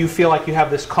sometimes you feel like you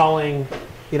have this calling,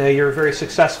 you're very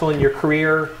successful in your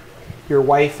career, your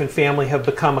wife and family have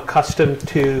become accustomed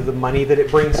to the money that it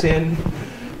brings in,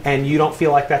 and you don't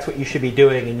feel like that's what you should be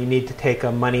doing, and you need to take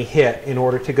a money hit in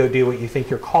order to go do what you think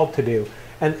you're called to do.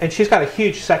 And she's got a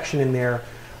huge section in there.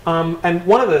 And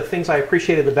one of the things I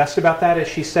appreciated the best about that is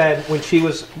she said when she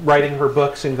was writing her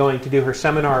books and going to do her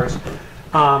seminars,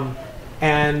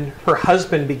 and her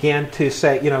husband began to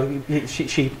say,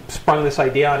 she sprung this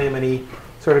idea on him, and he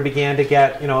sort of began to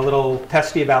get, a little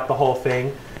testy about the whole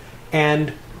thing.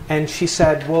 And she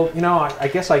said, well, I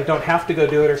guess I don't have to go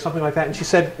do it or something like that. And she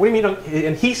said, what do you mean?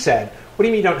 And he said, what do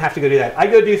you mean you don't have to go do that? I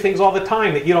go do things all the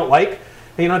time that you don't like.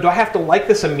 Do I have to like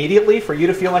this immediately for you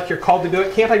to feel like you're called to do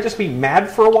it? Can't I just be mad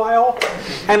for a while?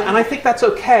 And I think that's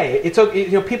okay. It's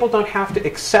okay. People don't have to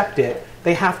accept it.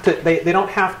 They have to. They don't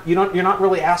have. You're not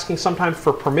really asking sometimes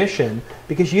for permission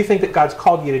because you think that God's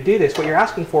called you to do this. What you're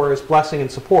asking for is blessing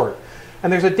and support.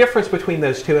 And there's a difference between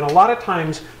those two. And a lot of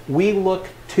times we look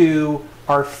to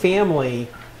our family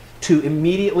to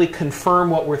immediately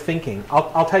confirm what we're thinking.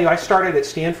 I'll tell you, I started at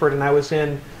Stanford and I was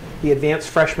in the advanced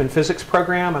freshman physics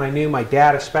program, and I knew my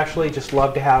dad especially just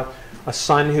loved to have a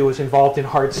son who was involved in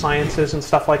hard sciences and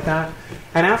stuff like that.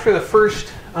 And after the first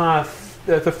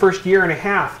year and a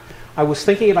half, I was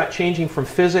thinking about changing from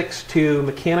physics to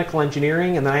mechanical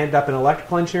engineering, and then I ended up in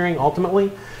electrical engineering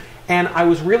ultimately. And I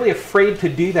was really afraid to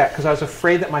do that because I was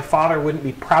afraid that my father wouldn't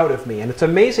be proud of me. And it's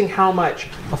amazing how much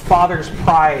a father's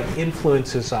pride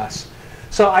influences us.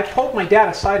 So I pulled my dad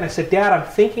aside and I said, Dad, I'm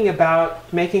thinking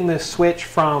about making this switch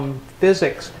from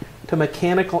physics to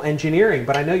mechanical engineering,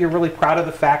 but I know you're really proud of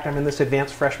the fact I'm in this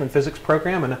advanced freshman physics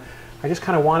program, and I just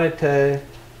kind of wanted to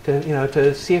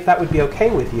see if that would be okay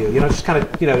with you. Just kind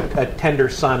of, a tender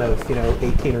son of,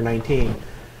 18 or 19.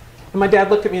 And my dad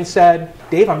looked at me and said,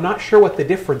 Dave, I'm not sure what the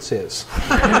difference is.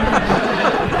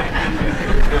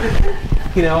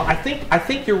 I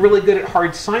think you're really good at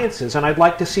hard sciences, and I'd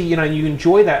like to see, you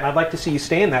enjoy that, and I'd like to see you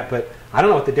stay in that, but I don't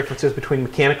know what the difference is between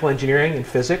mechanical engineering and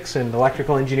physics and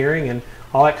electrical engineering and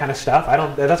all that kind of stuff.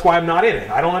 That's why I'm not in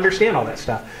it. I don't understand all that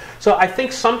stuff. So I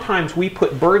think sometimes we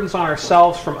put burdens on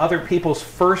ourselves from other people's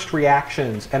first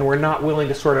reactions, and we're not willing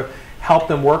to sort of help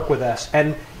them work with us,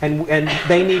 and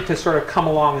they need to sort of come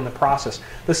along in the process.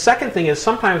 The second thing is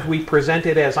sometimes we present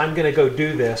it as, I'm going to go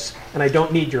do this, and I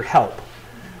don't need your help.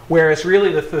 Whereas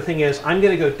really the thing is, I'm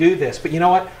going to go do this, but you know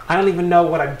what? I don't even know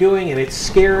what I'm doing, and it's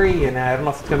scary, and I don't know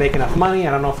if it's going to make enough money,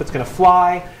 I don't know if it's going to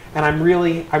fly, and I'm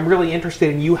really interested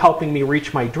in you helping me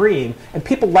reach my dream. And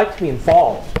people like to be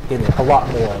involved in it a lot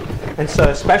more. And so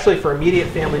especially for immediate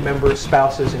family members,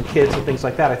 spouses, and kids and things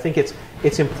like that, I think it's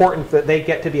important that they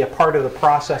get to be a part of the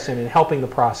process and in helping the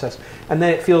process. And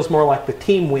then it feels more like the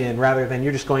team win rather than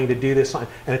you're just going to do this and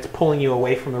it's pulling you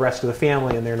away from the rest of the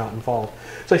family and they're not involved.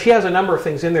 So she has a number of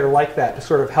things in there like that to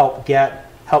sort of help get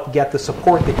the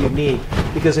support that you need.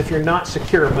 Because if you're not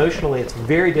secure emotionally, it's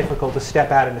very difficult to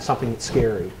step out into something that's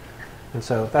scary. And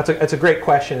so that's a great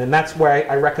question, and that's where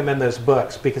I recommend those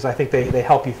books, because I think they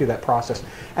help you through that process.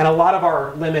 And a lot of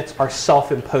our limits are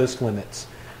self-imposed limits.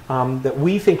 that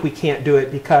we think we can't do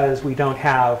it because we don't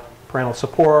have parental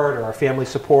support or our family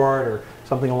support or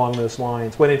something along those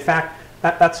lines. When in fact,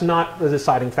 that's not the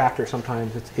deciding factor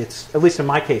sometimes. It's at least in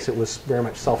my case, it was very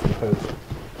much self-imposed.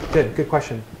 Good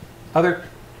question. Other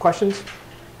questions?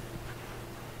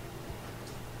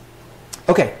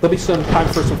 Okay, there'll be some time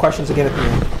for some questions again at the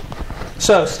end.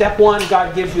 So, step one,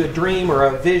 God gives you a dream or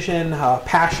a vision, a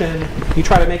passion. You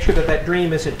try to make sure that that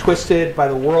dream isn't twisted by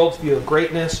the world's view of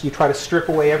greatness. You try to strip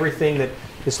away everything that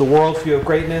is the world's view of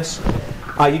greatness.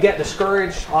 You get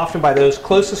discouraged often by those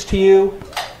closest to you.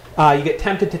 You get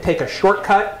tempted to take a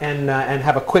shortcut and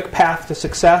have a quick path to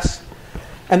success.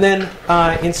 And then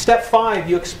in step 5,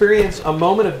 you experience a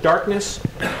moment of darkness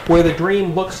where the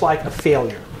dream looks like a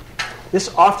failure.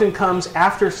 This often comes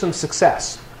after some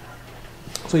success.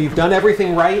 So you've done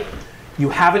everything right, you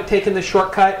haven't taken the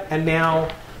shortcut, and now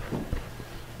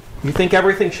you think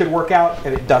everything should work out,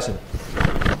 and it doesn't.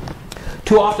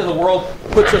 Too often the world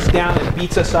puts us down and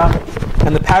beats us up,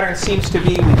 and the pattern seems to be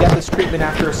we get this treatment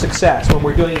after a success, when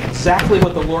we're doing exactly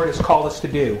what the Lord has called us to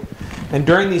do. And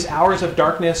during these hours of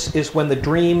darkness is when the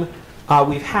dream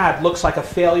we've had looks like a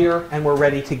failure, and we're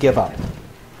ready to give up.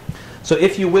 So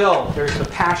if you will, there's the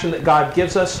passion that God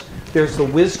gives us, there's the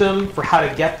wisdom for how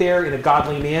to get there in a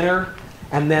godly manner,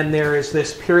 and then there is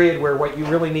this period where what you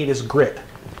really need is grit,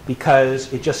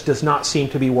 because it just does not seem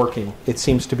to be working. It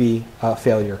seems to be a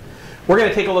failure. We're going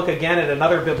to take a look again at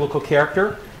another biblical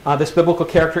character. This biblical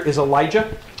character is Elijah.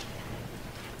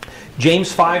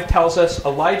 James 5 tells us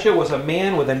Elijah was a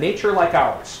man with a nature like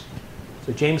ours.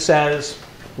 So James says,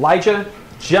 Elijah,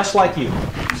 just like you,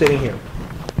 sitting here.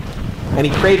 And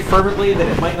he prayed fervently that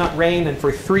it might not rain, and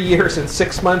for 3 years and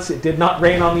 6 months it did not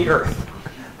rain on the earth.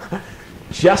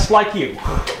 Just like you.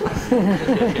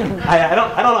 I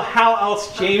don't know how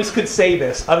else James could say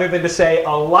this other than to say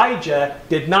Elijah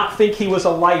did not think he was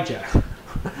Elijah.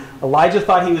 Elijah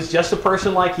thought he was just a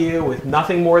person like you with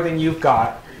nothing more than you've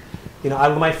got.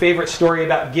 My favorite story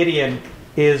about Gideon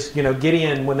is,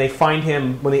 Gideon, when they find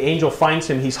him, when the angel finds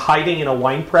him, he's hiding in a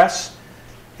wine press.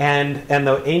 And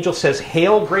the angel says,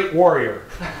 "Hail, great warrior."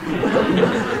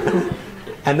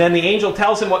 And then the angel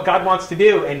tells him what God wants to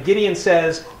do. And Gideon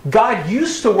says, God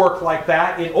used to work like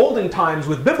that in olden times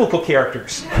with biblical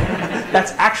characters.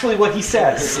 That's actually what he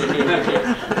says.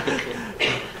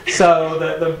 So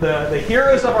the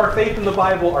heroes of our faith in the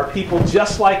Bible are people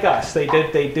just like us. They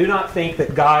do not think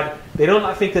that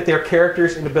they're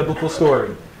characters in a biblical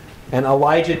story. And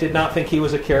Elijah did not think he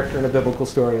was a character in a biblical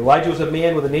story. Elijah was a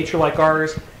man with a nature like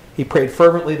ours. He prayed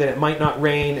fervently that it might not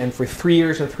rain, and for 3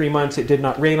 years and 3 months it did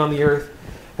not rain on the earth.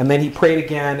 And then he prayed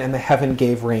again, and the heaven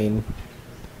gave rain.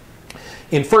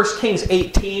 In 1 Kings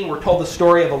 18, we're told the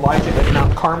story of Elijah at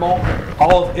Mount Carmel.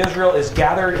 All of Israel is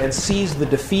gathered and sees the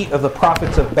defeat of the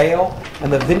prophets of Baal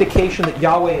and the vindication that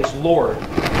Yahweh is Lord.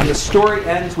 And the story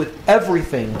ends with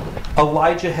everything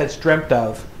Elijah has dreamt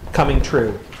of coming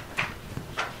true.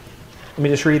 Let me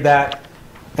just read that.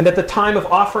 And at the time of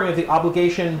offering of the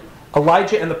obligation,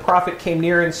 Elijah and the prophet came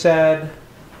near and said,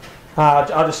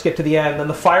 I'll just skip to the end. Then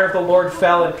the fire of the Lord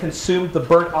fell and consumed the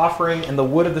burnt offering and the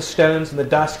wood of the stones and the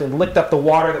dust and licked up the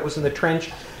water that was in the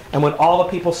trench. And when all the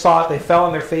people saw it, they fell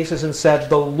on their faces and said,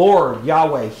 The Lord,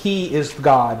 Yahweh, He is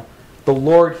God. The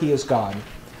Lord, He is God.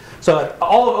 So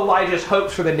all of Elijah's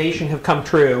hopes for the nation have come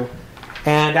true.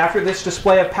 And after this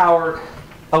display of power,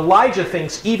 Elijah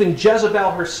thinks even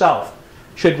Jezebel herself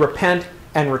should repent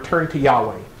and return to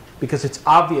Yahweh, because it's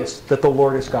obvious that the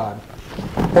Lord is God.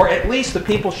 Or at least the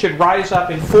people should rise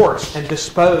up in force and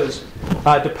depose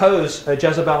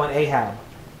Jezebel and Ahab.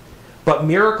 But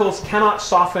miracles cannot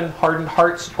soften hardened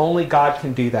hearts. Only God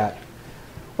can do that.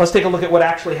 Let's take a look at what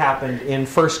actually happened in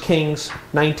 1 Kings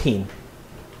 19.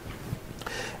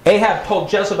 Ahab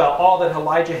told Jezebel all that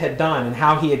Elijah had done and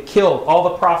how he had killed all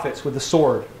the prophets with the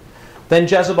sword. Then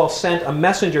Jezebel sent a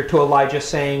messenger to Elijah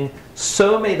saying,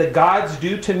 So may the gods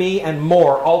do to me and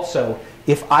more also,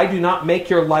 if I do not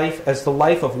make your life as the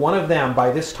life of one of them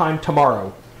by this time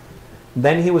tomorrow.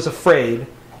 Then he was afraid,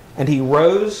 and he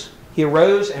arose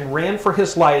and ran for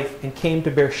his life and came to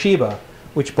Beersheba,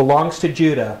 which belongs to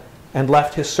Judah, and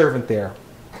left his servant there.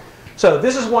 So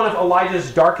this is one of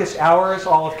Elijah's darkest hours,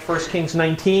 all of 1 Kings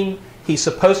 19. He's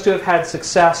supposed to have had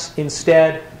success.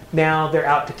 Instead, now they're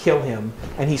out to kill him.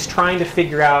 And he's trying to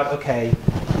figure out, okay,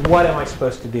 what am I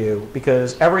supposed to do?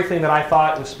 Because everything that I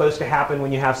thought was supposed to happen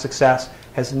when you have success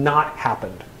has not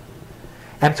happened.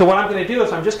 And so what I'm going to do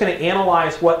is I'm just going to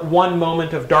analyze what one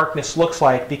moment of darkness looks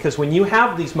like, because when you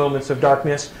have these moments of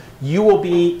darkness, you will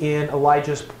be in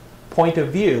Elijah's point of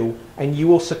view, and you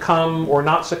will succumb or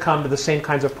not succumb to the same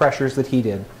kinds of pressures that he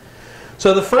did.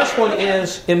 So the first one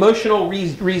is emotional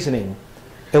reasoning.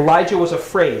 Elijah was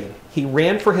afraid. He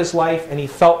ran for his life and he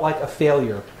felt like a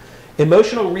failure.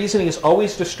 Emotional reasoning is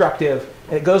always destructive,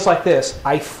 and it goes like this: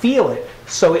 I feel it,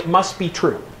 so it must be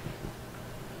true.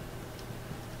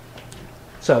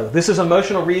 So this is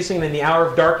emotional reasoning. In the hour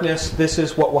of darkness, this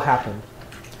is what will happen.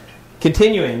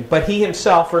 Continuing, but he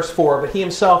himself, verse 4, but he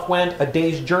himself went a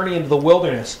day's journey into the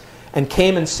wilderness and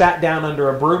came and sat down under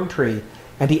a broom tree.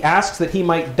 And he asks that he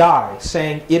might die,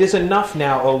 saying, It is enough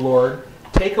now, O Lord.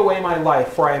 Take away my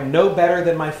life, for I am no better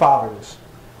than my fathers.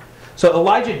 So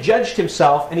Elijah judged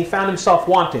himself, and he found himself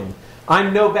wanting.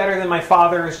 I'm no better than my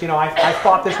fathers. I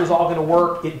thought this was all going to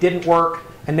work. It didn't work.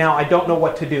 And now I don't know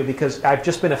what to do because I've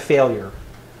just been a failure.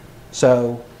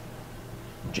 So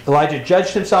Elijah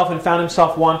judged himself and found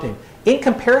himself wanting. In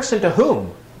comparison to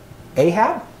whom?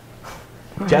 Ahab?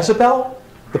 Jezebel?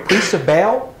 The priests of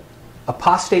Baal?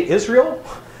 Apostate Israel?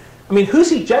 I mean, who's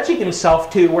he judging himself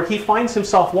to where he finds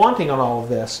himself wanting on all of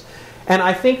this? And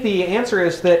I think the answer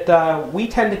is that we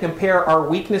tend to compare our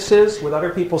weaknesses with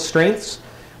other people's strengths.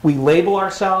 We label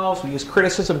ourselves. We use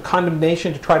criticism,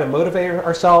 condemnation to try to motivate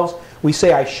ourselves. We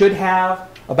say, I should have,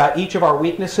 about each of our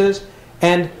weaknesses.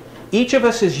 And each of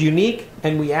us is unique,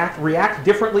 and we react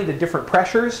differently to different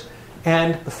pressures.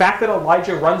 And the fact that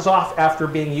Elijah runs off after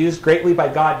being used greatly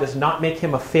by God does not make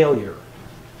him a failure.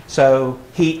 So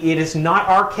it is not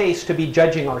our case to be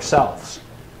judging ourselves.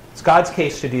 It's God's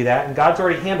case to do that, and God's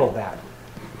already handled that.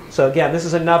 So again, this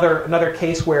is another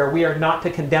case where we are not to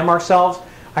condemn ourselves.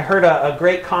 I heard a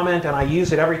great comment, and I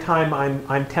use it every time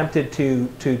I'm tempted to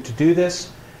do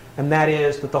this, and that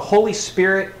is that the Holy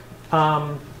Spirit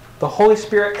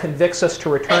convicts us to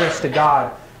return us to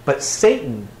God, but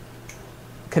Satan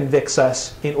convicts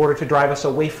us in order to drive us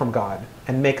away from God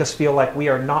and make us feel like we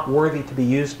are not worthy to be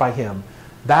used by Him.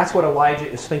 That's what Elijah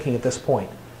is thinking at this point.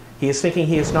 He is thinking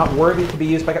he is not worthy to be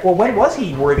used by God. Well, when was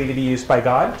he worthy to be used by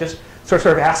God? Just sort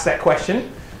of ask that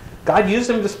question. God used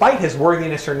him despite his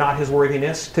worthiness or not his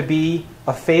worthiness to be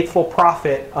a faithful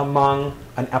prophet among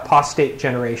an apostate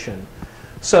generation.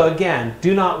 So again,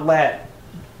 do not let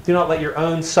your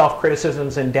own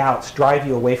self-criticisms and doubts drive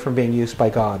you away from being used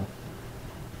by God.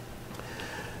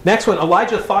 Next one,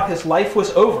 Elijah thought his life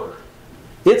was over.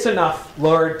 It's enough,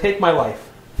 Lord, take my life.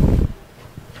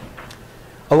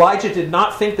 Elijah did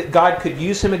not think that God could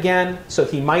use him again, so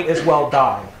he might as well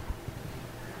die.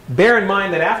 Bear in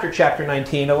mind that after chapter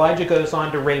 19, Elijah goes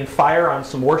on to rain fire on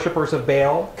some worshippers of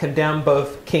Baal, condemn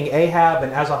both King Ahab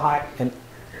and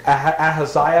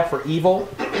Ahaziah for evil,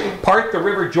 part the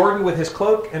river Jordan with his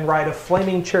cloak, and ride a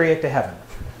flaming chariot to heaven.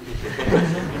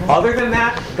 Other than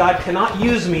that, God cannot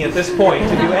use me at this point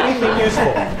to do anything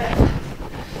useful.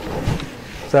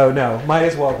 So no, might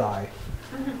as well die.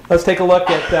 Let's take a look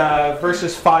at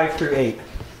verses 5 through 8.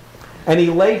 And he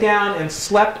lay down and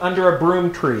slept under a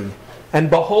broom tree. And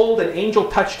behold, an angel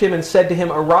touched him and said to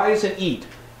him, Arise and eat.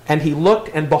 And he looked,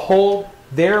 and behold,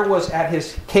 there was at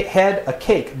his head a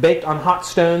cake baked on hot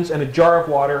stones and a jar of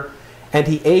water. And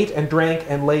he ate and drank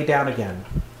and lay down again.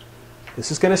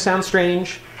 This is going to sound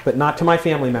strange, but not to my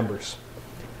family members.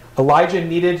 Elijah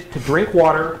needed to drink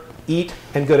water, eat,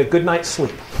 and go to good night's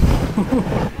sleep.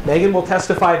 Megan will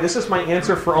testify, this is my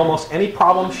answer for almost any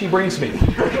problem she brings me.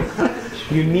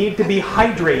 You need to be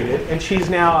hydrated, and she's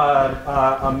now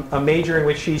a major in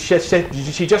which she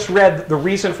just read the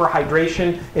reason for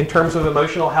hydration in terms of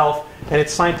emotional health, and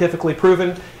it's scientifically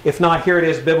proven. If not, here it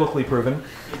is, biblically proven.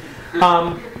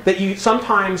 That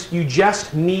sometimes you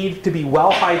just need to be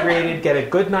well hydrated, get a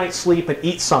good night's sleep, and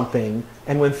eat something.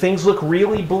 And when things look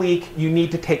really bleak, you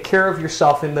need to take care of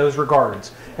yourself in those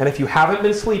regards. And if you haven't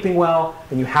been sleeping well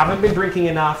and you haven't been drinking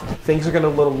enough, things are going to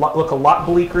look a lot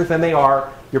bleaker than they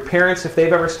are. Your parents, if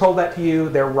they've ever told that to you,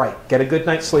 they're right. Get a good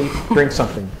night's sleep, drink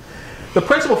something. The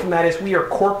principle from that is we are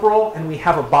corporal and we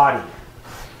have a body.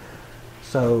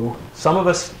 So some of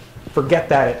us forget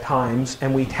that at times,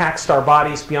 and we taxed our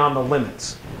bodies beyond the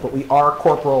limits. But we are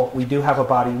corporal, we do have a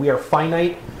body. We are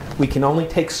finite, we can only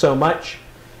take so much,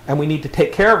 and we need to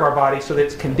take care of our body so that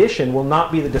its condition will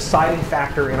not be the deciding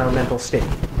factor in our mental state.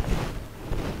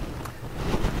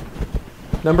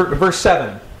 Verse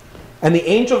 7. And the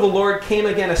angel of the Lord came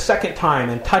again a second time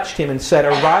and touched him and said,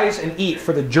 Arise and eat,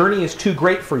 for the journey is too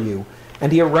great for you.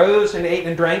 And he arose and ate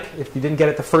and drank. If you didn't get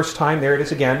it the first time, there it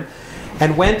is again.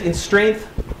 And went in strength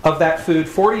of that food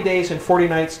 40 days and 40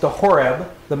 nights to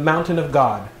Horeb, the mountain of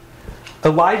God.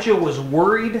 Elijah was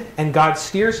worried, and God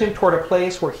steers him toward a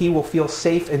place where he will feel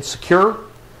safe and secure.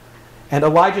 And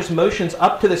Elijah's motions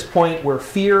up to this point were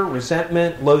fear,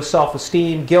 resentment, low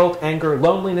self-esteem, guilt, anger,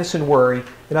 loneliness, and worry.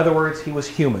 In other words, he was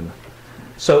human.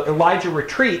 So Elijah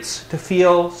retreats to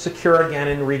feel secure again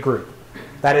and regroup.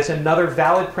 That is another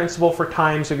valid principle for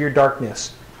times of your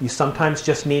darkness. You sometimes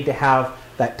just need to have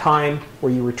that time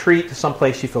where you retreat to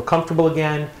someplace you feel comfortable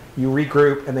again, you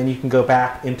regroup, and then you can go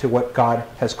back into what God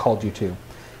has called you to.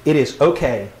 It is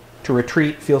okay to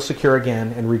retreat, feel secure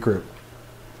again, and regroup.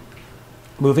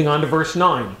 Moving on to verse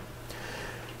 9.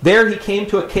 There he came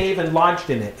to a cave and lodged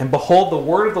in it. And behold, the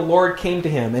word of the Lord came to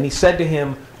him. And he said to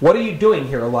him, What are you doing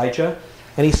here, Elijah?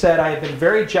 And he said, I have been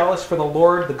very jealous for the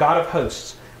Lord, the God of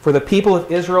hosts. For the people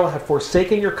of Israel have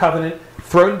forsaken your covenant,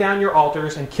 thrown down your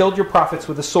altars, and killed your prophets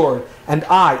with the sword. And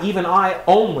I, even I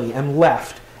only, am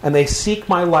left, and they seek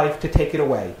my life to take it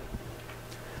away.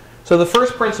 So the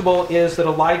first principle is that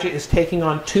Elijah is taking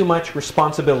on too much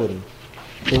responsibility.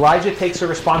 Elijah takes a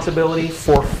responsibility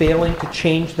for failing to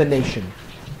change the nation.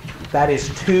 That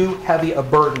is too heavy a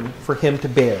burden for him to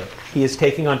bear. He is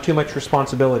taking on too much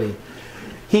responsibility.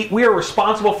 We are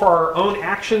responsible for our own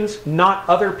actions, not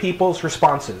other people's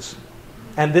responses.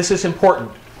 And this is important.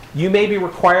 You may be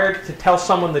required to tell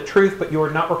someone the truth, but you are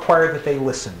not required that they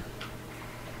listen.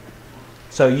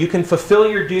 So you can fulfill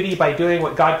your duty by doing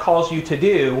what God calls you to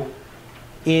do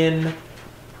in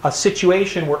a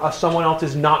situation where someone else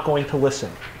is not going to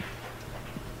listen.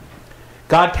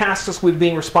 God tasks us with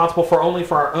being responsible only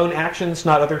for our own actions,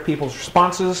 not other people's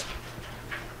responses.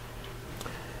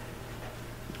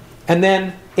 And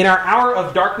then, in our hour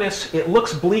of darkness, it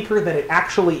looks bleaker than it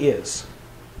actually is.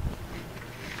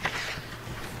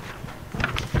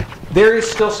 There is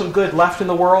still some good left in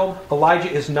the world.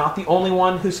 Elijah is not the only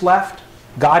one who's left.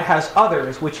 God has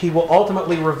others, which he will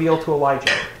ultimately reveal to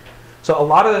Elijah. So a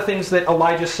lot of the things that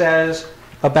Elijah says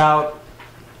about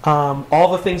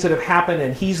all the things that have happened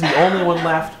and he's the only one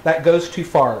left, that goes too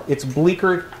far. It's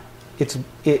bleaker.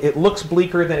 It looks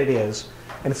bleaker than it is.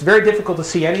 And it's very difficult to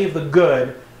see any of the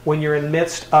good when you're in the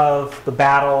midst of the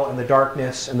battle and the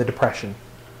darkness and the depression.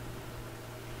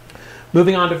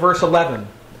 Moving on to verse 11.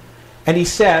 And he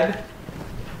said,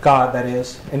 God that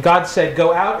is, and God said,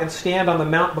 Go out and stand on the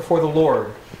mount before the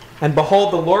Lord. And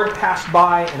behold, the Lord passed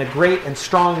by, and a great and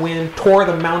strong wind tore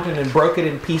the mountain and broke it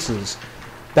in pieces,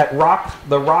 that rocked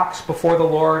the rocks before the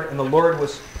Lord, and the Lord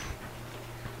was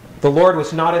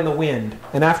not in the wind.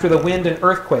 And after the wind an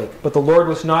earthquake, but the Lord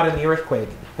was not in the earthquake.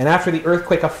 And after the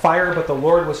earthquake a fire, but the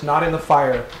Lord was not in the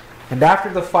fire. And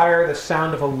after the fire the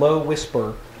sound of a low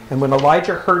whisper. And when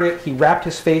Elijah heard it, he wrapped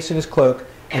his face in his cloak,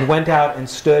 and went out and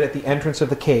stood at the entrance of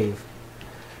the cave.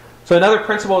 So another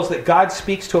principle is that God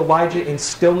speaks to Elijah in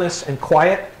stillness and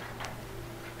quiet.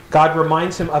 God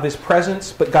reminds him of his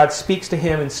presence, but God speaks to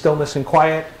him in stillness and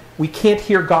quiet. We can't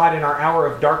hear God in our hour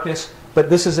of darkness, but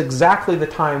this is exactly the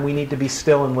time we need to be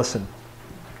still and listen.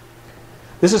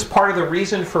 This is part of the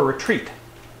reason for retreat.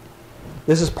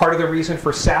 This is part of the reason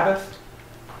for Sabbath.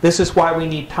 This is why we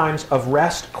need times of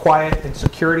rest, quiet, and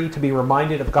security to be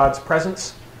reminded of God's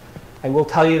presence. I will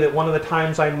tell you that one of the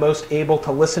times I'm most able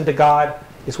to listen to God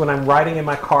is when I'm riding in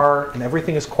my car and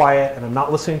everything is quiet and I'm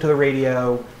not listening to the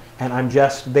radio and I'm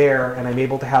just there and I'm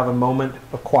able to have a moment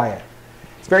of quiet.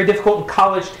 It's very difficult in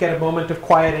college to get a moment of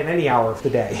quiet in any hour of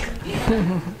the day.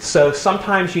 So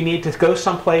sometimes you need to go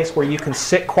someplace where you can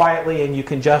sit quietly and you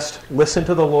can just listen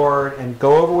to the Lord and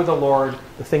go over with the Lord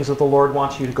the things that the Lord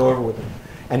wants you to go over with Him.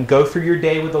 And go through your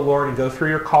day with the Lord and go through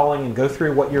your calling and go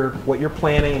through what you're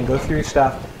planning and go through your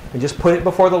stuff and just put it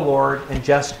before the Lord and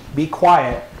just be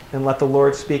quiet and let the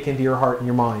Lord speak into your heart and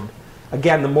your mind.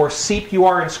 Again, the more steeped you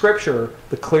are in Scripture,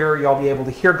 the clearer you'll be able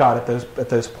to hear God at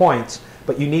those points.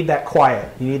 But you need that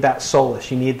quiet. You need that solace.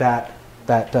 You need that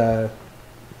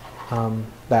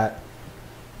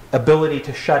ability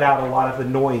to shut out a lot of the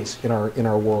noise in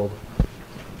our world.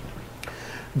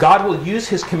 God will use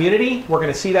His community. We're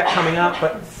going to see that coming up.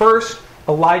 But first,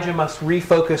 Elijah must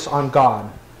refocus on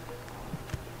God.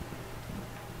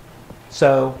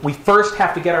 So we first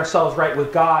have to get ourselves right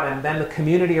with God, and then the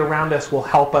community around us will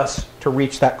help us to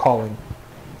reach that calling.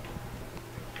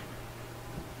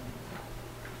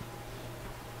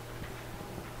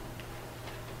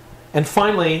 And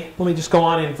finally, let me just go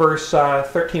on in verse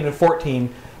 13 and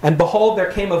 14. And behold,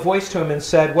 there came a voice to him and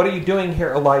said, What are you doing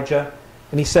here, Elijah?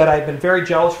 And he said, I have been very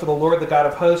jealous for the Lord, the God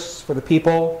of hosts, for the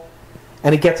people.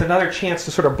 And he gets another chance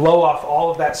to sort of blow off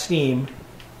all of that steam.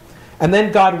 And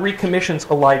then God recommissions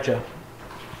Elijah.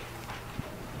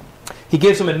 He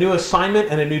gives him a new assignment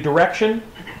and a new direction.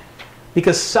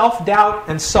 Because self-doubt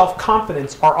and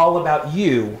self-confidence are all about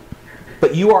you.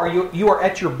 But you are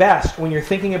at your best when you're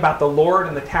thinking about the Lord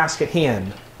and the task at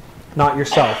hand, not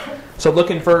yourself. So look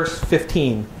in verse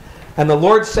 15. And the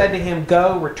Lord said to him,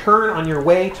 Go, return on your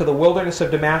way to the wilderness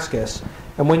of Damascus,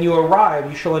 and when you arrive,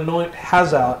 you shall anoint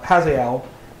Hazael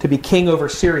to be king over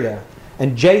Syria,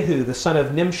 and Jehu, the son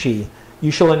of Nimshi,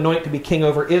 you shall anoint to be king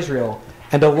over Israel,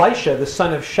 and Elisha, the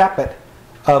son of Shaphat,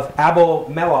 of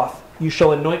Abel-Meloth you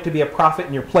shall anoint to be a prophet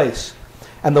in your place.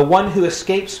 And the one who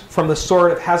escapes from the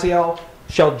sword of Hazael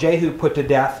shall Jehu put to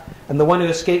death, and the one who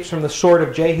escapes from the sword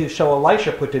of Jehu shall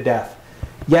Elisha put to death.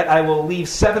 Yet I will leave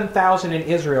 7,000 in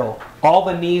Israel, all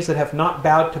the knees that have not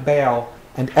bowed to Baal,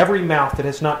 and every mouth that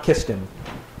has not kissed him.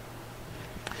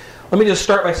 Let me just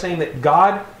start by saying that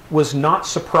God was not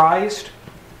surprised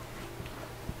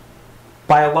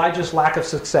by Elijah's lack of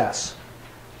success.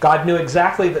 God knew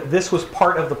exactly that this was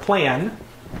part of the plan.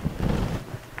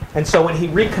 And so when he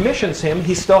recommissions him,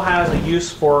 he still has a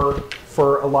use for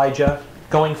Elijah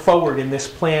going forward in this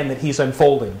plan that he's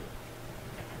unfolding.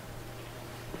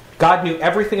 God knew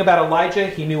everything about Elijah.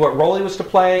 He knew what role he was to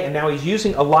play. And now he's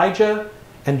using Elijah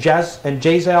and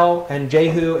Jazel and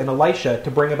Jehu and Elisha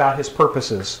to bring about his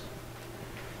purposes.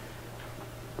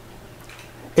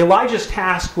 Elijah's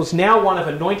task was now one of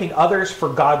anointing others for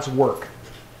God's work.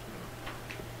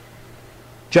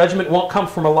 Judgment won't come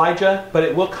from Elijah, but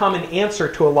it will come in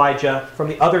answer to Elijah from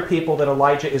the other people that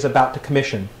Elijah is about to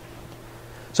commission.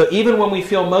 So even when we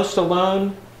feel most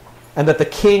alone, and that the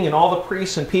king and all the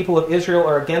priests and people of Israel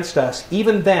are against us,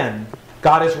 even then,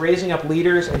 God is raising up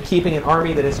leaders and keeping an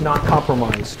army that is not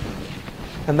compromised.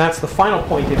 And that's the final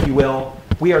point, if you will.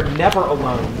 We are never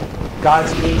alone.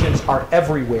 God's agents are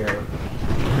everywhere.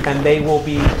 And they will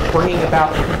be bringing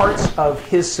about parts of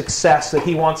his success that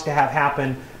he wants to have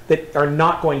happen that are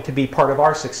not going to be part of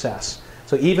our success.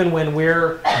 So even when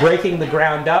we're breaking the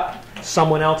ground up,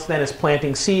 someone else then is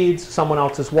planting seeds, someone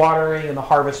else is watering, and the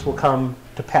harvest will come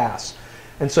to pass.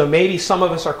 And so maybe some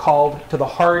of us are called to the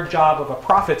hard job of a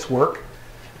prophet's work,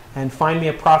 and find me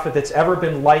a prophet that's ever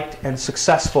been liked and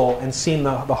successful and seen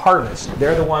the harvest.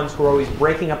 They're the ones who are always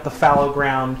breaking up the fallow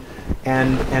ground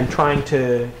and trying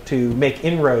to make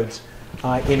inroads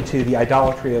into the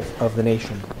idolatry of the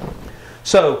nation.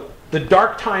 So the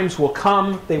dark times will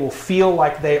come. They will feel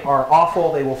like they are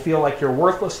awful. They will feel like you're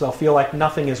worthless. They'll feel like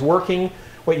nothing is working.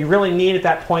 What you really need at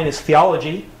that point is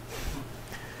theology,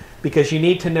 because you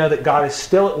need to know that God is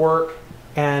still at work,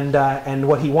 and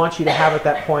what he wants you to have at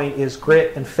that point is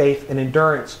grit and faith and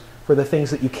endurance for the things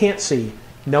that you can't see,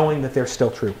 knowing that they're still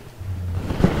true.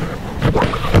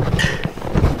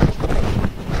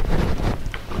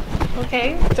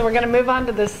 Okay, so we're going to move on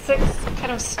to the sixth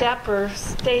kind of step or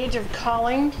stage of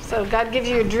calling. So God gives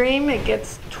you a dream. It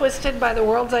gets twisted by the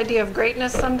world's idea of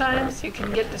greatness sometimes. You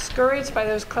can get discouraged by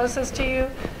those closest to you,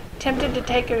 tempted to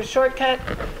take a shortcut,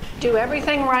 do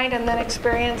everything right, and then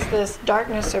experience this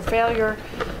darkness or failure.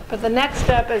 But the next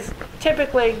step is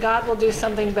typically God will do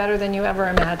something better than you ever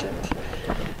imagined.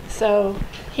 So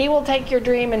he will take your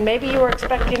dream, and maybe you were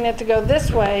expecting it to go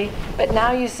this way, but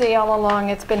now you see all along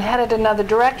it's been headed another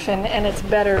direction, and it's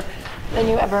better than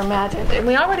you ever imagined. And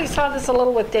we already saw this a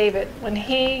little with David. When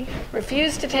he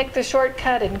refused to take the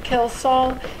shortcut and kill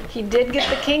Saul, he did get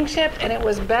the kingship, and it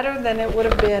was better than it would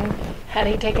have been had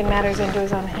he taken matters into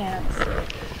his own hands.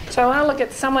 So I want to look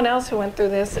at someone else who went through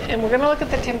this, and we're going to look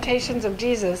at the temptations of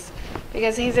Jesus,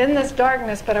 because he's in this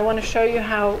darkness, but I want to show you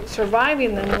how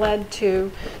surviving them led to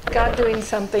God doing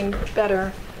something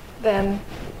better than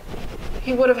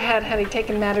he would have had he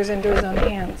taken matters into his own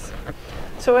hands.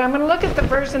 So I'm going to look at the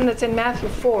version that's in Matthew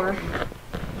 4,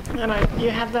 and you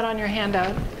have that on your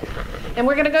handout. And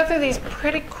we're going to go through these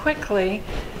pretty quickly,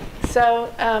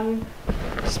 so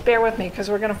just bear with me because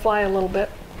we're going to fly a little bit.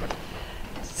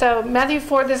 So Matthew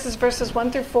 4, this is verses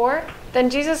 1 through 4. Then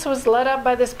Jesus was led up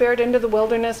by the Spirit into the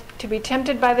wilderness to be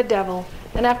tempted by the devil.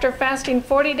 And after fasting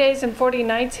 40 days and 40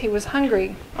 nights, he was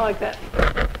hungry. I like that.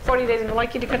 40 days, and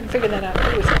like you couldn't figure that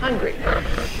out. He was hungry.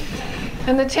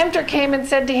 And the tempter came and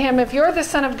said to him, "If you're the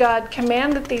Son of God,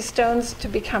 command that these stones to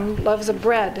become loaves of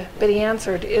bread." But he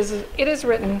answered, "It is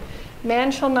written,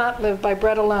 man shall not live by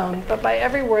bread alone, but by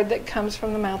every word that comes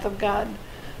from the mouth of God."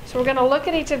 So we're going to look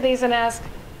at each of these and ask,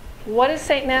 what is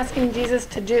Satan asking Jesus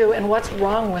to do, and what's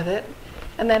wrong with it?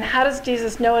 And then how does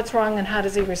Jesus know it's wrong, and how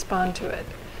does he respond to it?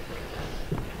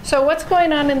 So what's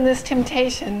going on in this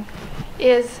temptation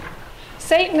is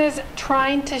Satan is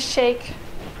trying to shake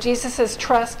Jesus'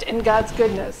 trust in God's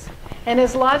goodness. And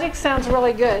his logic sounds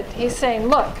really good. He's saying,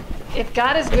 look, if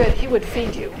God is good, he would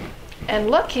feed you.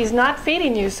 And look, he's not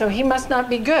feeding you, so he must not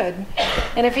be good.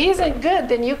 And if he isn't good,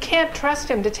 then you can't trust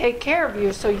him to take care of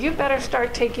you, so you better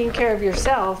start taking care of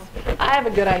yourself. I have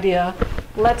a good idea.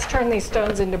 Let's turn these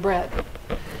stones into bread.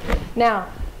 Now,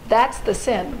 that's the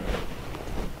sin.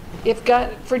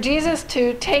 For Jesus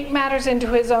to take matters into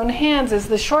his own hands is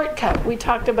the shortcut we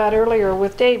talked about earlier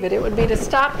with David. It would be to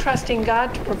stop trusting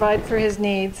God to provide for his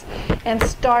needs and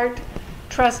start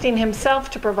trusting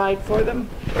himself to provide for them.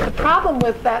 The problem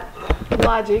with that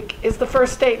logic is the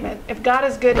first statement. If God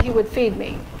is good, he would feed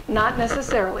me. not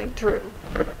necessarily true.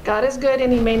 God is good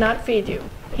and he may not feed you.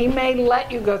 He may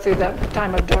let you go through that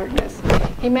time of darkness.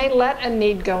 He may let a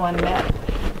need go unmet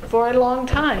for a long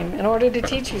time in order to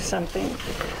teach you something.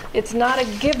 It's not a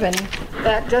given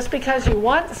that just because you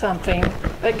want something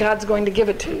that God's going to give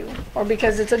it to you, or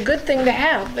because it's a good thing to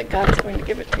have that God's going to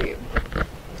give it to you.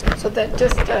 So that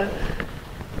just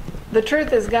the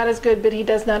truth is God is good, but he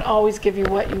does not always give you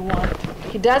what you want.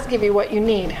 He does give you what you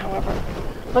need, however.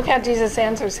 Look how Jesus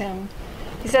answers him.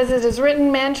 He says, "It is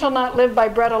written, man shall not live by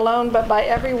bread alone, but by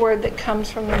every word that comes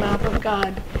from the mouth of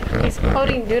God." He's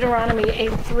quoting Deuteronomy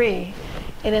 8:3.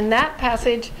 And in that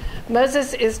passage,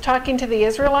 Moses is talking to the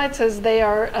Israelites as they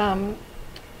are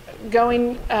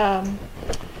going...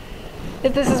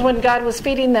 This is when God was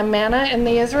feeding them manna, and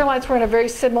the Israelites were in a very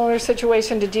similar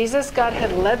situation to Jesus. God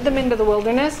had led them into the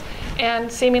wilderness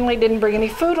and seemingly didn't bring any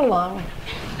food along.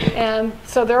 And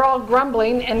so they're all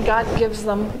grumbling, and God gives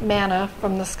them manna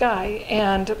from the sky.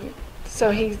 And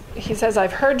so he says,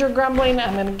 "I've heard your grumbling,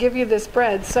 I'm going to give you this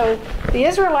bread." So the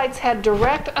Israelites had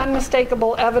direct,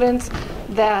 unmistakable evidence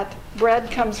that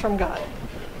bread comes from God.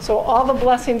 So all the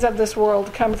blessings of this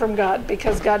world come from God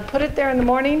because God put it there in the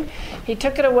morning, he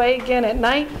took it away again at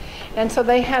night, and so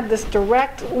they had this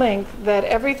direct link that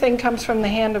everything comes from the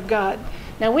hand of God.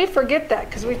 Now we forget that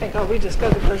because we think, oh, we just go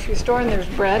to the grocery store and there's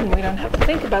bread and we don't have to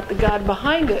think about the God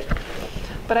behind it.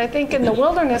 But I think in the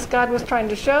wilderness, God was trying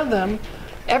to show them,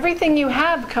 everything you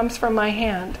have comes from my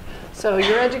hand. So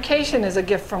your education is a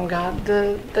gift from God.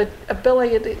 The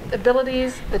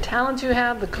abilities, the talents you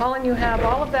have, the calling you have,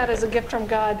 all of that is a gift from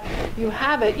God. You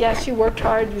have it. Yes, you worked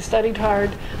hard, you studied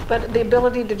hard, but the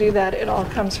ability to do that, it all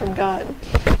comes from God.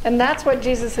 And that's what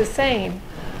Jesus is saying.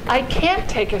 I can't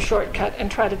take a shortcut and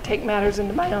try to take matters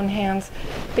into my own hands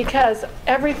because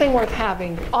everything worth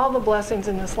having, all the blessings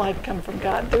in this life come from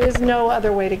God. There is no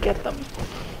other way to get them.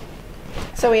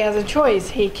 So he has a choice.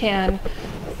 He can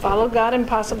follow God and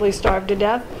possibly starve to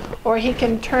death, or he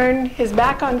can turn his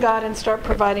back on God and start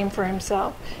providing for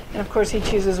himself. And of course he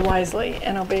chooses wisely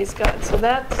and obeys God. So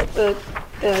that's the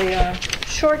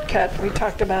shortcut we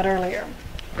talked about earlier.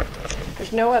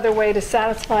 There's no other way to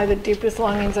satisfy the deepest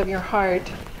longings of your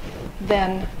heart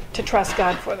than to trust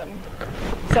God for them.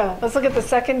 So let's look at the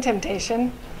second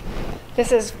temptation.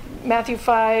 This is Matthew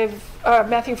 4,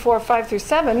 5 through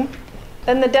 7.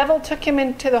 Then the devil took him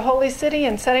into the holy city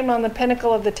and set him on the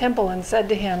pinnacle of the temple and said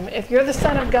to him, "If you're the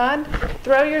Son of God,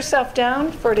 throw yourself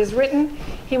down, for it is written,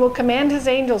 he will command his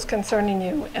angels concerning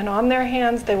you, and on their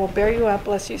hands they will bear you up,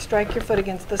 lest you strike your foot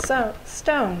against the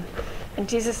stone." And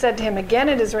Jesus said to him, "Again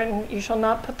it is written, you shall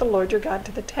not put the Lord your God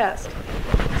to the test."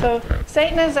 So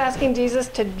Satan is asking Jesus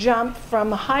to jump from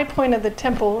the high point of the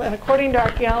temple, and according to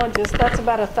archaeologists, that's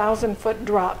about a 1,000-foot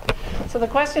drop. So the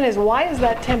question is, why is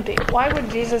that tempting? Why would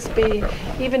Jesus be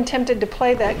even tempted to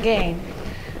play that game?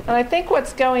 And I think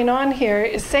what's going on here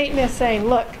is Satan is saying,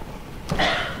 look,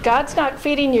 God's not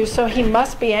feeding you, so he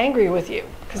must be angry with you.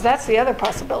 Because that's the other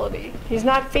possibility. He's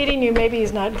not feeding you, maybe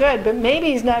he's not good, but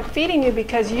maybe he's not feeding you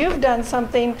because you've done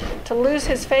something to lose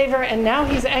his favor, and now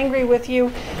he's angry with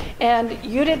you, and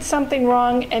you did something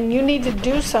wrong, and you need to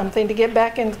do something to get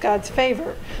back in God's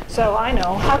favor. So I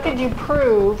know, how could you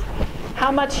prove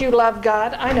how much you love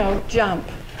God? I know, jump.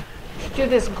 Do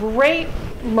this great,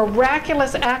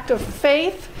 miraculous act of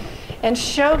faith, and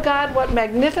show God what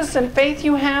magnificent faith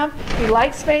you have. He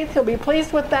likes faith. He'll be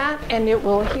pleased with that, and he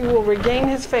will regain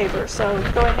his favor. So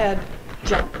go ahead,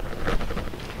 jump.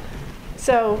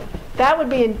 So that would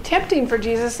be tempting for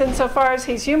Jesus. Insofar as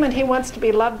he's human, he wants to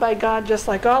be loved by God just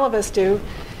like all of us do.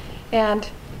 And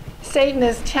Satan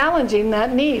is challenging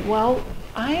that need. Well,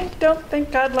 I don't think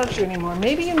God loves you anymore.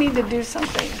 Maybe you need to do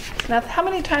something. Now, how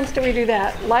many times do we do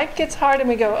that? Life gets hard and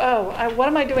we go, what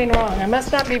am I doing wrong? I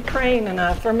must not be praying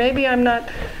enough, or maybe I'm not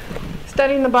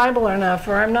studying the Bible enough,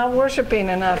 or I'm not worshiping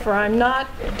enough, or I'm not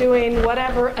doing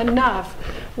whatever enough.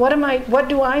 What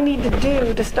do I need to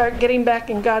do to start getting back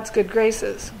in God's good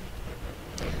graces?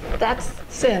 That's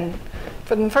sin.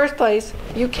 For in the first place,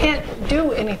 you can't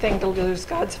do anything to lose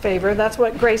God's favor. That's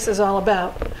what grace is all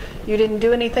about. You didn't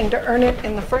do anything to earn it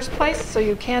in the first place, so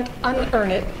you can't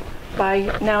unearn it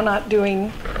by now not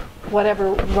doing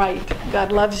whatever right.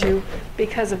 God loves you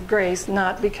because of grace,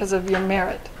 not because of your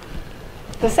merit.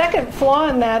 The second flaw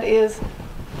in that is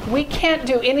we can't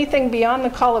do anything beyond the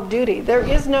call of duty. There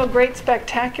is no great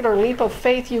spectacular leap of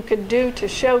faith you could do to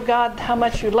show God how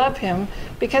much you love him,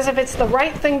 because if it's the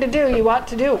right thing to do, you ought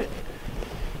to do it.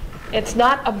 It's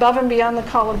not above and beyond the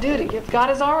call of duty. If God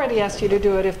has already asked you to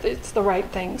do it, if it's the right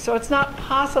thing. So it's not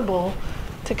possible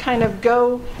to kind of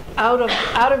go out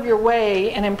of your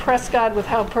way and impress God with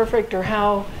how perfect or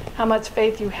how how much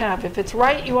faith you have. If it's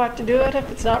right, you ought to do it. If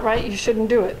it's not right, you shouldn't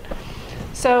do it.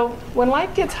 So when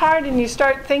life gets hard and you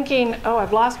start thinking, oh,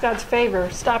 I've lost God's favor,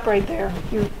 stop right there.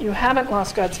 You haven't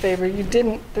lost God's favor. You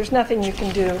didn't. There's nothing you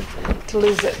can do to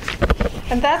lose it.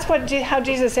 And that's how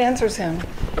Jesus answers him.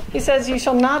 He says, you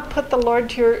shall not put the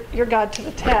Lord your God to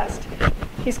the test.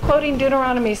 He's quoting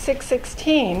Deuteronomy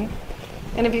 6:16.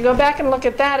 And if you go back and look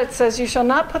at that, it says, you shall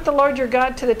not put the Lord your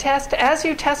God to the test as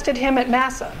you tested him at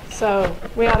Massa. So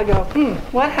we ought to go,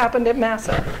 what happened at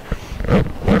Massa?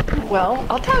 Well,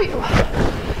 I'll tell you.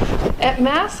 At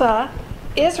Massa,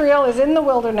 Israel is in the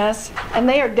wilderness, and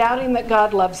they are doubting that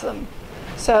God loves them.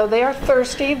 So they are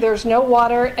thirsty, there's no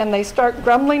water, and they start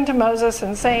grumbling to Moses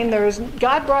and saying,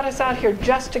 God brought us out here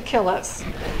just to kill us.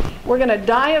 We're going to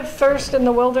die of thirst in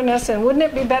the wilderness, and wouldn't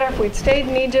it be better if we'd stayed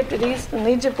in Egypt? At least in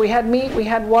Egypt we had meat, we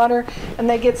had water, and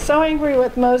they get so angry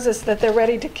with Moses that they're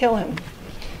ready to kill him.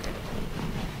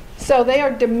 So they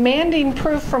are demanding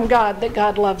proof from God that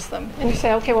God loves them. And you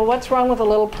say, okay, well, what's wrong with a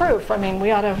little proof? I mean,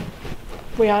 we ought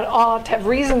to have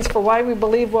reasons for why we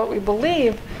believe what we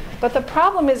believe. But the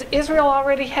problem is Israel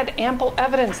already had ample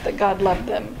evidence that God loved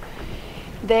them.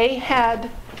 They had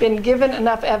been given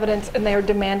enough evidence, and they are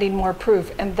demanding more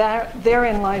proof. And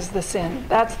therein lies the sin.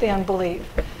 That's the unbelief.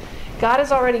 God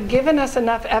has already given us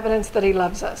enough evidence that he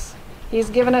loves us. He's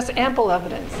given us ample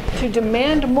evidence. To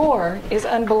demand more is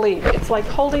unbelief. It's like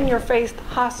holding your faith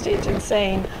hostage and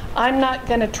saying, I'm not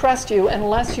going to trust you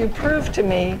unless you prove to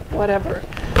me whatever.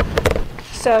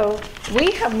 So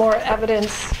we have more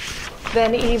evidence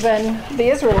than even the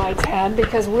Israelites had,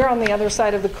 because we're on the other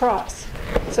side of the cross.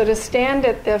 So to stand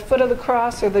at the foot of the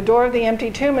cross or the door of the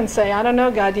empty tomb and say, I don't know,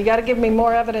 God, you got to give me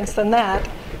more evidence than that,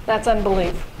 that's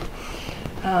unbelief.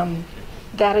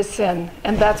 That is sin.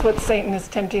 And that's what Satan is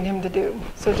tempting him to do.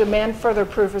 So demand further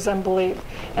proof is unbelief.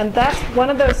 And that's one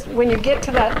of those, when you get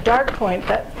to that dark point,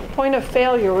 that point of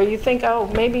failure where you think,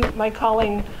 oh, maybe my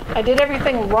calling, I did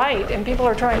everything right and people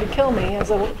are trying to kill me,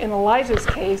 as in Elijah's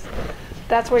case,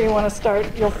 that's where you want to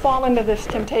start. You'll fall into this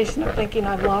temptation of thinking,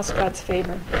 I've lost God's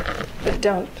favor. But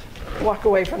don't. Walk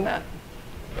away from that.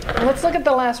 And let's look at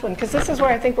the last one, because this is where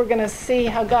I think we're going to see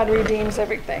how God redeems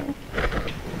everything.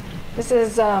 This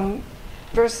is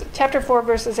chapter 4,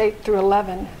 verses 8 through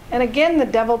 11. And again the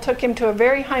devil took him to a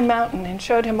very high mountain and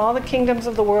showed him all the kingdoms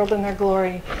of the world and their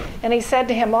glory. And he said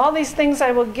to him, all these things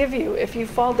I will give you if you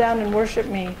fall down and worship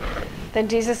me. Then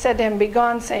Jesus said to him,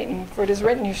 begone, Satan, for it is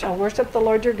written, you shall worship the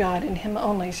Lord your God, and him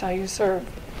only shall you serve.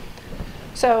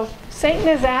 So Satan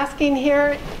is asking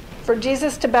here for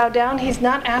Jesus to bow down. He's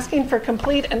not asking for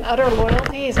complete and utter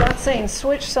loyalty. He's not saying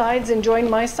switch sides and join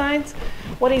my sides.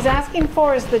 What he's asking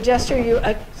for is the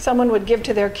gesture someone would give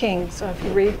to their king. So if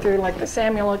you read through like the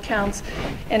Samuel accounts,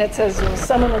 and it says, well,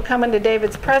 someone will come into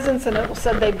David's presence, and it will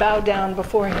say they bow down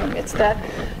before him. It's that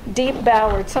deep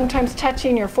bow, or it's sometimes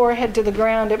touching your forehead to the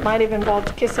ground. It might even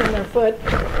involve kissing their foot,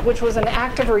 which was an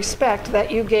act of respect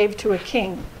that you gave to a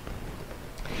king.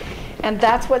 And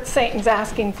that's what Satan's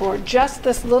asking for, just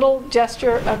this little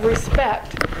gesture of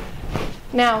respect.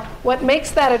 Now, what makes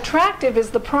that attractive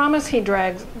is the promise he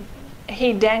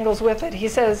dangles with it. He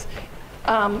says,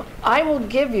 I will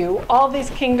give you all these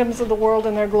kingdoms of the world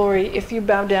and their glory if you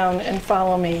bow down and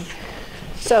follow me.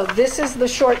 So this is the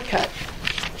shortcut.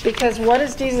 Because what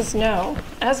does Jesus know?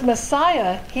 As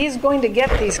Messiah, he's going to get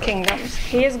these kingdoms.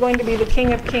 He is going to be the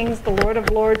King of Kings, the Lord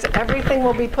of Lords. Everything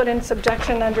will be put in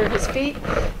subjection under his feet.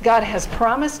 God has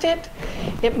promised it.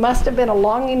 It must have been a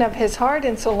longing of his heart,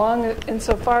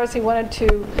 insofar as he wanted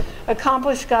to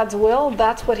accomplish God's will.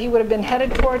 That's what he would have been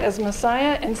headed toward as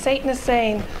Messiah. And Satan is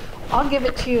saying, I'll give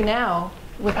it to you now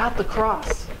without the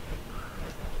cross.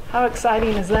 How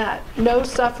exciting is that? No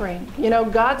suffering. You know,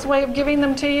 God's way of giving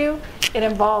them to you, it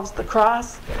involves the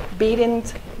cross,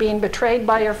 beatings, being betrayed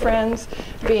by your friends,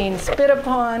 being spit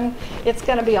upon. It's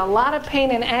going to be a lot of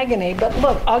pain and agony, but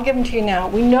look, I'll give them to you now.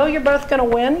 We know you're both going to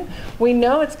win. We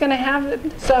know it's going to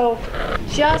happen. So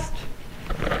just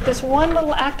this one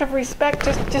little act of respect,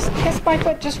 just kiss my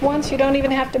foot just once. You don't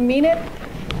even have to mean it,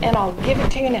 and I'll give it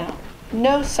to you now.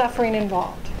 No suffering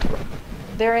involved.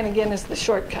 Therein again is the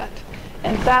shortcut.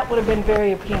 And that would have been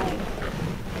very appealing,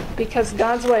 because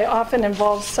God's way often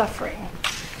involves suffering.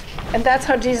 And that's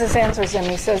how Jesus answers him.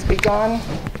 He says, begone.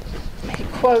 He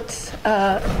quotes,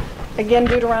 again,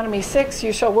 Deuteronomy 6,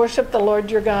 you shall worship the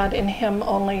Lord your God, in him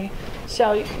only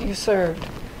shall you serve.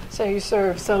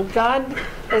 So God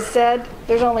has said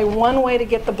there's only one way to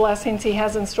get the blessings he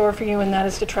has in store for you, and that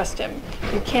is to trust him.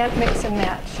 You can't mix and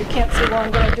match. You can't say, well,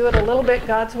 I'm going to do it a little bit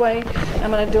God's way. I'm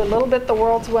going to do a little bit the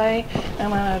world's way. I'm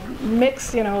going to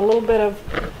mix, a little bit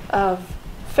of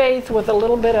faith with a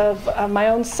little bit of my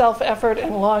own self-effort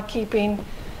and law-keeping.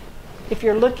 If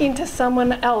you're looking to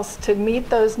someone else to meet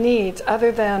those needs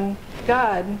other than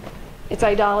God, it's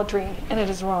idolatry, and it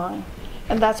is wrong.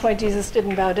 And that's why Jesus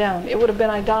didn't bow down. It would have been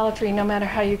idolatry no matter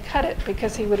how you cut it,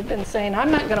 because he would have been saying, I'm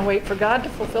not going to wait for God to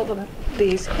fulfill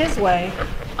these his way.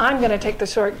 I'm going to take the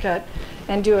shortcut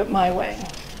and do it my way.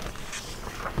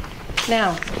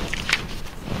 Now,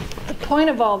 the point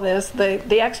of all this,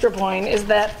 the extra point, is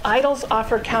that idols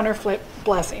offer counterfeit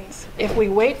blessings. If we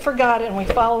wait for God and we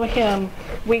follow him,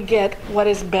 we get what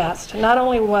is best. Not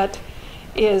only what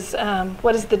is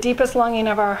the deepest longing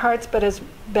of our hearts, but is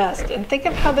best. And think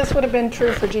of how this would have been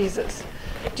true for Jesus.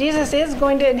 Jesus is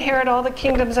going to inherit all the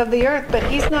kingdoms of the earth, but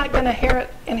he's not going to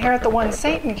inherit the one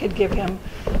Satan could give him,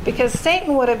 because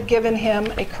Satan would have given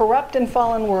him a corrupt and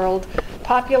fallen world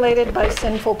populated by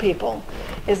sinful people.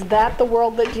 Is that the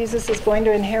world that Jesus is going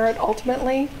to inherit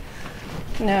ultimately?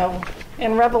 No.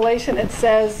 In Revelation it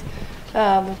says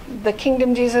the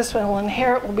kingdom Jesus will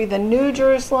inherit will be the new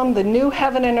Jerusalem, the new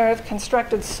heaven and earth,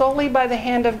 constructed solely by the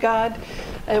hand of God.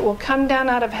 It will come down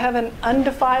out of heaven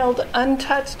undefiled,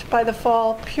 untouched by the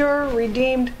fall, pure,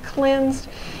 redeemed, cleansed.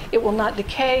 It will not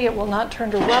decay, it will not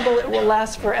turn to rubble, it will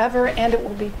last forever, and it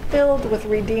will be filled with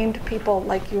redeemed people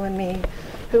like you and me,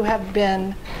 who have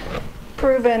been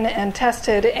proven and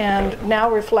tested and now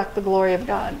reflect the glory of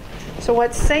God. So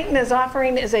what Satan is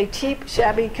offering is a cheap,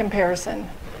 shabby comparison.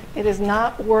 It is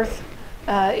not worth,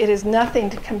 it is nothing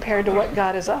compared to what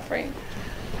God is offering.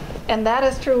 And that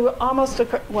is true almost, I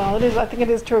think it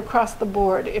is true across the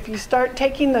board. If you start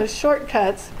taking those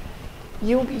shortcuts,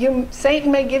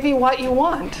 Satan may give you what you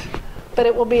want, but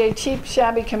it will be a cheap,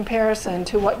 shabby comparison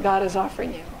to what God is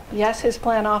offering you. Yes, his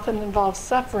plan often involves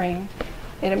suffering,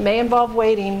 and it may involve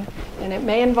waiting, and it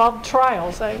may involve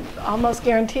trials. I almost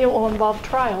guarantee it will involve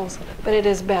trials, but it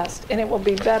is best, and it will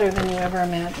be better than you ever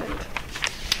imagined.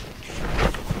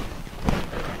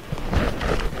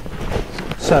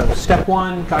 So, step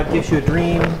 1, God gives you a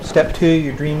dream. Step 2,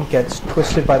 your dream gets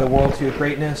twisted by the world's view of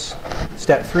greatness.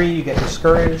 Step 3, you get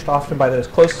discouraged, often by those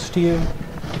closest to you.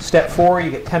 Step 4, you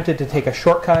get tempted to take a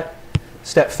shortcut.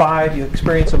 Step 5, you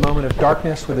experience a moment of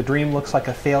darkness where the dream looks like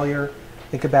a failure.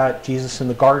 Think about Jesus in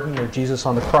the garden or Jesus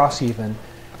on the cross even.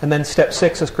 And then step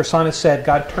 6, as Chrysanthus said,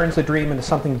 God turns the dream into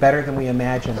something better than we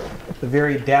imagine. The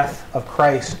very death of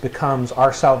Christ becomes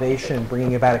our salvation,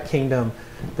 bringing about a kingdom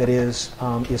that is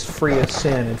free of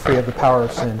sin and free of the power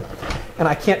of sin. And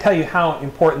I can't tell you how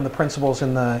important the principles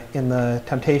in the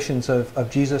temptations of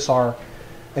Jesus are.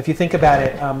 If you think about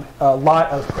it, a lot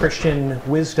of Christian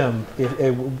wisdom,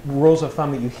 rules of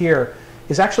thumb that you hear,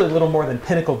 is actually a little more than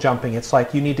pinnacle jumping. It's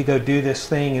like you need to go do this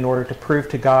thing in order to prove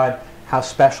to God how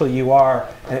special you are,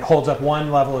 and it holds up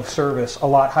one level of service a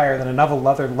lot higher than another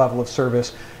level of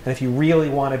service. And if you really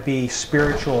want to be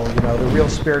spiritual, the real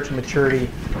spiritual maturity,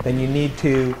 then you need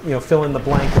to, fill in the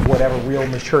blank of whatever real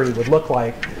maturity would look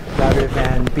like, rather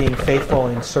than being faithful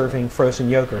in serving frozen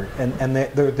yogurt. And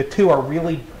the two are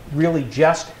really, really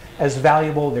just as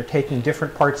valuable. They're taking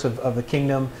different parts of the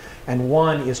kingdom, and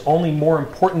one is only more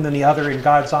important than the other in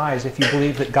God's eyes if you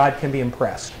believe that God can be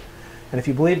impressed. And if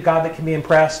you believe God that can be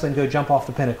impressed, then go jump off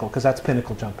the pinnacle, because that's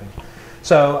pinnacle jumping.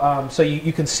 So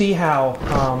you can see how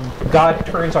God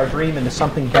turns our dream into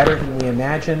something better than we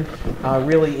imagined.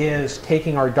 Really is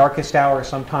taking our darkest hour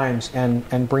sometimes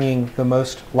and bringing the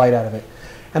most light out of it.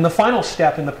 And the final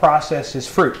step in the process is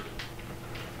fruit.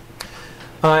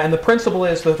 And the principle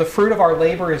is that the fruit of our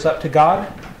labor is up to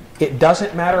God. It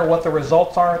doesn't matter what the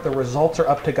results are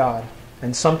up to God.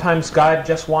 And sometimes God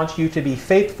just wants you to be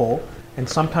faithful, and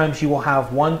sometimes you will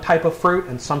have one type of fruit,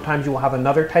 and sometimes you will have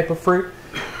another type of fruit,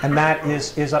 and that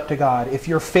is up to God. If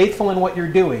you're faithful in what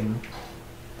you're doing,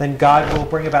 then God will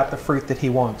bring about the fruit that he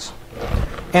wants.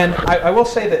 And I will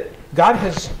say that God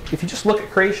has, if you just look at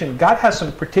creation, God has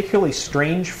some particularly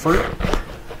strange fruit.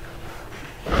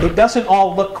 It doesn't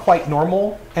all look quite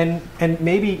normal, and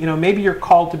maybe you're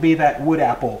called to be that wood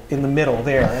apple in the middle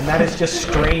there, and that is just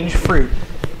strange fruit.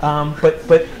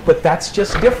 But that's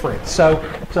just different. So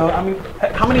I mean,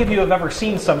 how many of you have ever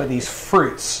seen some of these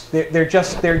fruits? They're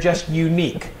just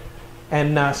unique,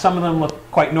 and some of them look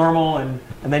quite normal, and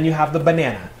then you have the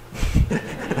banana.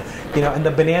 And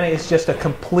the banana is just a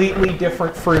completely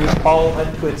different fruit all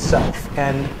unto itself.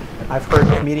 And I've heard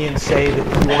comedians say that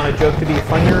if you want a joke to be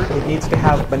funnier, it needs to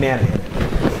have banana in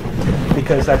it,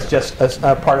 because that's just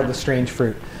a part of the strange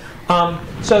fruit.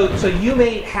 So you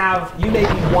may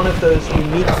be one of those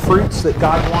unique fruits that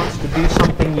God wants to do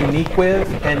something unique with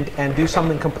and do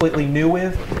something completely new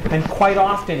with. And quite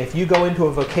often, if you go into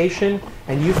a vocation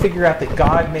and you figure out that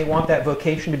God may want that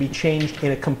vocation to be changed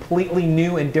in a completely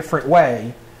new and different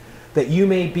way, that you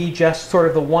may be just sort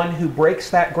of the one who breaks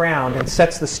that ground and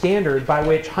sets the standard by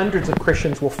which hundreds of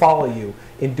Christians will follow you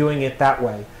in doing it that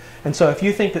way. And so if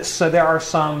you think that there are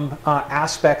some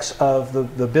aspects of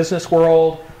the business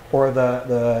world or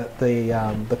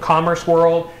the commerce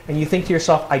world, and you think to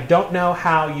yourself, I don't know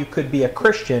how you could be a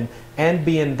Christian and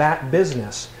be in that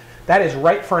business, that is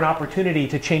ripe for an opportunity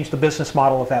to change the business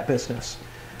model of that business.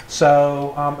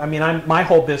 So, my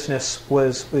whole business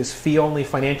was fee-only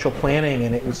financial planning,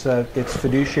 and it's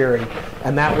fiduciary,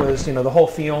 and that was, the whole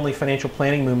fee-only financial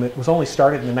planning movement was only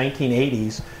started in the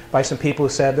 1980s by some people who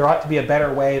said there ought to be a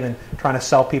better way than trying to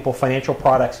sell people financial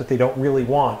products that they don't really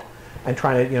want, and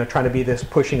trying to be this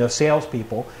pushing of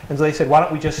salespeople. And so they said, why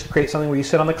don't we just create something where you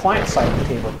sit on the client side of the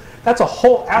table? That's a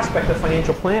whole aspect of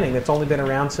financial planning that's only been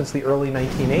around since the early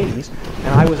 1980s, and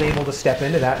I was able to step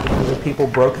into that because people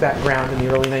broke that ground in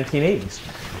the early 1980s.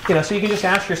 So you can just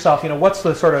ask yourself, what's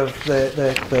the sort of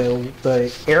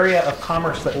the area of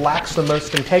commerce that lacks the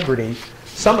most integrity?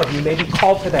 Some of you may be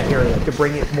called to that area to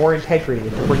bring it more integrity,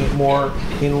 to bring it more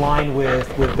in line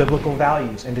with biblical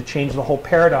values, and to change the whole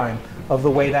paradigm of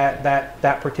the way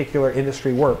that particular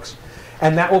industry works.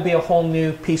 And that will be a whole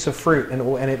new piece of fruit, and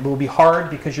it will be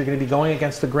hard because you're going to be going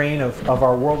against the grain of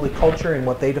our worldly culture and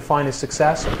what they define as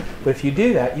success. But if you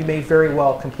do that, you may very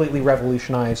well completely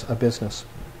revolutionize a business.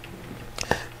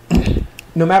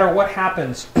 No matter what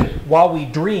happens, while we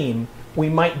dream, we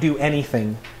might do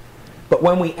anything. But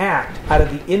when we act, out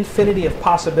of the infinity of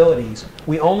possibilities,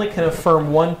 we only can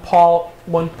affirm one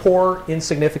poor,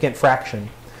 insignificant fraction.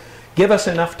 Give us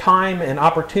enough time and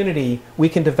opportunity, we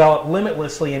can develop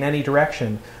limitlessly in any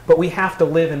direction, but we have to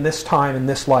live in this time and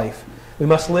this life. We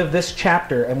must live this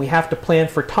chapter, and we have to plan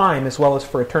for time as well as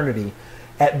for eternity.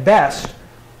 At best,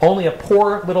 only a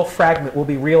poor little fragment will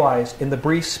be realized in the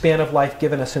brief span of life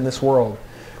given us in this world.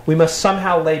 We must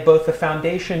somehow lay both the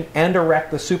foundation and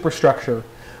erect the superstructure.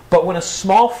 But when a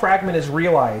small fragment is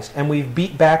realized and we've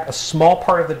beat back a small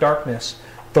part of the darkness,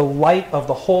 the light of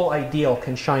the whole ideal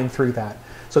can shine through that.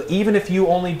 So even if you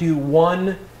only do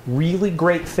one really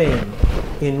great thing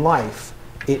in life,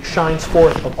 it shines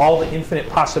forth of all the infinite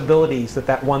possibilities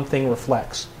that one thing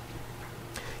reflects.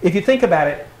 If you think about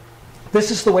it,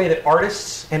 this is the way that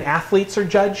artists and athletes are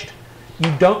judged.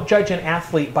 You don't judge an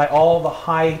athlete by all the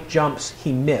high jumps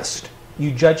he missed.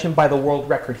 You judge him by the world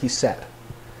record he set.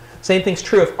 Same thing's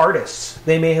true of artists.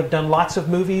 They may have done lots of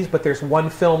movies, but there's one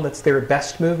film that's their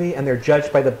best movie, and they're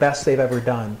judged by the best they've ever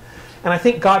done. And I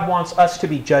think God wants us to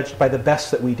be judged by the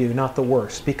best that we do, not the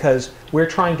worst, because we're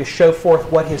trying to show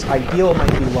forth what His ideal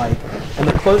might be like. And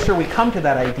the closer we come to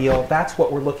that ideal, that's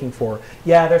what we're looking for.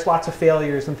 Yeah, there's lots of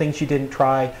failures and things you didn't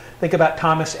try. Think about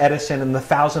Thomas Edison and the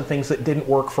 1,000 things that didn't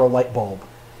work for a light bulb.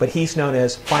 But he's known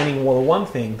as finding the one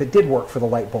thing that did work for the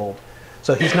light bulb.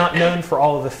 So he's not known for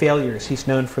all of the failures. He's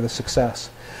known for the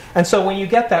success. And so when you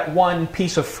get that one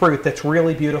piece of fruit that's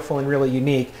really beautiful and really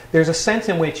unique, there's a sense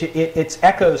in which it's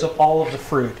echoes of all of the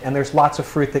fruit, and there's lots of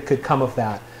fruit that could come of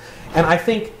that. And I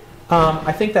think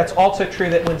that's also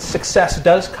true that when success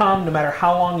does come, no matter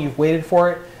how long you've waited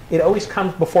for it, it always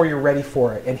comes before you're ready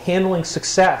for it. And handling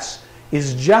success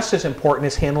is just as important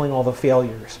as handling all the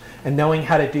failures. And knowing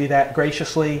how to do that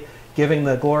graciously, giving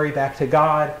the glory back to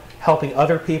God, helping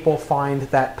other people find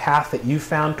that path that you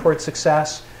found towards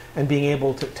success, and being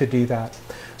able to do that.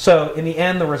 So in the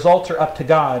end, the results are up to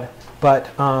God, but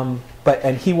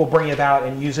He will bring it about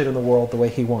and use it in the world the way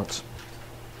He wants.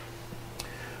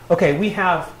 Okay, we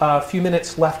have a few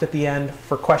minutes left at the end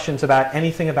for questions about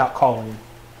anything about calling.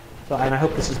 So, and I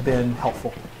hope this has been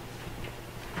helpful.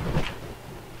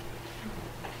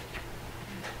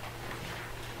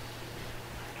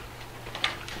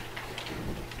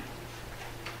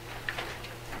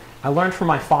 I learned from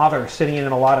my father, sitting in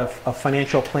a lot of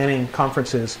financial planning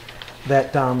conferences,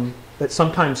 that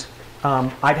sometimes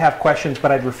I'd have questions,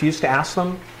 but I'd refuse to ask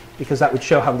them because that would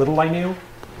show how little I knew.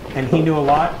 And he knew a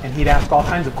lot, and he'd ask all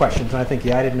kinds of questions. And I think,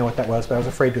 yeah, I didn't know what that was, but I was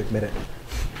afraid to admit it.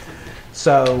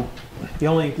 So the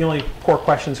only poor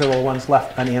questions are the ones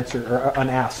left unanswered or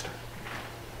unasked.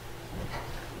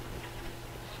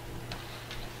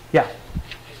 Yeah.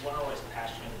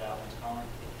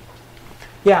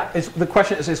 Yeah, the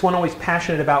question is one always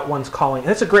passionate about one's calling? And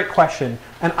that's a great question.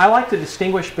 And I like to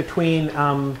distinguish between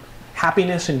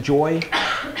happiness and joy.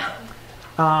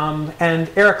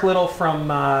 And Eric Liddell from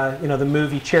the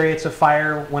movie Chariots of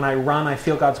Fire, when I run, I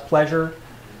feel God's pleasure.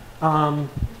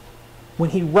 When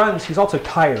he runs, he's also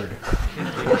tired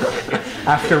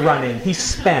after running. He's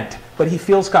spent, but he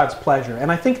feels God's pleasure.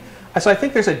 And I think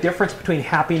there's a difference between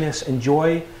happiness and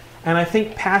joy. And I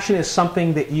think passion is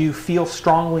something that you feel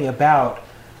strongly about.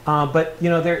 But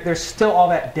there's still all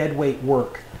that dead weight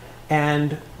work,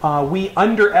 and we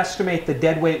underestimate the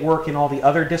deadweight work in all the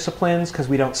other disciplines because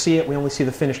we don't see it. We only see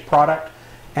the finished product.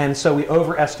 And so we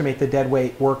overestimate the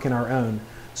deadweight work in our own.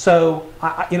 So,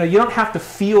 you don't have to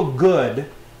feel good,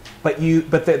 but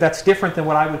that's different than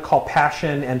what I would call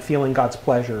passion and feeling God's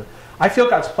pleasure. I feel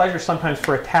God's pleasure sometimes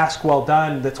for a task well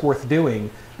done that's worth doing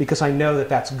because I know that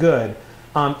that's good,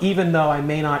 even though I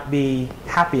may not be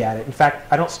happy at it. In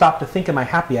fact, I don't stop to think, am I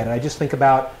happy at it? I just think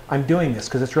about, I'm doing this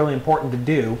because it's really important to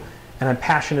do, and I'm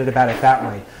passionate about it that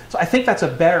way. So I think that's a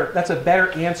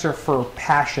better answer for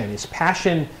passion.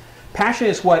 Passion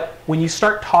is what, when you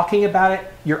start talking about it,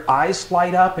 your eyes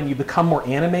light up and you become more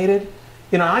animated.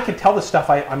 I can tell the stuff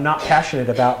I'm not passionate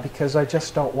about because I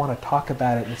just don't want to talk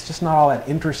about it. It's just not all that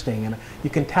interesting. And you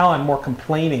can tell I'm more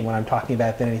complaining when I'm talking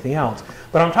about it than anything else.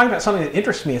 But I'm talking about something that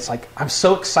interests me. It's like I'm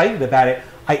so excited about it,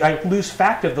 I lose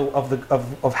fact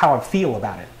of how I feel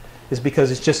about it. Is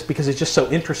because it's just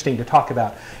so interesting to talk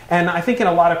about. And I think in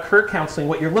a lot of career counseling,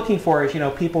 what you're looking for is,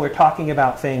 people are talking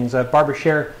about things. Barbara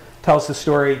Scher tells the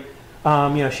story.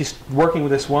 She's working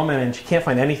with this woman and she can't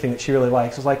find anything that she really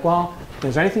likes. It's like, well,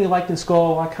 is there anything you liked in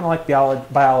school? Well, I kind of like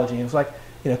biology. And it was like,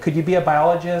 could you be a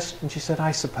biologist? And she said,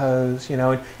 I suppose.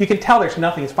 And you can tell there's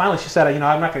nothing. It's finally she said,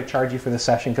 I'm not going to charge you for this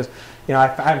session because, I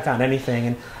haven't found anything.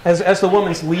 And as the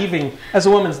woman's leaving,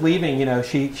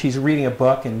 she's reading a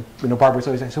book, and Barbara's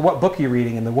always saying, so what book are you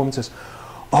reading? And the woman says,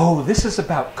 oh, this is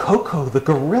about Coco the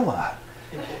gorilla.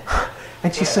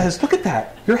 And she says, look at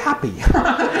that, you're happy.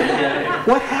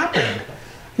 What happened?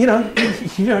 Do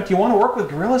you want to work with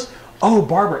gorillas? Oh,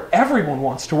 Barbara, everyone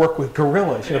wants to work with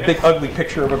gorillas. Big ugly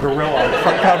picture of a gorilla on the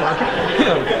front cover.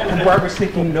 And Barbara's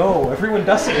thinking, no, everyone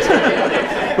doesn't.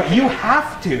 But you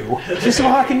have to. She said,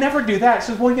 well, I can never do that. She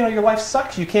says, well, your life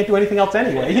sucks. You can't do anything else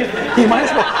anyway. You might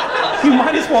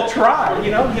as well try.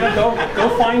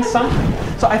 Go find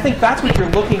something. So I think that's what you're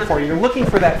looking for. You're looking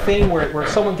for that thing where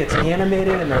someone gets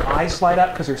animated and their eyes light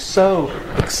up because they're so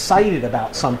excited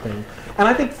about something. And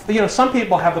I think some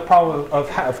people have the problem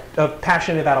of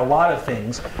passionate about a lot of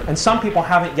things, and some people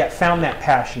haven't yet found that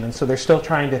passion, and so they're still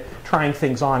trying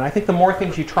things on. And I think the more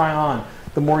things you try on,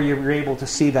 the more you're able to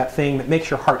see that thing that makes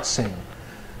your heart sing.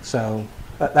 So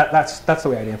that's the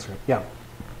way I'd answer it. Yeah. Do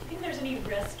you think there's any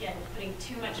risk in putting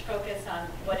too much focus on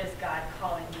what is God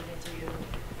calling you to do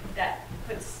that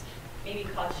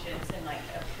cause students in like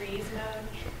a freeze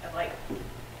mode of like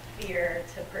fear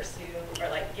to pursue or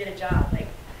like get a job? Like,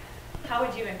 how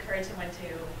would you encourage someone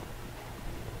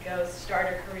to go start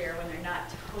a career when they're not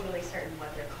totally certain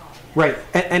what they're calling is? Right.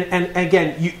 And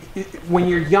again, when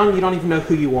you're young, you don't even know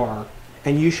who you are,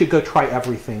 and you should go try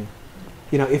everything.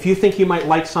 If you think you might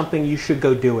like something, you should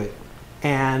go do it.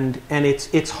 And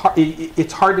it's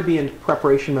hard to be in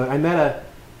preparation mode. I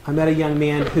met a young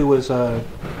man who was an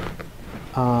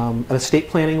estate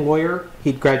planning lawyer.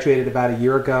 He'd graduated about a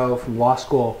year ago from law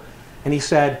school, and he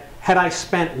said, had I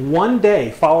spent one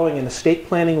day following an estate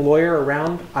planning lawyer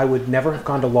around, I would never have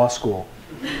gone to law school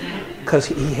because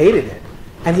he hated it.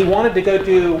 And he wanted to go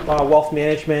do wealth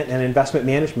management and investment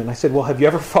management. And I said, well, have you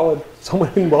ever followed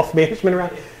someone in wealth management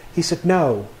around? He said,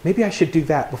 no, maybe I should do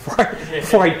that before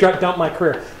I dump my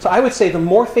career. So I would say the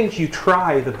more things you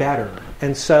try, the better.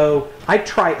 And so I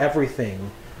try everything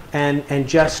and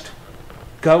just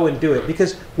go and do it.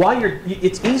 Because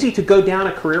it's easy to go down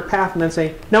a career path and then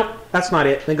say, nope, that's not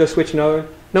it. Then go switch another.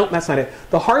 Nope, that's not it.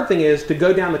 The hard thing is to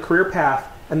go down the career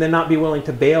path and then not be willing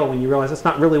to bail when you realize that's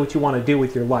not really what you want to do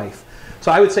with your life.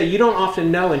 So I would say you don't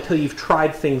often know until you've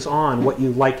tried things on what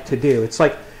you like to do. It's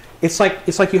like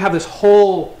you have this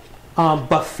whole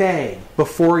buffet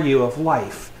before you of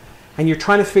life, and you're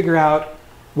trying to figure out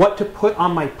what to put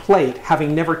on my plate,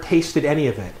 having never tasted any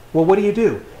of it. Well, what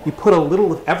do? You put a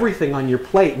little of everything on your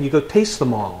plate, and you go taste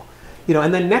them all.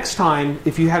 And then next time,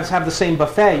 if you have the same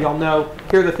buffet, you'll know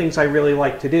here are the things I really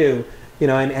like to do.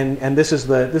 And this is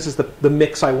the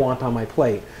mix I want on my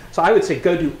plate. So I would say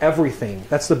go do everything.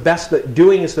 That's the best.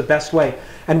 Doing is the best way.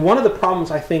 And one of the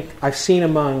problems I think I've seen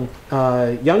among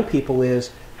young people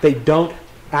is they don't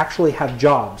actually have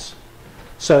jobs.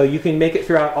 So you can make it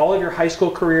throughout all of your high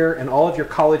school career and all of your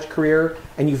college career,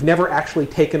 and you've never actually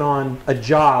taken on a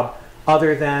job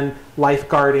other than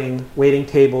lifeguarding, waiting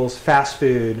tables, fast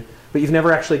food, but you've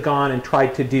never actually gone and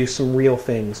tried to do some real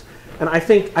things. And I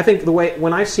think the way,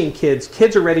 when I've seen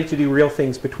kids are ready to do real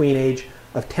things between age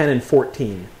of 10 and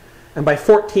 14. And by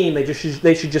 14,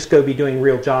 they should just go be doing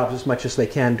real jobs as much as they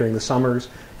can during the summers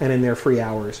and in their free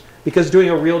hours. Because doing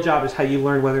a real job is how you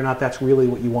learn whether or not that's really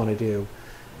what you want to do.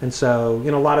 And so,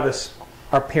 a lot of us,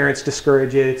 our parents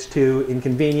discourage it. It's too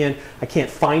inconvenient. I can't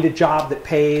find a job that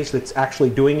pays, that's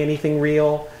actually doing anything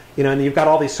real. And you've got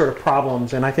all these sort of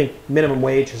problems. And I think minimum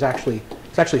wage has actually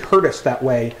It's actually hurt us that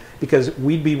way because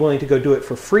we'd be willing to go do it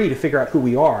for free to figure out who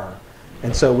we are.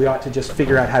 And so we ought to just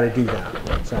figure out how to do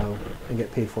that, so, and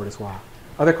get paid for it as well.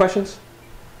 Other questions?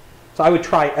 So I would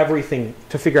try everything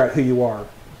to figure out who you are.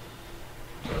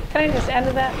 Can I just add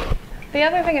to that? The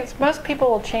other thing is most people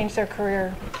will change their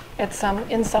career in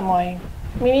some way.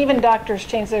 I mean, even doctors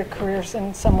change their careers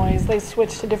in some ways. They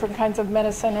switch to different kinds of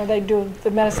medicine, or they do the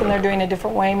medicine they're doing a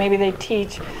different way. Maybe they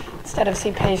teach instead of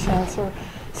see patients.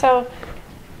 So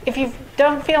if you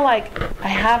don't feel like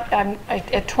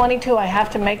at 22 I have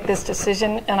to make this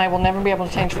decision and I will never be able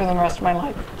to change for the rest of my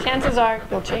life, chances are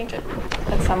you'll change it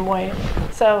in some way.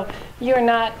 So you're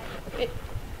not,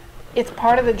 it's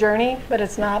part of the journey, but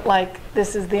it's not like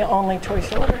this is the only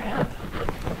choice you'll ever have.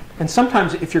 And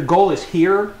sometimes if your goal is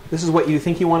here, this is what you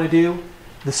think you want to do,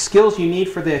 the skills you need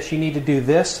for this, you need to do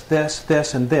this, this,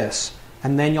 this, and this.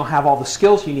 And then you'll have all the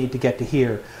skills you need to get to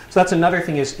here. So that's another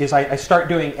thing is I start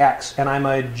doing X, and I'm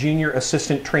a junior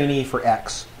assistant trainee for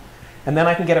X. And then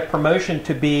I can get a promotion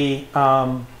to be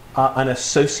an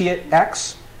associate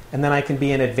X, and then I can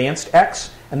be an advanced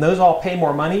X. And those all pay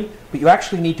more money, but you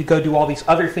actually need to go do all these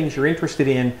other things you're interested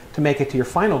in to make it to your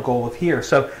final goal of here.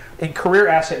 So in career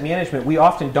asset management, we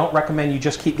often don't recommend you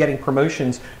just keep getting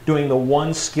promotions doing the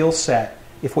one skill set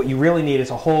if what you really need is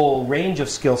a whole range of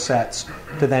skill sets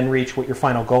to then reach what your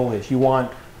final goal is. You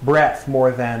want breadth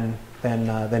more than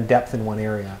depth in one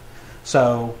area.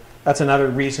 So that's another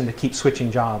reason to keep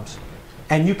switching jobs.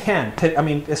 And you can. I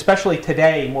mean, especially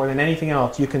today, more than anything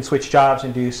else, you can switch jobs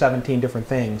and do 17 different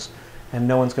things. And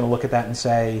no one's going to look at that and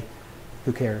say,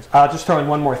 who cares? I'll just throw in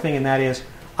one more thing, and that is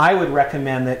I would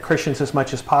recommend that Christians, as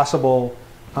much as possible,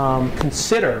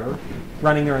 consider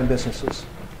running their own businesses.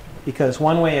 Because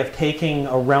one way of taking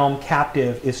a realm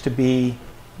captive is to be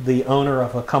the owner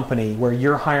of a company where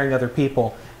you're hiring other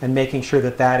people and making sure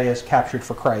that that is captured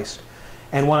for Christ.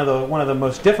 And one of the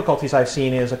most difficulties I've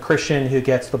seen is a Christian who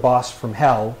gets the boss from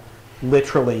hell,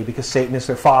 literally, because Satan is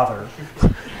their father.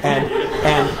 And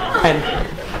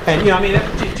you know, I mean,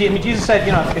 Jesus said,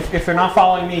 you know, if they're not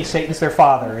following me, Satan's their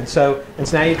father. And so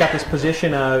now you've got this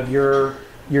position of you're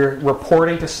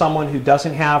reporting to someone who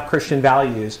doesn't have Christian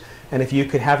values. And if you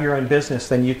could have your own business,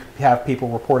 then you could have people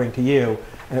reporting to you.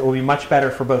 And it will be much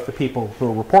better for both the people who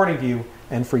are reporting to you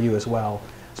and for you as well.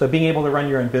 So being able to run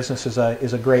your own business is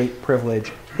a great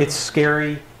privilege. It's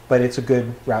scary, but it's a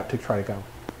good route to try to go.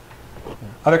 Yeah.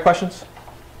 Other questions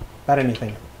about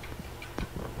anything?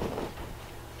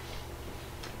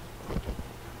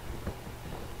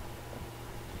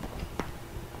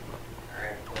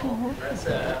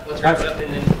 Let's wrap it up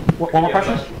and then... One more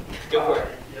question? Go for it.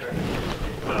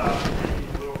 A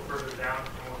little further down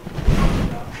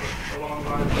from along the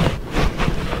lines of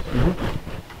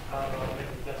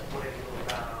maybe the best way to go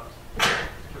about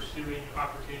pursuing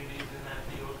opportunities in that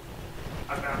field.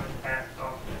 I found in the past it's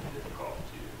often difficult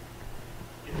to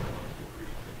get someone to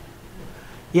agree.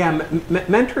 Yeah,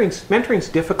 mentoring's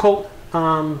difficult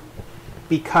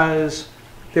because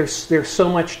there's so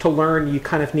much to learn. You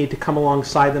kind of need to come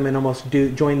alongside them and almost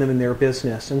join them in their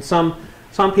business. And some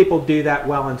people do that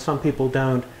well, and some people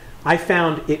don't. I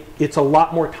found it's a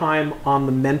lot more time on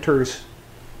the mentor's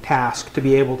task to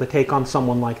be able to take on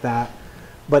someone like that,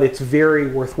 but it's very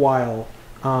worthwhile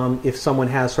if someone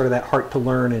has sort of that heart to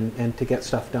learn and to get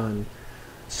stuff done.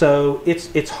 So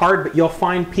it's hard, but you'll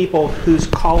find people whose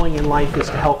calling in life is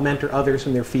to help mentor others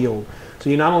in their field. So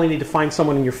you not only need to find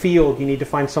someone in your field, you need to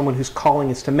find someone whose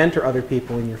calling is to mentor other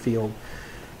people in your field.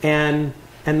 And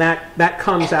that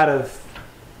comes out of,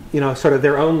 you know, sort of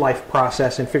their own life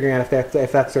process and figuring out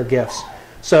if that's their gifts.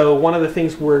 So one of the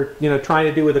things we're, you know, trying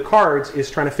to do with the cards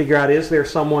is trying to figure out, is there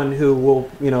someone who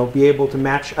will, you know, be able to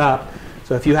match up.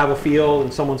 So if you have a field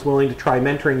and someone's willing to try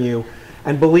mentoring you,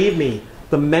 and believe me,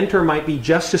 the mentor might be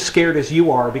just as scared as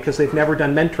you are because they've never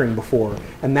done mentoring before.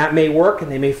 And that may work, and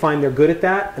they may find they're good at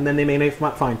that, and then they may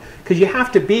not find. Because you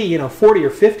have to be, you know, 40 or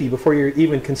 50 before you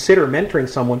even consider mentoring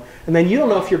someone, and then you don't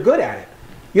know if you're good at it.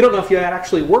 You don't know if that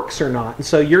actually works or not. And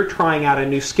so you're trying out a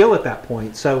new skill at that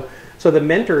point. So the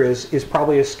mentor is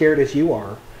probably as scared as you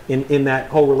are in that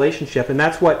whole relationship. And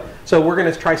that's what, so we're going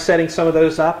to try setting some of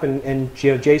those up, and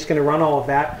you know, Jay's going to run all of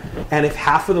that. And if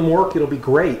half of them work, it'll be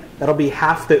great. That'll be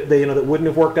half that wouldn't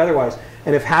have worked otherwise.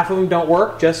 And if half of them don't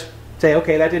work, just say,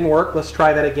 okay, that didn't work. Let's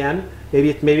try that again. Maybe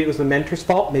it was the mentor's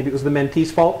fault. Maybe it was the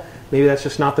mentee's fault. Maybe that's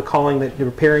just not the calling, that the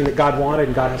pairing that God wanted,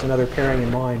 and God has another pairing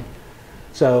in mind.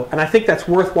 So, and I think that's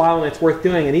worthwhile and it's worth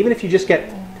doing. And even if you just get,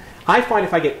 I find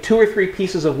if I get 2 or 3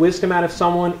 pieces of wisdom out of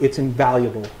someone, it's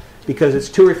invaluable, because it's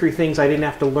 2 or 3 things I didn't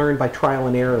have to learn by trial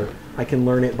and error. I can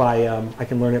learn it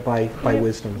by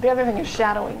wisdom. The other thing is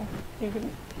shadowing.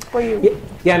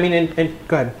 Yeah, I mean, and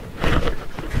go ahead.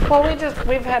 Well,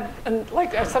 we've had,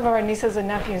 like some of our nieces and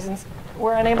nephews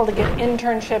were unable to get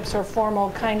internships or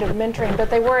formal kind of mentoring, but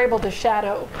they were able to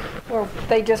shadow, where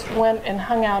they just went and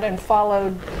hung out and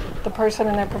followed the person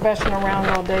in their profession around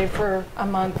all day for a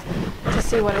month to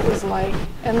see what it was like.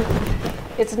 And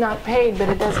it's not paid, but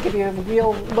it does give you a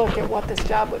real look at what this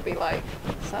job would be like.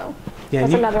 So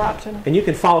that's another option. And you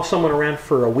can follow someone around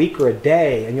for a week or a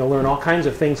day, and you'll learn all kinds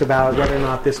of things about whether or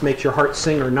not this makes your heart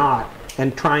sing or not.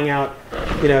 And trying out,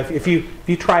 if you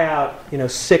try out,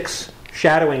 6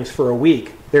 shadowings for a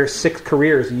week, there's 6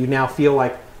 careers. You now feel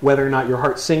like whether or not your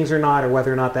heart sings or not, or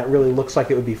whether or not that really looks like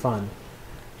it would be fun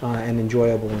and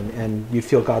enjoyable, and you'd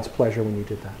feel God's pleasure when you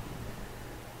did that.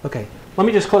 Okay, let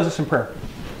me just close this in prayer.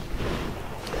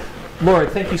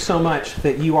 Lord, thank you so much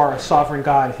that you are a sovereign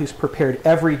God who's prepared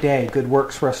every day good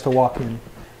works for us to walk in.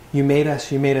 You made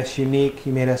us unique.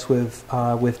 You made us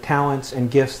with talents and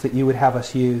gifts that you would have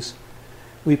us use.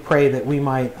 We pray that we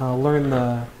might learn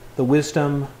the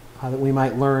wisdom, that we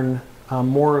might learn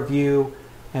more of you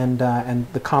and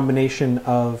the combination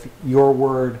of your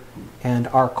word and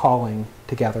our calling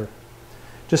together.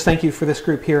 Just thank you for this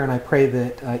group here, and I pray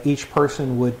that each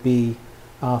person would be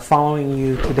following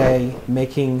you today,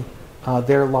 making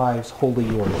their lives wholly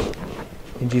yours.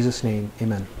 In Jesus' name,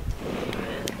 amen.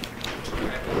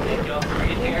 Thank you all for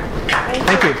being here.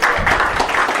 Thank you.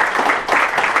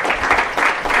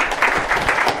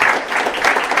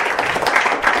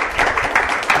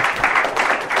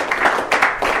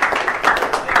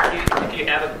 If you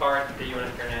have a card that you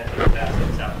want to turn in, pass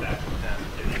those out back to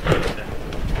these people.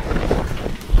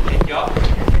 Thank you all.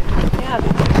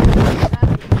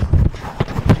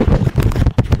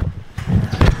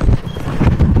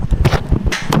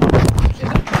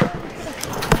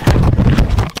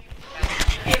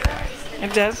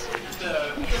 It does?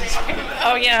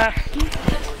 Oh, yeah.